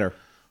mean it's better.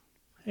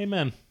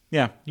 Amen.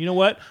 Yeah. You know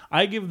what?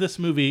 I give this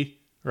movie,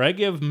 or I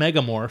give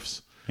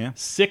Megamorphs,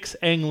 6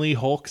 Ang Lee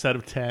Hulks out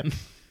of 10.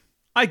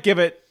 I give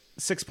it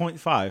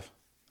 6.5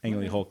 Ang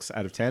Lee Hulks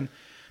out of 10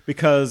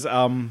 because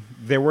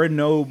there were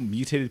no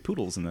mutated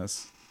poodles in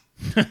this.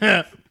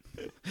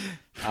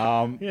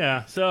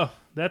 Yeah, so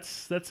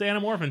that's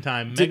Animorphin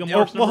time.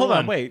 Megamorphs well, hold number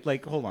on, 1.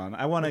 wait, hold on.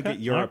 I want to get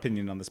your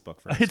opinion on this book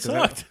first. It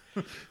sucked.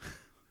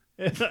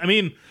 I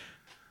mean,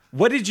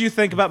 what did you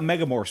think about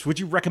Megamorphs? Would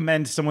you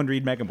recommend someone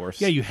read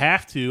Megamorphs? yeah, you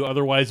have to.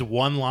 Otherwise,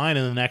 one line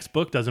in the next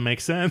book doesn't make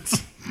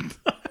sense.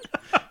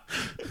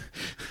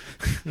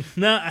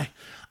 No,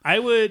 I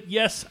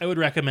would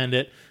recommend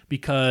it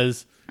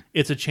because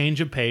it's a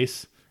change of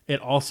pace. It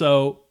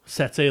also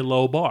sets a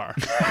low bar.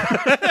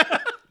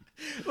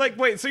 Like,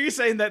 wait, so you're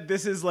saying that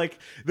this is like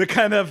the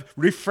kind of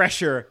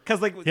refresher?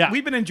 Because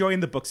we've been enjoying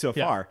the book so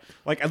far.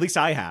 Like, at least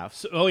I have.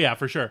 So, oh yeah,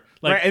 for sure.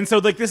 Like, Right, and so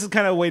this is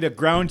kind of a way to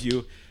ground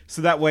you.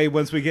 So that way,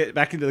 once we get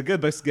back into the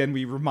good books again,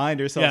 we remind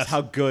ourselves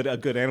how good a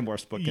good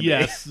Animorphs book can be.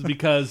 Yes,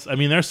 because, I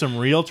mean, there's some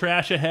real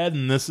trash ahead,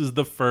 and this is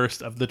the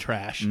first of the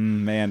trash.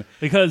 Man.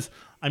 Because,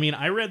 I mean,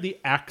 I read the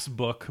Axe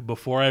book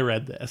before I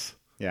read this.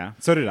 Yeah,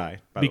 so did I,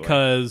 by the way.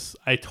 Because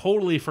I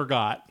totally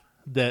forgot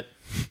that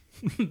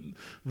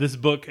this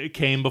book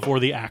came before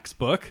the Axe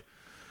book.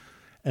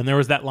 And there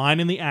was that line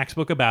in the Axe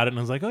book about it, and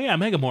I was like, oh yeah,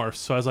 Megamorphs.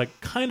 So I was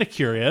like kind of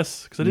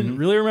curious, because I didn't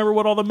really remember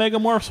what all the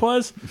Megamorphs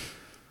was.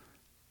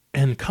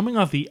 And coming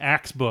off the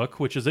Axe book,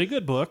 which is a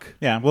good book.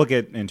 Yeah, we'll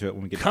get into it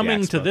when we get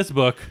coming to the Axe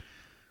book.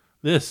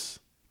 book.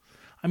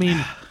 I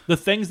mean, the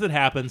things that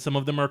happen, some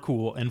of them are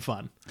cool and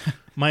fun.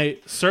 My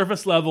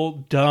surface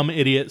level, dumb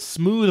idiot,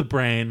 smooth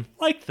brain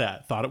liked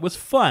that. Thought it was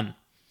fun.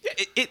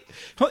 It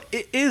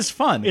is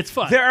fun. It's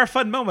fun. There are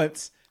fun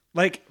moments.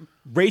 Like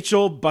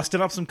Rachel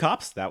busting up some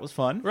cops. That was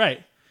fun.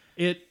 Right.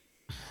 It's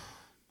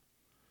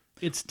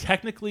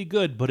technically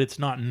good, but it's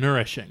not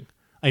nourishing.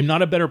 I'm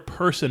not a better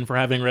person for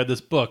having read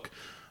this book,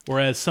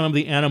 whereas some of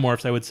the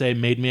Animorphs, I would say,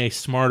 made me a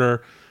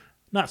more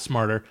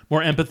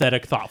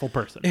empathetic, thoughtful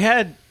person. It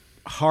had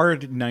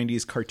hard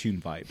 90s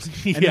cartoon vibes.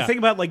 And the thing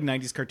about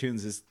 90s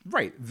cartoons is,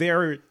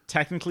 they're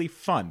technically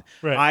fun.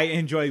 Right. I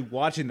enjoy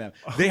watching them.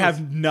 They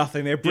have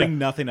nothing. They bring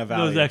nothing of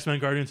value. Those X-Men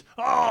cartoons.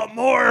 Oh,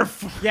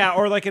 Morph! Yeah,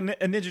 or like a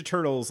Ninja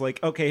Turtles.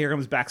 Like, okay, here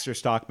comes Baxter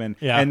Stockman,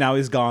 and now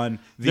he's gone.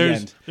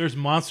 End. There's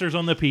monsters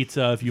on the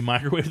pizza. If you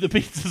microwave the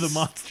pizza, the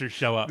monsters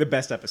show up. The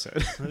best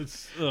episode.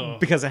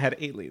 Because it had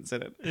aliens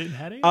in it. It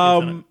had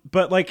aliens in it.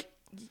 But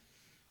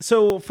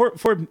so for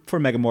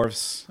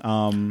Megamorphs,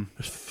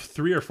 there's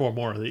 3 or 4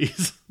 more of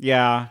these.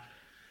 Yeah,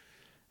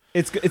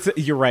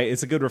 you're right.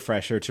 It's a good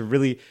refresher to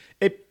really.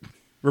 It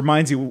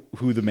reminds you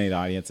who the main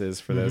audience is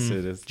for this.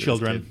 It is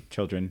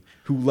children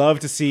who love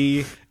to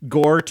see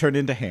gore turned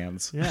into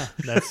hands. Yeah,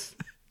 that's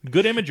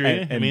good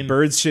imagery. and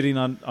birds shitting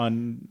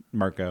on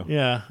Marco.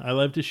 Yeah, I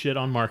love to shit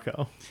on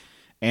Marco.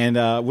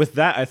 And with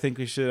that, I think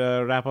we should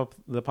wrap up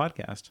the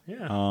podcast.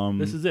 Yeah,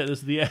 this is it. This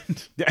is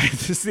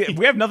the end.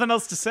 We have nothing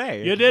else to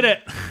say. You did it.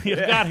 You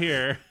got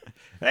here.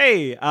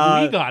 Hey, we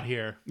got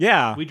here.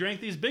 Yeah, we drank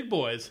these big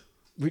boys.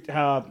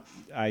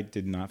 I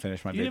did not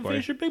finish my big boy. You didn't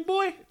finish your big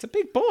boy? It's a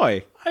big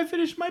boy. I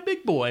finished my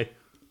big boy.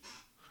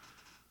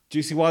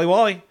 Juicy Wally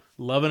Wally.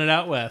 Loving it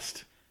out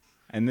west.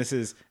 And this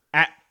is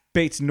at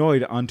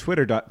BatesNoid on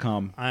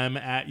Twitter.com. I'm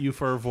at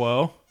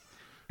UFurvwo.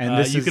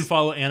 And you can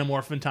follow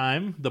Animorphin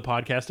Time, the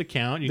podcast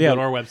account. You can go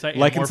to our website,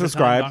 like and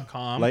subscribe.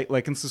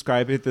 Like and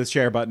subscribe. Hit the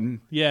share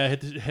button. Yeah,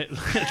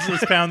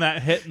 just found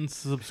that. Hit and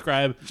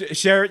subscribe.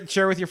 Share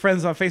with your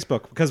friends on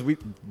Facebook because we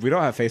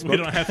don't have Facebook. We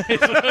don't have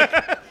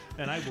Facebook,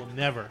 and I will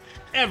never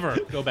ever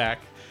go back.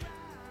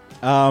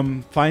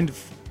 Find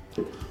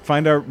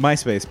our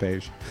MySpace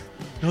page.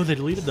 No, they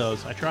deleted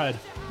those. I tried.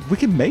 We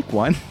can make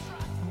one.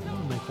 I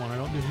don't make one. I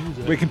don't do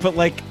music. We can put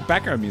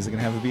background music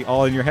and have it be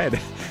all in your head.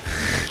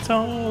 It's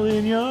all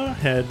in your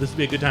head. This would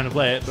be a good time to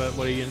play it, but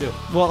what are you gonna do?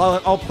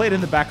 Well, I'll play it in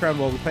the background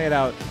while we play it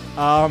out.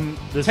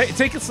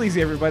 Take it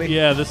sleazy, everybody.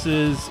 Yeah, this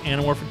is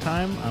Animorphin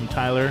Time. I'm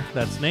Tyler.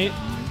 That's Nate.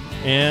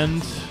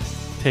 And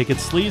take it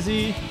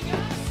sleazy.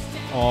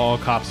 All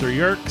cops are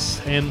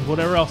yerks, and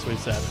whatever else we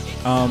said.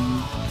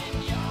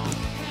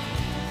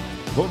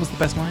 What was the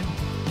best line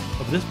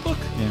of this book?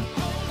 Yeah.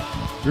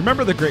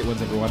 Remember the great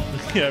ones, everyone.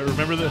 Yeah,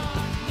 remember the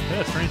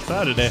strange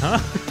thought today, huh?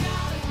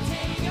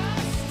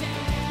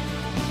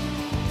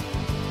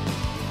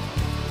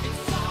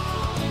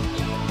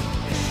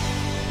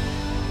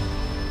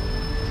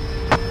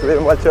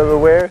 Pretty much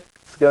everywhere,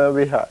 it's gonna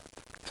be hot.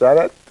 Try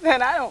that?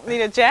 Then I don't need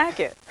a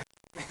jacket.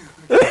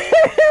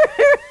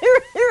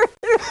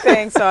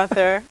 Thanks,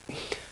 Arthur.